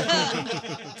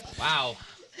 Yes. Wow.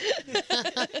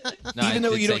 No, Even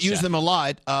though you don't use them a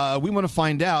lot, we want to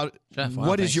find out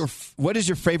what is your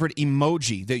favorite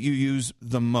emoji that you use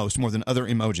the most, more than other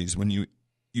emojis when you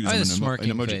use them in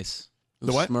smirking an emoji. Face.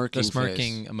 The what? The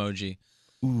smirking emoji.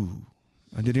 Ooh.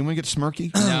 Did anyone get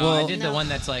smirky? No, I did the one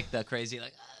that's like the crazy,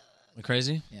 like.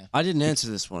 Crazy? Yeah. I didn't answer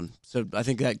this one, so I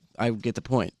think that I get the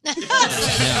point.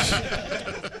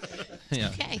 Yeah.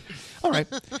 Okay. All right.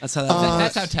 That's how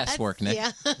that's how tests work, Nick.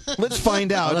 Yeah. Let's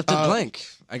find out. I left it blank.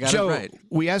 I got Joe, it right.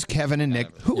 we asked Kevin and Nick,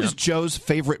 who is Joe's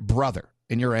favorite brother?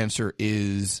 And your answer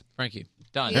is... Frankie.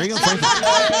 Done. There you go, Frankie.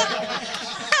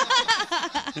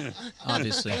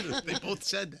 Obviously. They both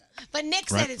said that. But Nick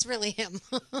said it's really him.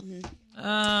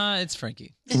 It's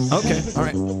Frankie. Okay, all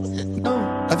right.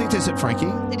 No, I think they said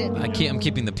Frankie. They did. I'm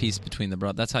keeping the peace between the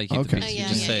brothers. That's how you keep the peace. You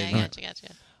just say. Gotcha.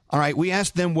 All right, we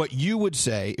asked them what you would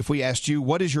say if we asked you,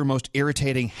 what is your most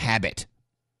irritating habit?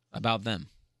 About them.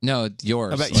 No,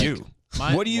 yours. About you.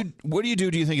 What do you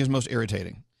do you think is most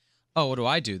irritating? Oh, what do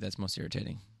I do that's most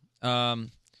irritating?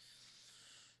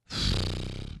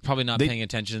 Probably not paying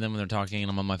attention to them when they're talking and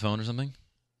I'm on my phone or something.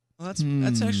 Well,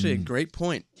 that's actually a great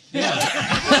point. Yeah.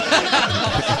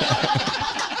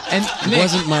 And Nick, it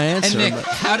wasn't my answer. And Nick,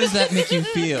 how does that make you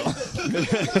feel?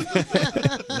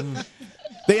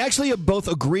 They actually have both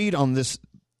agreed on this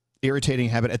irritating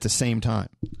habit at the same time.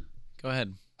 Go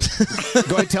ahead.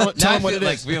 Go ahead, tell him what it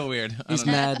is. Real weird. He's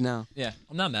mad now. Yeah,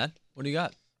 I'm not mad. What do you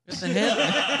got? The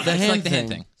hand. It's like the hand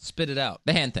thing. Spit it out.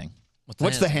 The hand thing.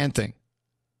 What's the hand thing?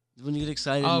 When you get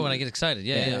excited. Oh, when I get excited.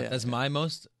 Yeah. That's my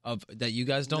most of that you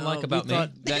guys don't like about me.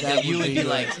 That you would be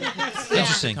like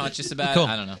interesting, conscious about. Cool.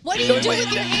 I don't know. What do you do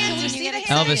with your hands when you get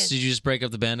excited? Elvis, did you just break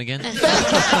up the band again?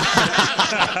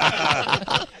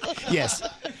 Yes.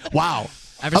 Wow.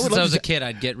 Ever since I was a kid,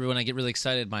 when I get really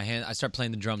excited, I start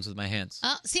playing the drums with my hands.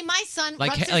 See, my son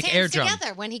Like- rubs his like air hands drum.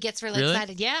 together when he gets really Really?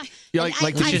 excited. Yeah. Yeah, And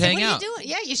like I we should said, hang what out. Are you doing?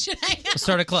 Yeah, you should hang out. Let's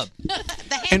start a club. The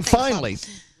hand And thing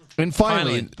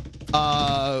finally,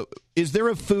 is there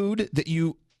a food that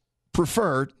you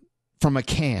prefer from a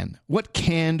can? What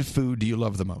canned food do you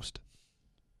love the most?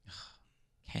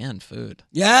 Canned food.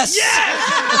 Yes.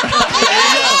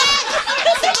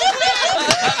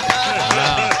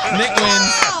 Nick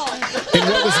wins. And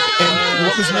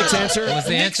what was Nick's answer? Was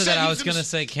the answer that I was going to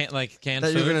say canned That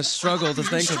food? you're going to struggle to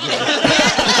think of it.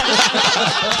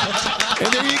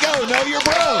 And there you go. Know your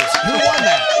bros. Who won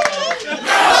that?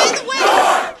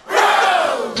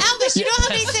 Elvis, you know how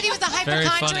he said he was the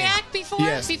hypochondriac before?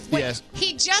 Yes, Wait, yes.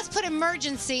 He just put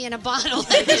emergency in a bottle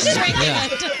and was drinking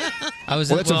it. I was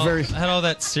Well, that's a very- I had all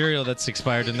that cereal that's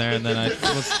expired in there, and then I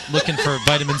was looking for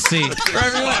vitamin C.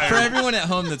 For everyone at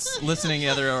home that's listening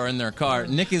either or in their car,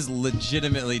 Nick is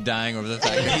legitimately dying over the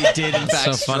fact that he did in fact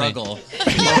so funny. struggle.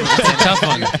 It's a tough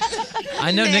one.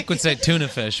 I know Nick would say tuna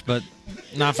fish, but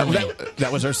not for me.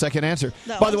 That was our second answer.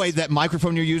 By the way, that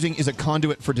microphone you're using is a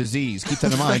conduit for disease. Keep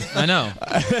that in mind. I know.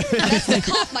 That's the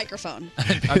cough microphone.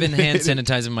 I've been hand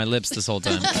sanitizing my lips this whole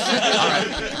time.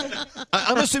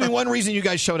 I'm assuming one reason you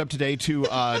guys showed up today to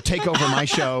take over my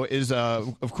show is,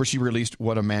 of course, you released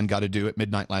What a Man Gotta Do at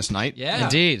midnight last night. Yeah.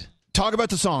 Indeed. Talk about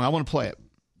the song. I want to play it.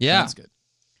 Yeah. Sounds good.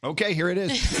 Okay, here it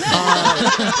is.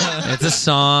 It's a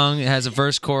song. It has a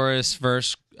verse, chorus,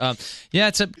 verse.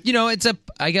 It's a.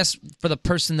 I guess for the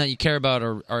person that you care about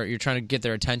or you're trying to get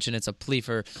their attention, it's a plea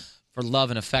for love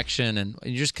and affection, and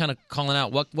you're just kind of calling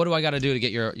out, what do I got to do to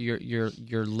get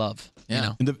your love? Yeah. You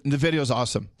know? And the video's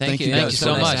awesome. Thank you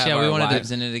so much. Have Yeah, we our wanted wives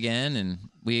to. in it again, and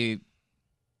we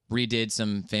redid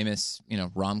some famous,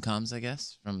 rom-coms, I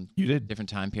guess, from different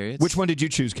time periods. Which one did you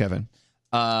choose, Kevin?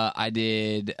 I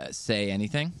did Say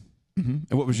Anything. Mm-hmm.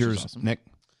 And what was yours, Nick?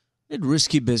 I did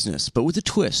Risky Business, but with a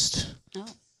twist.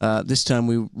 This time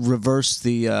we reversed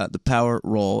the power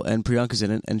role, and Priyanka's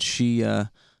in it, and she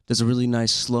does a really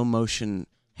nice slow motion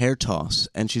hair toss,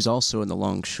 and she's also in the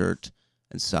long shirt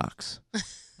and socks.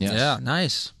 Yes. Yeah,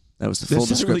 nice. That was the full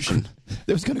description.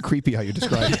 That was kind of creepy how you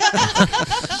described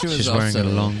it. She's wearing a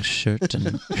long shirt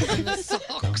and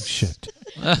long shirt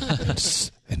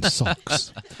and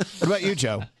socks. What about you,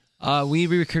 Joe? We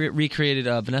recreated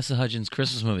Vanessa Hudgens'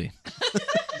 Christmas movie.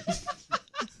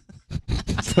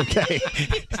 Okay.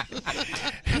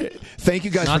 Thank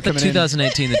you guys Not for the coming in.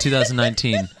 2018, the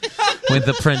 2019, with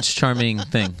the Prince Charming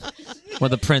thing, where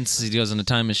the Prince he goes in a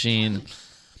time machine.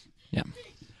 Yeah.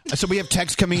 So we have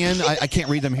texts coming in. I can't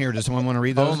read them here. Does someone want to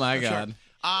read those? Oh my God.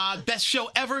 Best show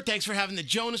ever. Thanks for having the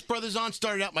Jonas Brothers on.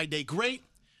 Started out my day great.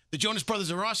 The Jonas Brothers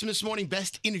are awesome this morning.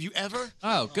 Best interview ever.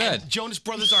 Oh, good. And Jonas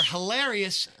Brothers are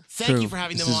hilarious. Thank True. you for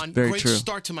having This them is on. very Great true.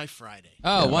 start to my Friday.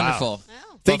 Oh, wonderful.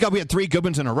 Thank God we had 3 good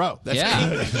ones in a row. That's Yeah.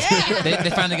 They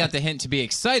finally got the hint to be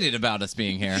excited about us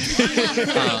being here.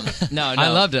 No, I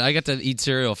loved it. I got to eat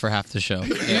cereal for half the show. But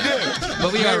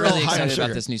we Yeah, are we're all really high on excited about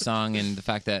sugar. this new song and the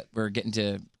fact that we're getting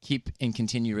to keep and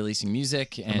continue releasing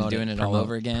music and Promote doing it all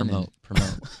over again. Promote.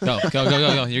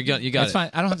 Go. You got That's it. fine.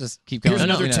 I don't have to keep going. Here's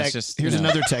another It's text. just, Here's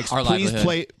another text. Our Please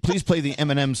livelihood. play the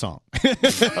Eminem song. Okay,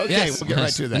 Yes. we'll get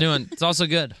right to The that. new one. It's also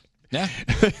good. Yeah.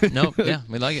 No, yeah,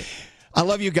 we like it. I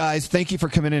love you guys. Thank you for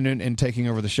coming in and taking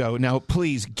over the show. Now,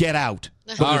 please get out.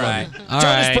 All right. All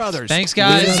Jonas right. Brothers. Thanks,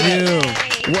 guys. This is Love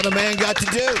it. What a Man Got to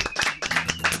Do.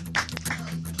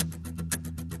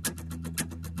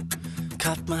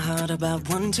 Caught my heart about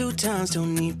 1-2 times.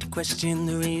 Don't need to question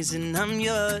the reason I'm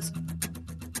yours.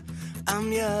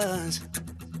 I'm yours.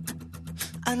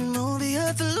 I'd move the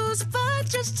earth to lose a fight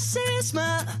just to see a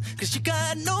smile. 'Cause you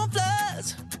got no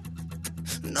flaws.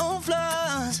 No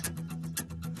flaws.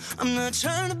 I'm not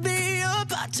trying to be your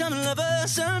part-time lover.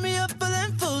 Sign me up for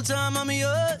them full-time. I'm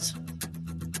yours.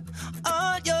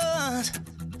 All yours.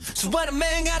 So what a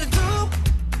man gotta do?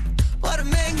 What a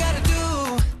man gotta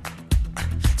do?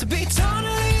 To be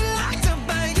totally locked up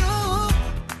by you.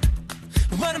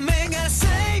 What a man gotta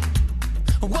say?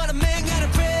 What a man gotta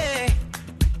pray?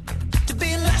 To be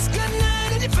your last good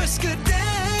night and your first good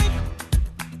day.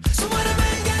 So what a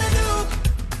man gotta do?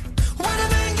 What a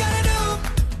man gotta do?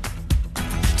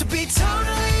 To be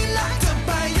totally locked up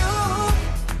by you.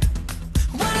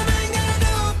 What a man gotta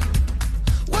do?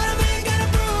 What a man gotta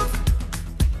prove?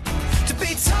 To be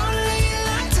totally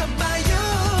locked up by you.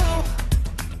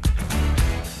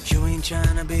 You ain't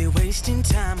trying to be wasting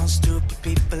time on stupid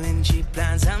people and cheap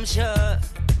lines, I'm sure.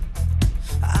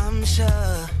 I'm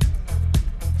sure.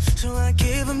 So I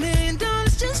give $1 million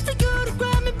just for you to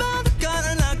grab me by the collar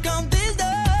and knock on these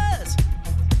doors.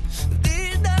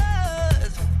 These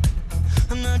doors.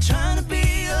 I'm not trying to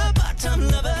be a part-time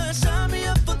lover. Sign me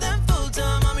up for them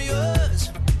full-time. I'm yours.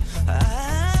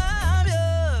 I'm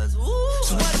yours. Ooh.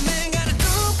 So what a man gotta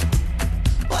do?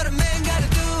 What a man gotta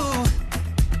do?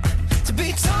 To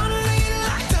be totally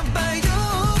locked up by you.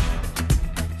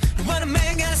 What a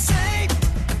man gotta say?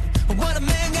 What a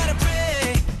man gotta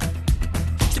pray?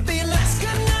 To be your last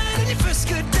good night and your first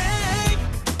good day.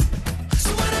 So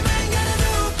what a man gotta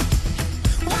do?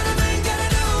 What a man gotta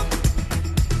do?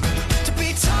 To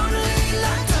be totally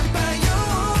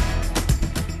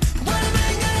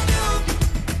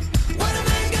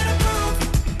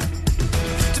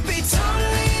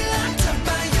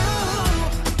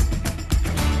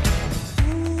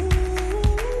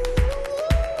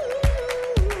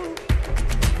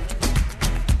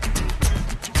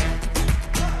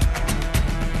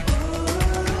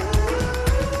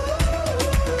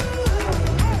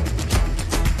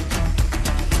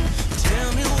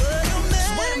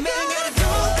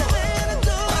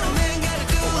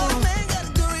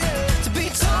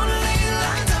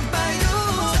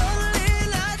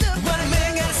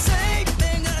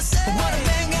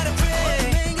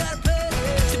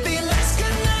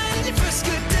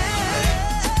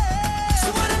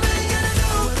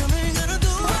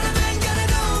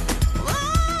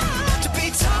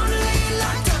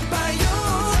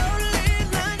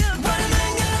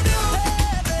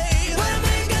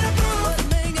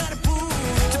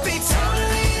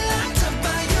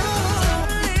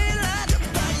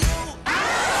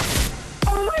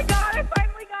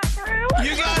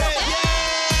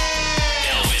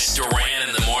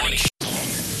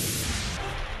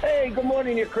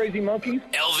crazy monkeys?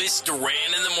 Elvis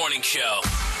Duran in the Morning Show.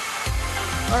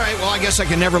 All right, well, I guess I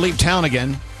can never leave town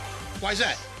again. Why's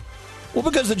that? Well,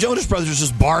 because the Jonas Brothers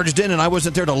just barged in and I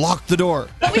wasn't there to lock the door.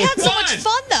 But we had so much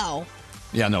fun, though.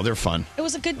 Yeah, no, they're fun. It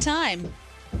was a good time.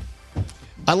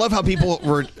 I love how people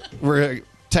were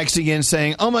texting in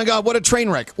saying, "Oh my God, what a train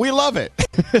wreck! We love it."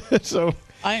 So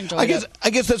I enjoyed it. I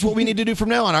guess that's what we need to do from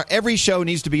now on. Every show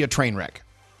needs to be a train wreck.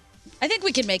 I think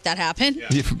we can make that happen.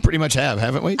 You pretty much have,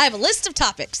 haven't we? I have a list of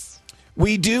topics.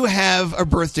 We do have a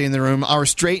birthday in the room. Our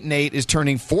straight Nate is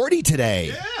turning 40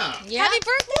 today. Yeah. Happy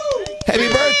birthday! Happy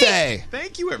birthday!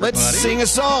 Thank you, everybody. Let's sing a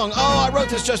song. Oh, I wrote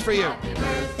this just for you.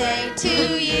 Birthday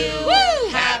to you. Woo!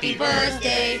 Happy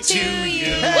birthday to you.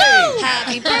 Hey! Woo!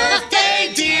 Happy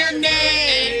birthday, dear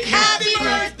Nate. Happy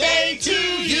birthday to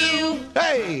you.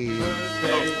 Hey!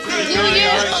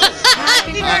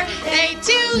 Happy birthday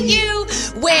to you.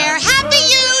 We're happy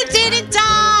you didn't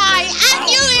die, and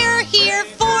you're here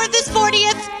for this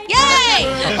 40th. Yay!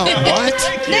 Oh,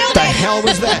 what? Nailed the it. hell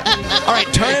was that? All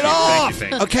right, turn it off.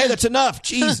 Thank you. Okay, that's enough.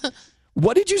 Jeez.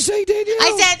 What did you say, Danielle?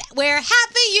 I said, we're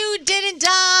happy you didn't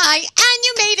die, and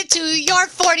you made it to your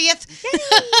 40th.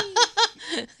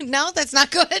 No, that's not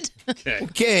good.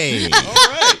 Okay. All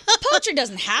right. Poetry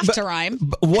doesn't have to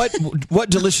rhyme. What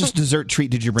delicious dessert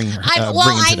treat did you bring her?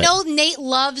 I know Nate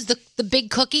loves the big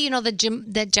cookie, you know, the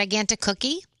gigantic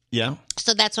cookie. Yeah.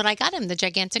 So that's what I got him, the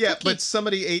gigantic Yeah, cookie. but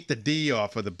somebody ate the D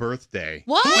off of the birthday.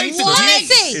 What? Who ate the What D?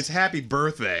 is he? It's happy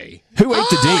birthday. Who ate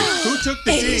the D? Who took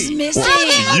the It D? is missing.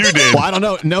 You did. Well, I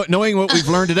don't know. Knowing what we've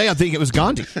learned today, I think it was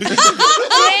Gandhi.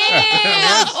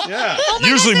 Yeah.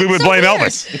 Usually we would blame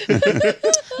Elvis.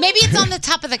 Maybe it's on the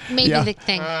top of the the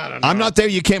thing. I'm not there.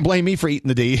 You can't blame me for eating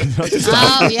the D.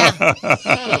 Oh, yeah.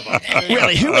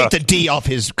 Really, who ate the D off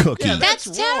his cookie? Yeah, That's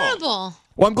terrible.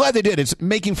 Well, I'm glad they did. It's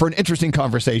making for an interesting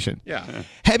conversation. Yeah.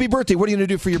 Happy birthday. What are you going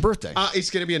to do for your birthday? It's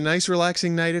going to be a nice,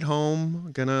 relaxing night at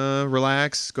home. Gonna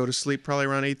relax, go to sleep probably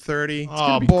around 8:30.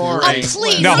 Oh, boring. Oh,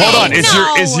 please. Now hold on. Nate,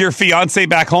 Is your fiance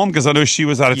back home? Because I know she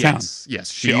was out of town.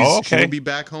 Yes. Okay. She'll be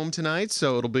back home tonight,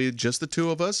 so it'll be just the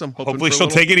two of us. I'm hoping. Hopefully for a she'll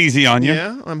little- take it easy on you.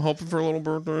 Yeah, I'm hoping for a little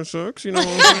birthday sex. You know. If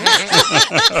you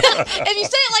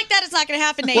say it like that, it's not going to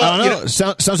happen, Nate. I don't know.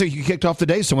 Sounds like you kicked off the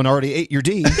day. Someone already ate your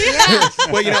D.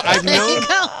 Well, you know, There you go.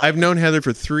 I've known Heather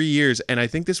for 3 years, and I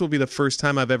think this will be the first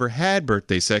time I've ever had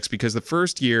birthday sex because the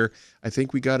first year I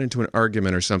think we got into an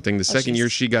argument or something. The second year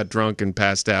she got drunk and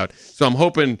passed out. So I'm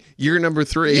hoping year number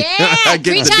 3. Yeah, I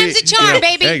get 3 the times D. the charm,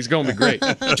 baby. Hey, it's going to be great.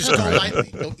 Just go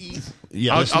lightly. Go easy.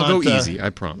 Yeah, I'll go easy. I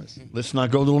promise. Let's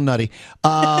not go a little nutty.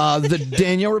 The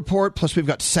Danielle report, plus we've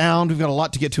got sound. We've got a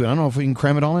lot to get to. I don't know if we can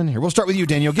cram it all in here. We'll start with you,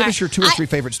 Danielle. Give us your 2 or 3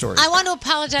 favorite stories. I want to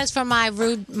apologize for my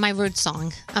rude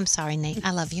song. I'm sorry, Nate.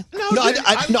 I love you. No,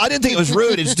 I didn't think it was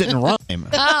rude. It just didn't rhyme.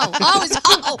 Was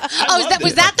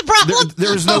that the problem?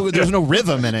 There's no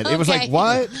rhythm in it. It was Okay. like,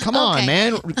 what? Come on, Okay.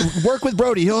 man. Work with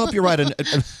Brody. He'll help you write an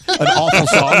awful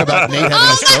song about Nate having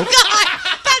a stroke.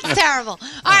 That's terrible.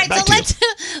 All right, so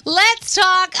let's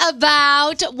talk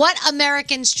about what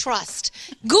Americans trust.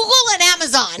 Google and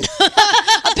Amazon.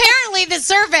 Apparently, the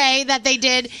survey that they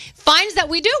did finds that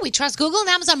we do. We trust Google and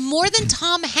Amazon more than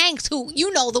Tom Hanks, who, you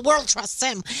know, the world trusts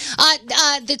him.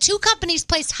 The two companies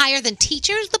placed higher than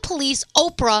teachers, the police,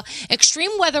 Oprah,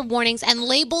 extreme weather warnings, and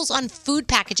labels on food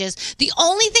packages. The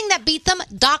only thing that beat them,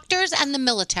 doctors and the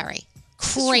military.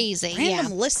 Crazy.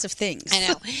 Random list of things. I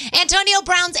know. Antonio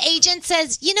Brown's agent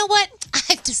says, you know what?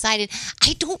 I've decided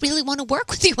I don't really want to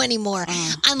work with you anymore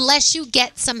unless you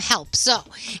get some help. So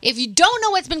if you don't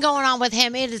know what's been going on with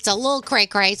him, it's a little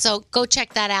cray-cray. So go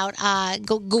check that out.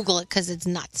 Go Google it because it's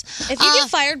nuts. If you get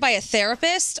fired by a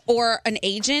therapist or an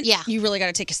agent, you really got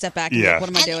to take a step back and be like,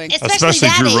 what am I doing? especially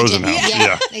that Drew agent. Rosenhaus.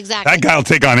 Yeah, exactly. That guy will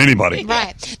take on anybody.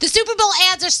 Right. The Super Bowl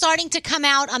ads are starting to come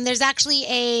out. There's actually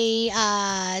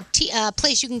a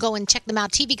place you can go and check them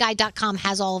out. TVGuide.com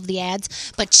has all of the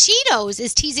ads. But Cheetos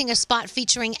is teasing a spot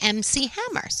featuring MC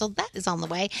Hammer. So that is on the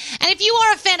way. And if you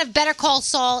are a fan of Better Call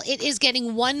Saul, it is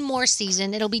getting one more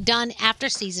season. It'll be done after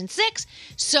season 6.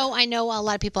 So I know a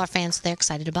lot of people are fans, so they're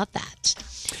excited about that.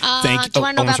 Thank you. Do you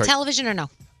want to know about sorry. television or no?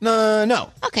 No.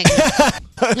 Okay. I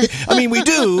mean, we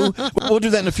do. We'll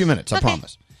do that in a few minutes, I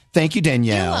promise. Thank you,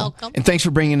 Danielle. You're welcome. And thanks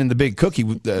for bringing in the big cookie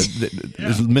that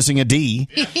was missing a D.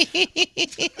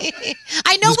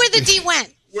 I know where the D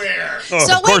went. Where?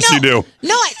 Oh, of course you do.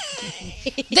 No,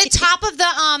 the top of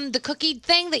the cookie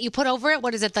thing that you put over it.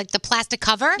 What is it, like the plastic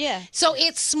cover? Yeah. So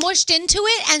it's smushed into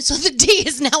it, and so the D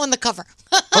is now in the cover.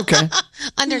 Okay.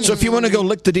 Underneath. So if you want to go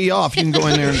lick the D off, you can go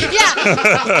in there. And...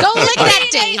 Yeah. Go lick that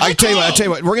D. I tell you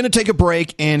what. We're going to take a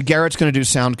break, and Garrett's going to do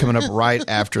sound coming up right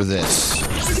after this.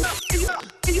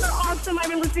 You're awesome. I've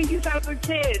been listening to you since I was a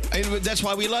kid. That's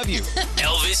why we love you.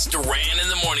 Elvis Duran in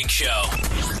the Morning Show.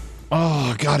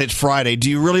 Oh, God, it's Friday. Do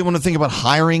you really want to think about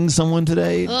hiring someone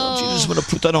today? Don't you just want to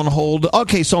put that on hold?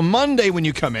 Okay, so Monday when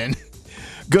you come in,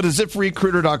 go to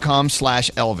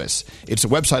ZipRecruiter.com/Elvis. It's a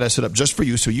website I set up just for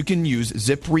you so you can use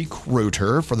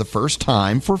ZipRecruiter for the first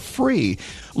time for free.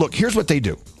 Look, here's what they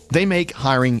do. They make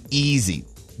hiring easy.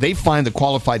 They find the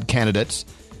qualified candidates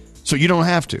so you don't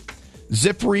have to.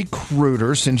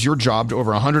 ZipRecruiter sends your job to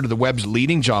over 100 of the web's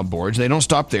leading job boards. They don't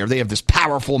stop there. They have this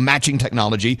powerful matching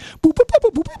technology. Boop, boop,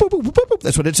 boop, boop, boop, boop, boop, boop.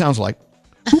 That's what it sounds like.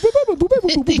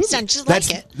 They sound just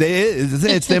like it.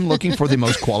 It's them looking for the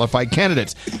most qualified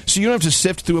candidates. So you don't have to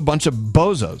sift through a bunch of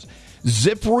bozos.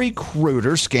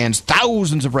 ZipRecruiter scans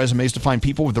thousands of resumes to find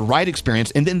people with the right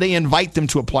experience, and then they invite them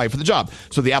to apply for the job.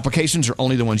 So the applications are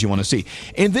only the ones you want to see.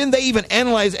 And then they even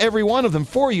analyze every one of them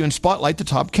for you and spotlight the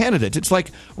top candidates. It's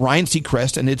like Ryan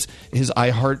Seacrest and it's his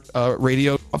iHeart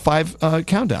Radio 5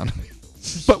 countdown,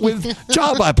 but with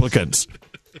job applicants.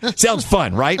 Sounds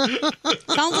fun, right?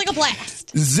 Sounds like a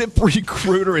blast.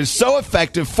 ZipRecruiter is so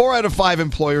effective. 4 out of 5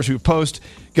 employers who post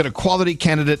get a quality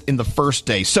candidate in the first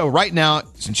day. So right now,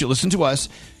 since you listen to us,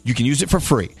 you can use it for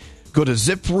free. Go to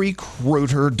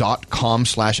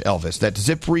ZipRecruiter.com/Elvis. That's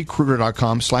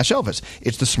ZipRecruiter.com/Elvis.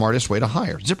 It's the smartest way to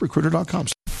hire. ZipRecruiter.com.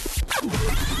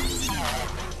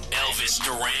 Elvis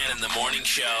Duran in the Morning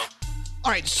Show.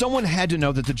 All right, someone had to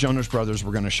know that the Jonas Brothers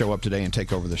were going to show up today and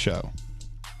take over the show.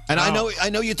 And I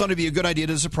know you thought it'd be a good idea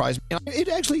to surprise me. It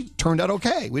actually turned out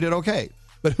okay. We did okay.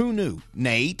 But who knew?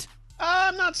 Nate?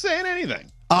 I'm not saying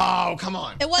anything. Oh, come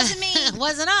on. It wasn't me. It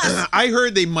wasn't us. I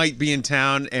heard they might be in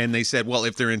town, and they said, well,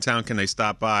 if they're in town, can they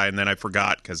stop by? And then I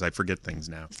forgot because I forget things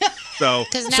now. So,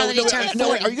 Because now that he turned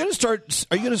 40. Are you going to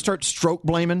start stroke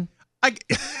blaming?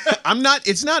 I'm not.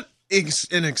 It's not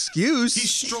an excuse.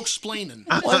 He's stroke-splaining.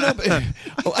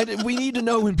 We need to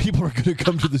know when people are going to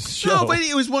come to the show. No, but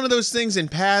it was one of those things in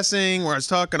passing where I was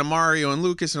talking to Mario and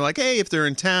Lucas, and they're like, hey, if they're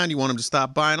in town, you want them to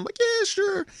stop by? And I'm like, yeah,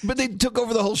 sure. But they took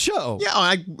over the whole show. Yeah,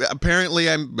 I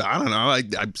don't know. I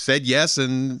said yes,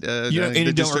 and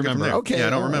you don't remember. Okay. Yeah, I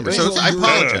don't right. remember. So I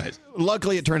apologize.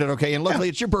 Luckily, it turned out okay, and luckily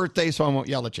it's your birthday, so I won't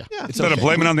yell at you. Yeah. Instead of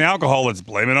blaming on the alcohol, let's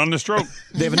blame it on the stroke.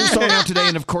 They have a new song out today,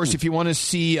 and of course, if you want to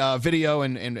see video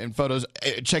and photos,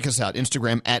 check us out.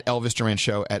 Instagram at Elvis Duran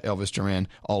Show, at Elvis Duran,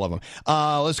 all of them.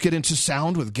 Let's get into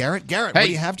sound with Garrett. Garrett, what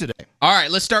do you have today? All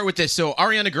right, let's start with this. So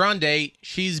Ariana Grande,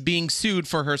 she's being sued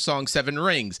for her song 7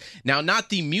 Rings. Now, not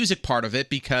the music part of it,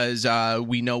 because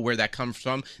we know where that comes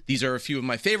from. These are a few of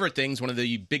my favorite things, one of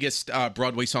the biggest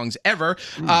Broadway songs ever.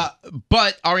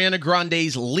 But Ariana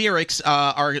Grande's lyrics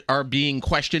are being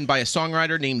questioned by a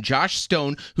songwriter named Josh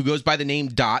Stone, who goes by the name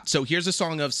Dot. So here's a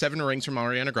song of 7 Rings from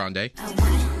Ariana Grande.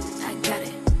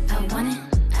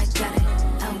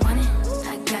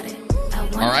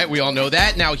 All right, we all know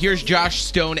that. Now, here's Josh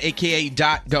Stone, a.k.a.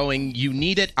 Dot, going, you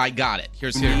need it, I got it.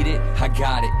 Here's You need it, I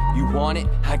got it. You want it,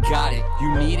 I got it.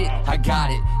 You need it, I got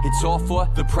it. It's all for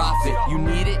the profit. You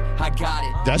need it, I got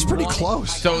it. That's pretty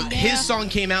close. So his song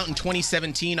came out in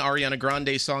 2017, Ariana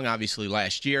Grande's song, obviously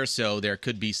last year, so there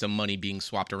could be some money being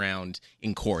swapped around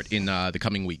in court in the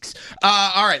coming weeks.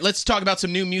 All right, let's talk about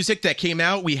some new music that came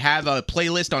out. We have a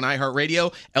playlist on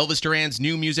iHeartRadio, Elvis Duran's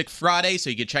New Music Friday,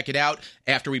 so you can check it out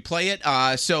after we play it.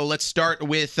 So let's start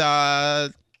with,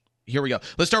 here we go.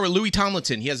 Let's start with Louis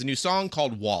Tomlinson. He has a new song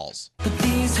called Walls.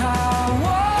 This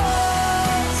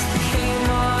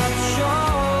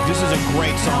is a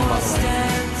great song, by the way.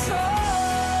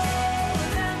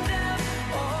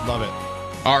 Love it.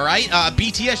 All right,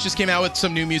 BTS just came out with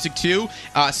some new music too,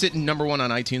 sitting number 1 on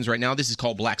iTunes right now. This is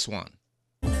called Black Swan.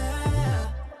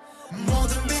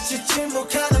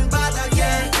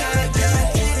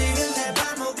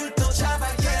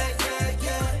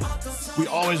 We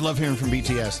always love hearing from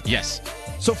BTS. Yes.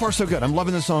 So far, so good. I'm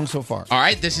loving the song so far. All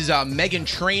right, this is Meghan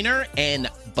Trainor and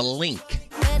Blink.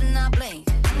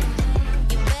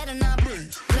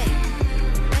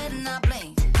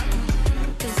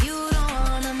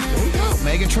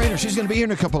 Meghan Trainor, she's going to be here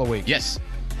in a couple of weeks. Yes.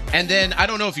 And then, I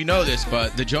don't know if you know this,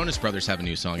 but the Jonas Brothers have a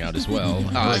new song out as well.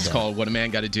 It's called What a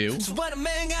Man Gotta Do. What a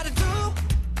man gotta do,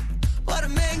 what a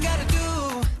man gotta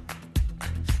do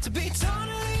to be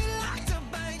totally locked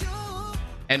up by you.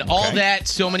 And all that,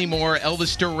 so many more.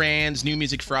 Elvis Duran's New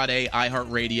Music Friday,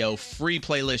 iHeartRadio, free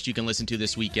playlist you can listen to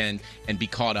this weekend and be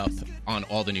caught up on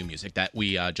all the new music that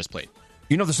we just played.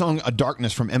 You know the song A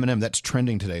Darkness from Eminem, that's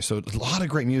trending today, so a lot of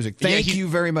great music. Thank you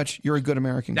very much. You're a good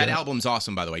American. That album's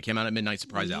awesome, by the way. Came out at Midnight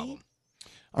Surprise album.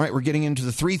 All right, we're getting into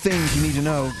the 3 things you need to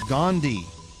know. Gandhi,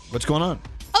 what's going on?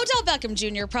 Odell Beckham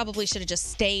Jr. probably should have just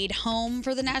stayed home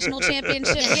for the national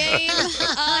championship game.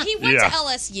 He went to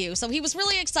LSU, so he was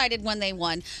really excited when they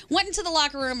won. Went into the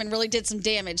locker room and really did some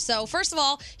damage. So first of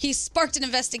all, he sparked an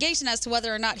investigation as to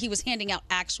whether or not he was handing out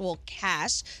actual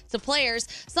cash to players.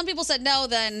 Some people said no,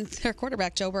 then their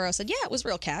quarterback, Joe Burrow, said, yeah, it was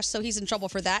real cash, so he's in trouble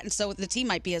for that, and so the team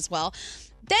might be as well.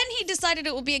 Then he decided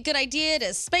it would be a good idea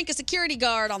to spank a security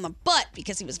guard on the butt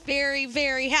because he was very,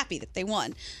 very happy that they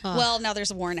won. Well, now there's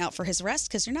a warrant out for his arrest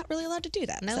because you're not really allowed to do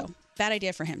that. So bad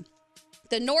idea for him.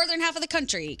 The northern half of the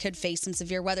country could face some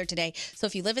severe weather today. So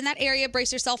if you live in that area,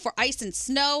 brace yourself for ice and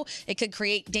snow. It could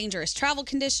create dangerous travel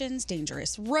conditions,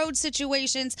 dangerous road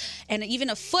situations, and even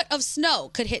a foot of snow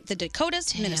could hit the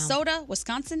Dakotas, Minnesota,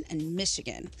 Wisconsin, and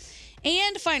Michigan.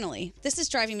 And finally, this is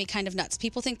driving me kind of nuts.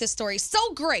 People think this story is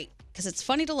so great because it's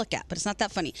funny to look at, but it's not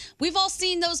that funny. We've all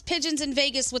seen those pigeons in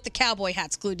Vegas with the cowboy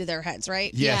hats glued to their heads,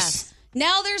 right? Yes.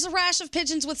 Now there's a rash of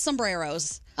pigeons with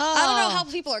sombreros. I don't know how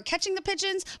people are catching the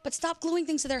pigeons, but stop gluing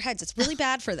things to their heads. It's really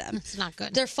bad for them. It's not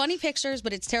good. They're funny pictures,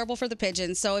 but it's terrible for the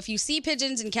pigeons. So if you see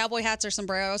pigeons in cowboy hats or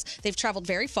sombreros, they've traveled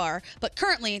very far, but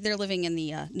currently they're living in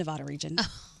the Nevada region.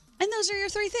 And those are your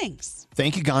three things.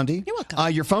 Thank you, Gandhi. You're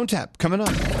welcome. Your phone tap coming up.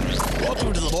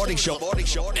 Welcome to the morning show.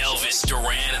 Elvis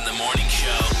Duran in the morning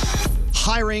show.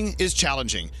 Hiring is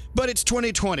challenging, but it's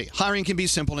 2020. Hiring can be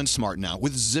simple and smart now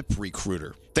with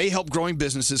ZipRecruiter. They help growing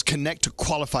businesses connect to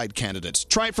qualified candidates.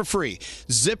 Try it for free.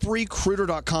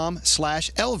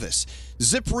 ZipRecruiter.com/Elvis.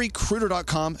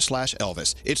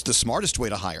 ZipRecruiter.com/Elvis. It's the smartest way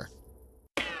to hire.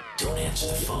 Don't answer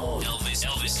the phone.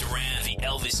 Elvis Duran, the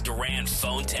Elvis Duran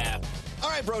phone tap. All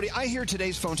right, Brody, I hear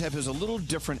today's phone tap is a little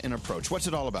different in approach. What's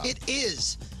it all about? It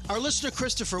is. Our listener,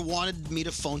 Christopher, wanted me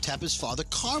to phone tap his father,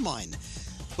 Carmine.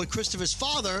 But Christopher's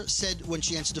father said when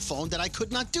she answered the phone that I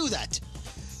could not do that.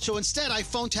 So instead, I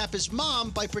phone tap his mom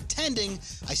by pretending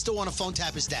I still want to phone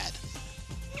tap his dad.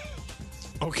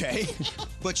 Okay.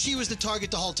 But she was the target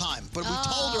the whole time. But we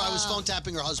told her I was phone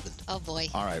tapping her husband. Oh, boy.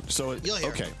 All right, so You'll hear.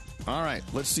 okay. All right,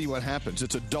 let's see what happens.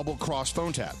 It's a double cross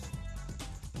phone tap,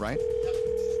 right?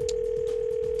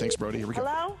 Thanks, Brody. Here we go.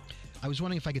 Hello? I was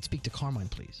wondering if I could speak to Carmine,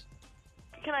 please.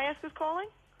 Can I ask who's calling?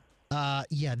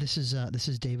 Yeah, this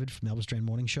is David from Elvis Duran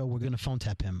Morning Show. We're going to phone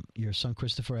tap him. Your son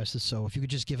Christopher asked us, so if you could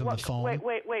just give him a phone. Wait,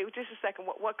 just a second.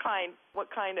 What kind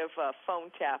of phone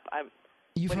tap?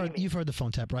 You've heard the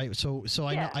phone tap, right? So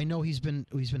Yeah. I know he's been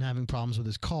having problems with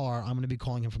his car. I'm going to be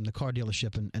calling him from the car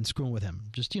dealership and screwing with him.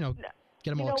 Just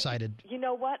get him all excited. You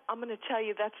know what? I'm going to tell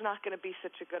you that's not going to be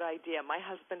such a good idea. My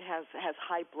husband has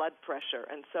high blood pressure,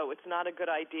 and so it's not a good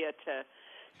idea to.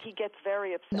 He gets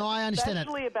very upset. No, I understand that.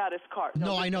 Especially about his car.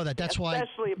 No, I know that. That's why.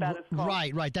 Especially about his car.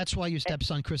 Right. That's why your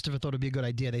stepson Christopher thought it'd be a good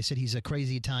idea. They said he's a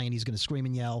crazy Italian. He's going to scream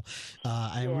and yell.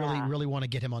 I really want to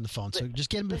get him on the phone. So just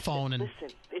get him the phone and.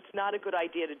 Listen, it's not a good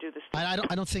idea to do this. I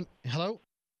don't think. Hello.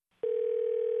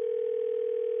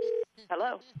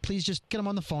 Hello. Please just get him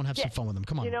on the phone. Have some fun with him.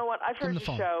 Come on. You know what? I've Give him heard the your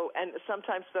phone. show, and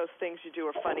sometimes those things you do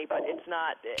are funny, but it's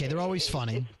not. Okay, they're always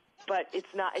funny. But it's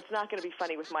not going to be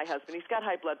funny with my husband. He's got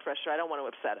high blood pressure. I don't want to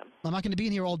upset him. I'm not going to be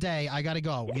in here all day. I got to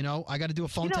go. I got to do a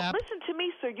phone tap. Listen to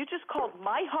me, sir. You just called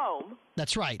my home.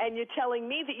 That's right. And you're telling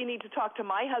me that you need to talk to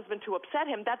my husband to upset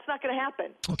him. That's not going to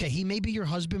happen. Okay, he may be your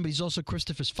husband, but he's also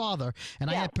Christopher's father, and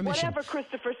I have permission. Whatever,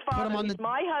 Christopher's father. He's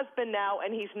my husband now,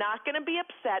 and he's not going to be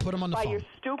upset Put him on the by phone. your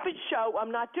stupid show.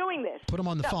 I'm not doing this. Put him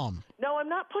on the phone. No, I'm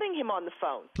not putting him on the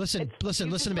phone. Listen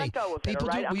to me. Let go of it, all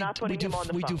right? I'm not putting him on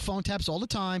the we phone. do phone taps all the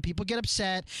time. People get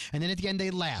upset, and then at the end they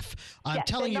laugh. I'm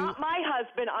telling they're you. not my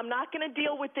husband. I'm not going to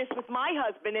deal with this with my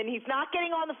husband, and he's not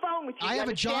getting on the phone with you. I You have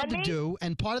a job to understand me? do,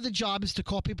 and part of the job is to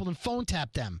call people and phone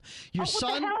tap them. Your What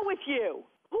son. the hell with you?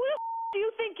 Who the do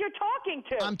you think you're talking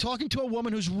to? I'm talking to a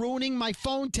woman who's ruining my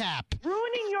phone tap.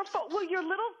 Ruining your phone. Well, your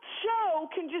little show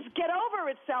can just get over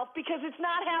itself because it's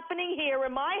not happening here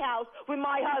in my house with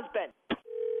my husband.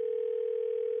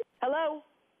 Hello?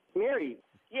 Mary,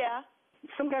 Yeah?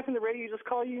 some guy from the radio just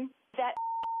called you? That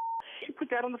You put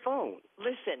that on the phone.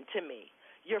 Listen to me.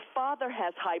 Your father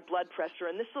has high blood pressure,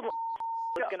 and this little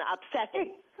is going to upset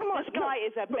him. Come on, This guy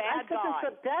is a bad guy.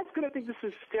 Dad's going to think this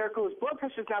is hysterical. His blood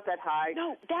pressure's not that high.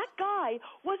 No, that guy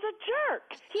was a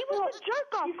jerk. He was a jerk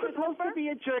off, He's supposed to be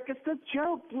a jerk. It's a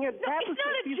joke. You know, No, Dad it's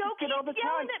not a used to joke. say it all the He's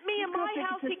yelling time. at me in He's gonna my think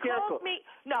house. it's He calls hysterical. me.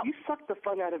 No. You suck the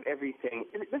fun out of everything.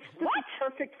 This is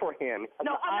perfect for him.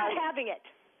 No, I'm not having it.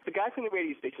 The guy from the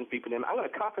radio station's beeping him. I'm going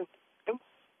to conference him.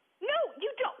 No, you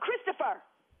don't. Christopher.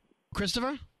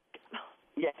 Christopher?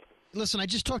 Yes. Listen, I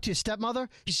just talked to your stepmother.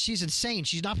 She's insane.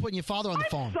 She's not putting your father on the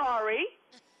phone. Sorry.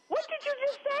 What did you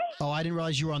just say? Oh, I didn't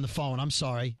realize you were on the phone. I'm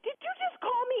sorry. Did you just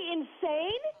call me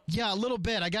insane? Yeah, a little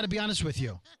bit. I got to be honest with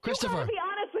you. Christopher. You gotta be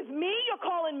honest with me. You're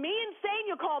calling me insane.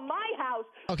 You're calling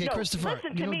Okay, No, Christopher,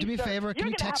 listen you to know, do me a sir. favor. Can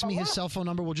You're you gonna text have me a his lot- cell phone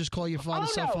number? We'll just call your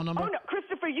father's cell phone number. Oh, no,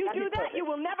 Christopher, you do that, you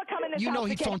will never come in this You house know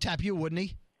he'd again. phone tap you, wouldn't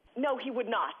he? No, he would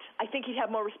not. I think he'd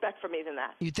have more respect for me than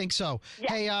that. You think so?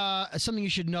 Hey, something you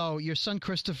should know: your son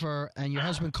Christopher and your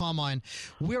husband Carmine,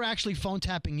 we're actually phone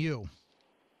tapping you.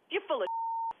 You're full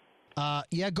of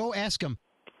Yeah, go ask him.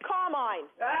 Carmine.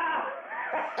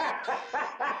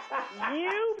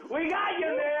 We got you,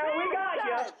 man. We got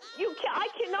you. I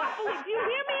cannot believe. Do you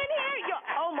hear me in here?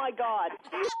 Oh my God.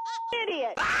 You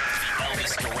idiot.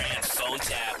 Elvis Duran phone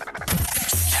tap.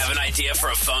 Have an idea for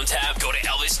a phone tap? Go to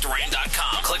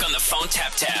ElvisDuran.com. Click on the phone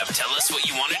tap tab. Tell us what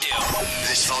you want to do.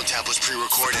 This phone tap was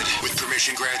pre-recorded with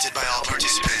permission granted by all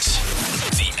participants.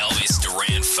 The Elvis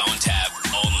Duran phone tap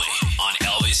only on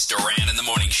Elvis Duran in the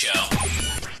Morning Show.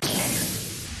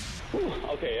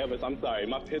 Okay, Elvis, I'm sorry.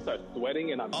 My pits are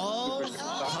sweating and I'm Elvis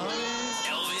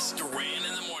Duran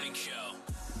in the Morning Show.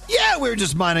 Yeah, we were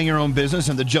just minding our own business,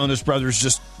 and the Jonas Brothers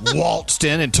just waltzed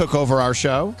in and took over our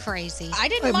show. Crazy. I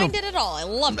didn't mind it at all. I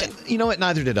loved it. You know what?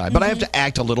 Neither did I. But I have to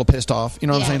act a little pissed off. You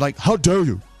know what I'm Yeah. saying? Like, how dare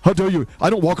you? How dare you? I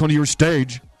don't walk onto your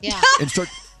stage Yeah. and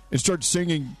start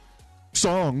singing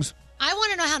songs. I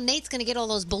want to know how Nate's going to get all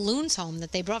those balloons home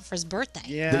that they brought for his birthday.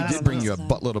 They did bring you a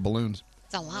buttload of balloons.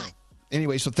 It's a lot.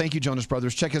 Anyway, so thank you, Jonas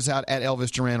Brothers. Check us out at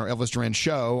Elvis Duran or Elvis Duran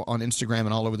Show on Instagram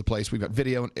and all over the place. We've got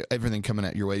video and everything coming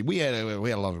at your way. We had a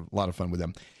lot of fun with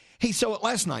them. Hey, so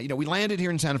last night, we landed here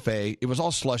in Santa Fe. It was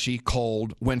all slushy,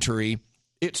 cold, wintry.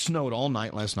 It snowed all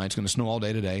night last night. It's going to snow all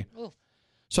day today. Ooh.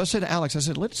 So I said to Alex,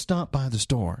 let's stop by the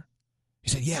store. He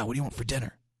said, yeah, what do you want for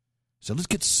dinner? I said, let's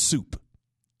get soup.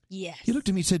 Yes. He looked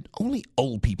at me and said, only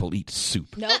old people eat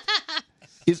soup. Nope.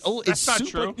 That's not soup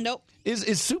true. like- Nope.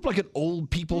 Is soup like an old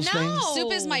people's thing?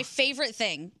 Soup is my favorite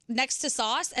thing next to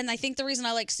sauce, and I think the reason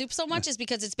I like soup so much is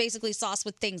because it's basically sauce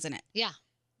with things in it. Yeah.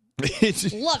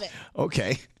 Love it.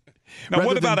 Okay. Now, Rather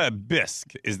what about than- a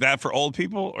bisque? Is that for old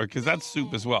people, or because that's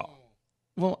soup as well?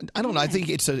 Well, I don't know. I think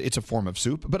it's a form of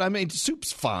soup, but I mean,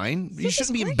 soup's fine. You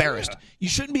shouldn't be embarrassed. You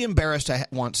shouldn't be embarrassed to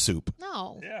want soup.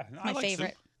 No. Yeah. My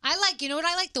favorite. I like, you know what?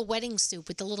 I like the wedding soup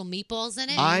with the little meatballs in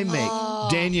it. I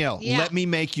make Danielle. Yeah. Let me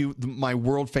make you my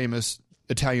world famous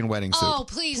Italian wedding soup. Oh,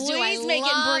 please do. I Please make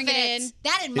it and love bring it in.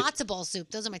 That and matzo ball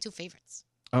soup. Those are my two favorites.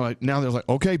 All right, now they're like,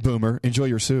 okay, boomer, enjoy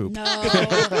your soup. No.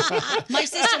 My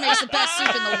sister makes the best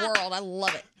soup in the world. I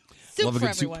love it. Soup Love a for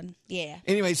good soup. everyone. Yeah.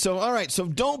 Anyway, so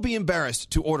don't be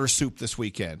embarrassed to order soup this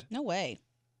weekend. No way.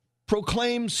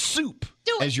 Proclaim soup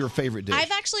as your favorite dish.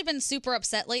 I've actually been super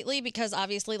upset lately because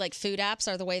obviously like food apps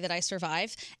are the way that I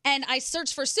survive. And I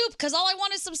search for soup because all I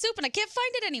want is some soup and I can't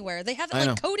find it anywhere. They have it I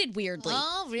know. like coded weirdly.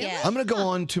 Oh, really? Yeah. I'm going to go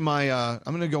on to my. I'm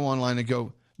going to go online and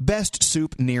go best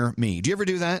soup near me. Do you ever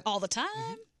do that? All the time.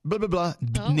 Blah blah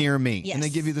blah near me, Yes. and they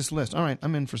give you this list. All right,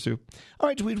 I'm in for soup. All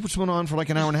right, we just went on for like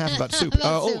an hour and a half about soup.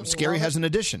 About soup. Scary has an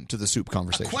addition to the soup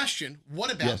conversation. Question: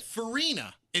 what about Yes.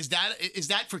 farina? Is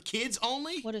that for kids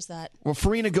only? What is that? Well,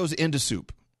 farina goes into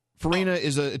soup. Farina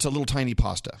is a little tiny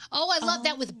pasta. Oh, I love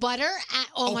that with butter.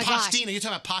 Oh, my gosh. pastina. You're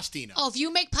talking about pastina. Oh, if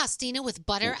you make pastina with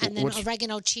butter and then What's-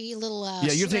 oregano cheese, little.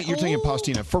 Yeah, you're thinking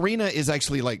pastina. Farina is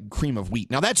actually like cream of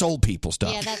wheat. Now that's old people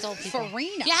stuff. Yeah, that's old people.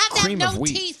 Farina. You have to Cream have of no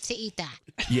wheat. teeth to eat that.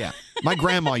 Yeah, my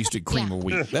grandma used to eat cream of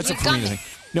wheat. That's a You've done farina it. thing.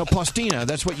 No, pastina.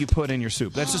 That's what you put in your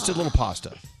soup. That's just a little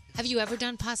pasta. Have you ever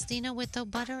done pastina with the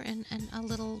butter and a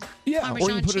little Yeah,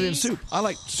 Parmesan or you put it in cheese? soup. I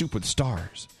like soup with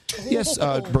stars. Yes,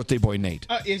 birthday boy Nate.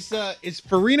 Is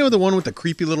Farino the one with the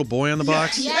creepy little boy on the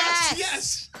box?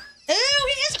 Yes. Ew,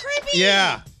 he is creepy.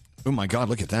 Yeah. Oh my God,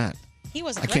 look at that. He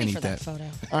wasn't I can't ready eat for that that. photo.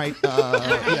 All right.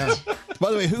 Yeah.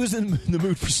 By the way, who's in the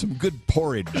mood for some good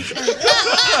porridge?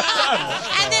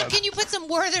 And then can you put some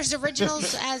Werther's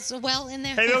Originals as well in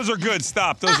there? Hey, those are good.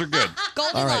 Stop. Those are good.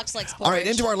 Goldilocks likes porridge. All right,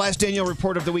 into our last Danielle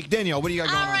report of the week. Danielle, what do you got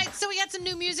going All on? right, so we got some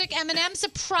new music. Eminem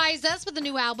surprised us with a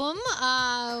new album.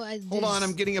 Hold on,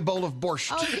 I'm getting a bowl of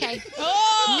borscht. Okay.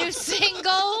 New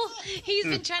single. He's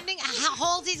been trending.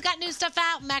 Halsey's got new stuff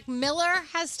out. Mac Miller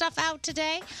has stuff out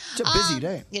today. It's a busy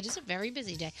day. It is a very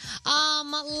busy day.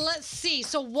 Let's see.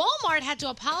 So Walmart had to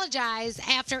apologize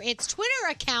after its Twitter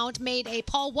account made a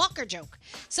Paul Walker joke.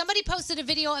 Somebody posted a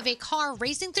video of a car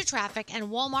racing through traffic, and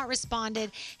Walmart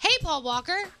responded, "Hey, Paul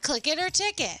Walker, click it or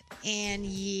ticket." And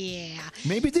yeah.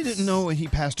 Maybe they didn't know he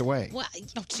passed away. Well,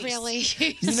 really?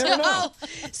 You never know.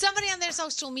 Somebody on their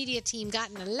social media team got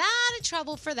in a lot of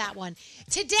trouble for that one.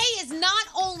 Today is not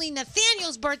only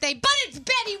Nathaniel's birthday, but it's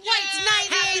Betty White's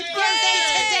 98th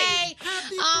birthday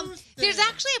today. There's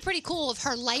actually a pretty cool of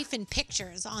her life and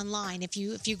pictures online. If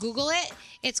you Google it,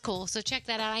 it's cool. So check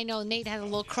that out. I know Nate had a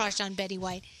little crush on Betty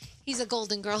White. He's a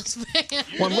Golden Girls fan.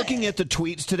 Well, I'm looking at the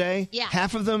tweets today. Yeah.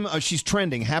 Half of them, she's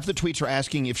trending. Half the tweets are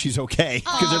asking if she's okay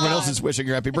because everyone else is wishing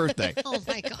her happy birthday. Oh,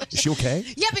 my gosh. Is she okay?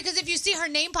 Yeah, because if you see her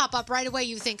name pop up right away,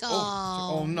 you think,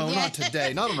 Oh, no, yeah. not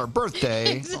today. Not on her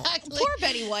birthday. Exactly. Poor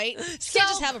Betty White. She can't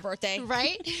just have a birthday.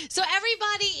 Right? So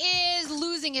everybody is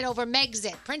losing it over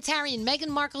Megxit, Prince Harry and Meghan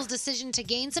Markle's decision to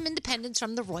gain some independence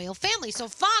from the royal family. So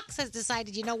Fox has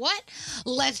decided, you know what?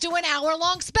 Let's do an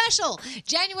hour-long special.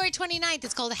 January 29th.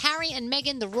 It's called Harry and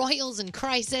Meghan, the Royals in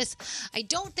Crisis. I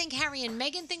don't think Harry and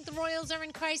Meghan think the Royals are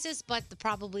in crisis, but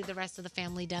probably the rest of the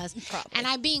family does. Probably. And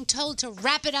I'm being told to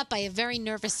wrap it up by a very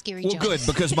nervous, scary Well, Jonas.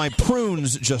 good, because my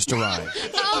prunes just arrived.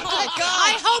 Oh, my God.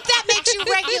 I hope that makes you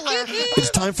regular. It's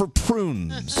time for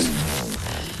prunes.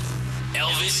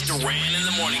 Elvis Duran in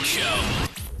the Morning Show.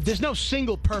 There's no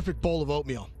single perfect bowl of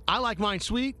oatmeal. I like mine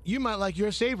sweet. You might like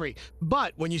yours savory.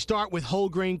 But when you start with whole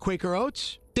grain Quaker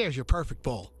Oats, there's your perfect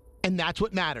bowl. And that's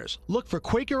what matters. Look for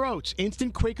Quaker Oats,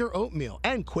 instant Quaker oatmeal,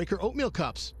 and Quaker oatmeal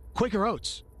cups. Quaker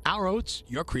Oats. Our oats,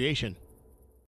 your creation.